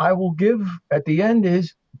advice I will give at the end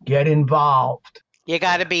is get involved. You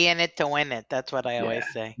got to be in it to win it. That's what I always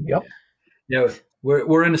say. Yep.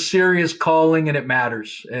 We're in a serious calling and it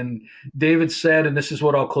matters. And David said, and this is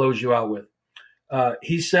what I'll close you out with.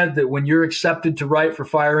 He said that when you're accepted to write for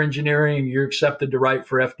fire engineering, you're accepted to write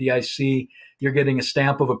for FDIC, you're getting a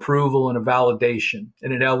stamp of approval and a validation,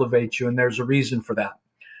 and it elevates you. And there's a reason for that.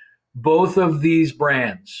 Both of these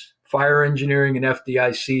brands, fire engineering and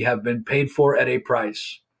FDIC, have been paid for at a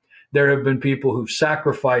price. There have been people who've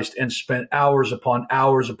sacrificed and spent hours upon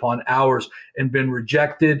hours upon hours and been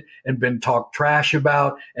rejected and been talked trash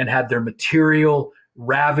about and had their material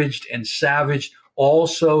ravaged and savaged, all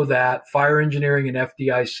so that fire engineering and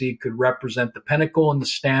FDIC could represent the pinnacle and the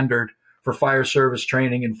standard for fire service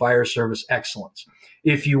training and fire service excellence.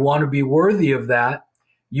 If you want to be worthy of that,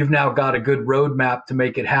 you've now got a good roadmap to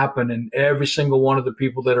make it happen. And every single one of the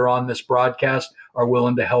people that are on this broadcast are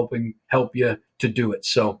willing to help you to do it.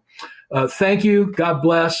 So thank you. God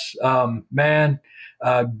bless.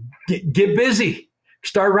 Get busy.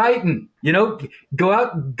 Start writing. Go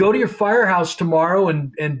to your firehouse tomorrow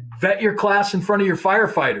and vet your class in front of your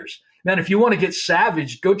firefighters. Man, if you want to get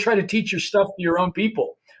savage, go try to teach your stuff to your own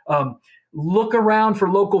people. Look around for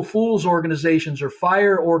local fools organizations or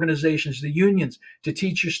fire organizations, the unions, to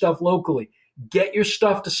teach your stuff locally. Get your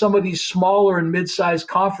stuff to some of these smaller and mid-sized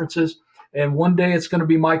conferences. And one day it's going to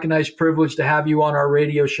be Mike and I's privilege to have you on our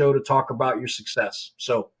radio show to talk about your success.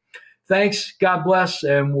 So thanks. God bless.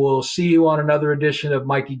 And we'll see you on another edition of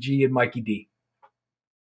Mikey G and Mikey D.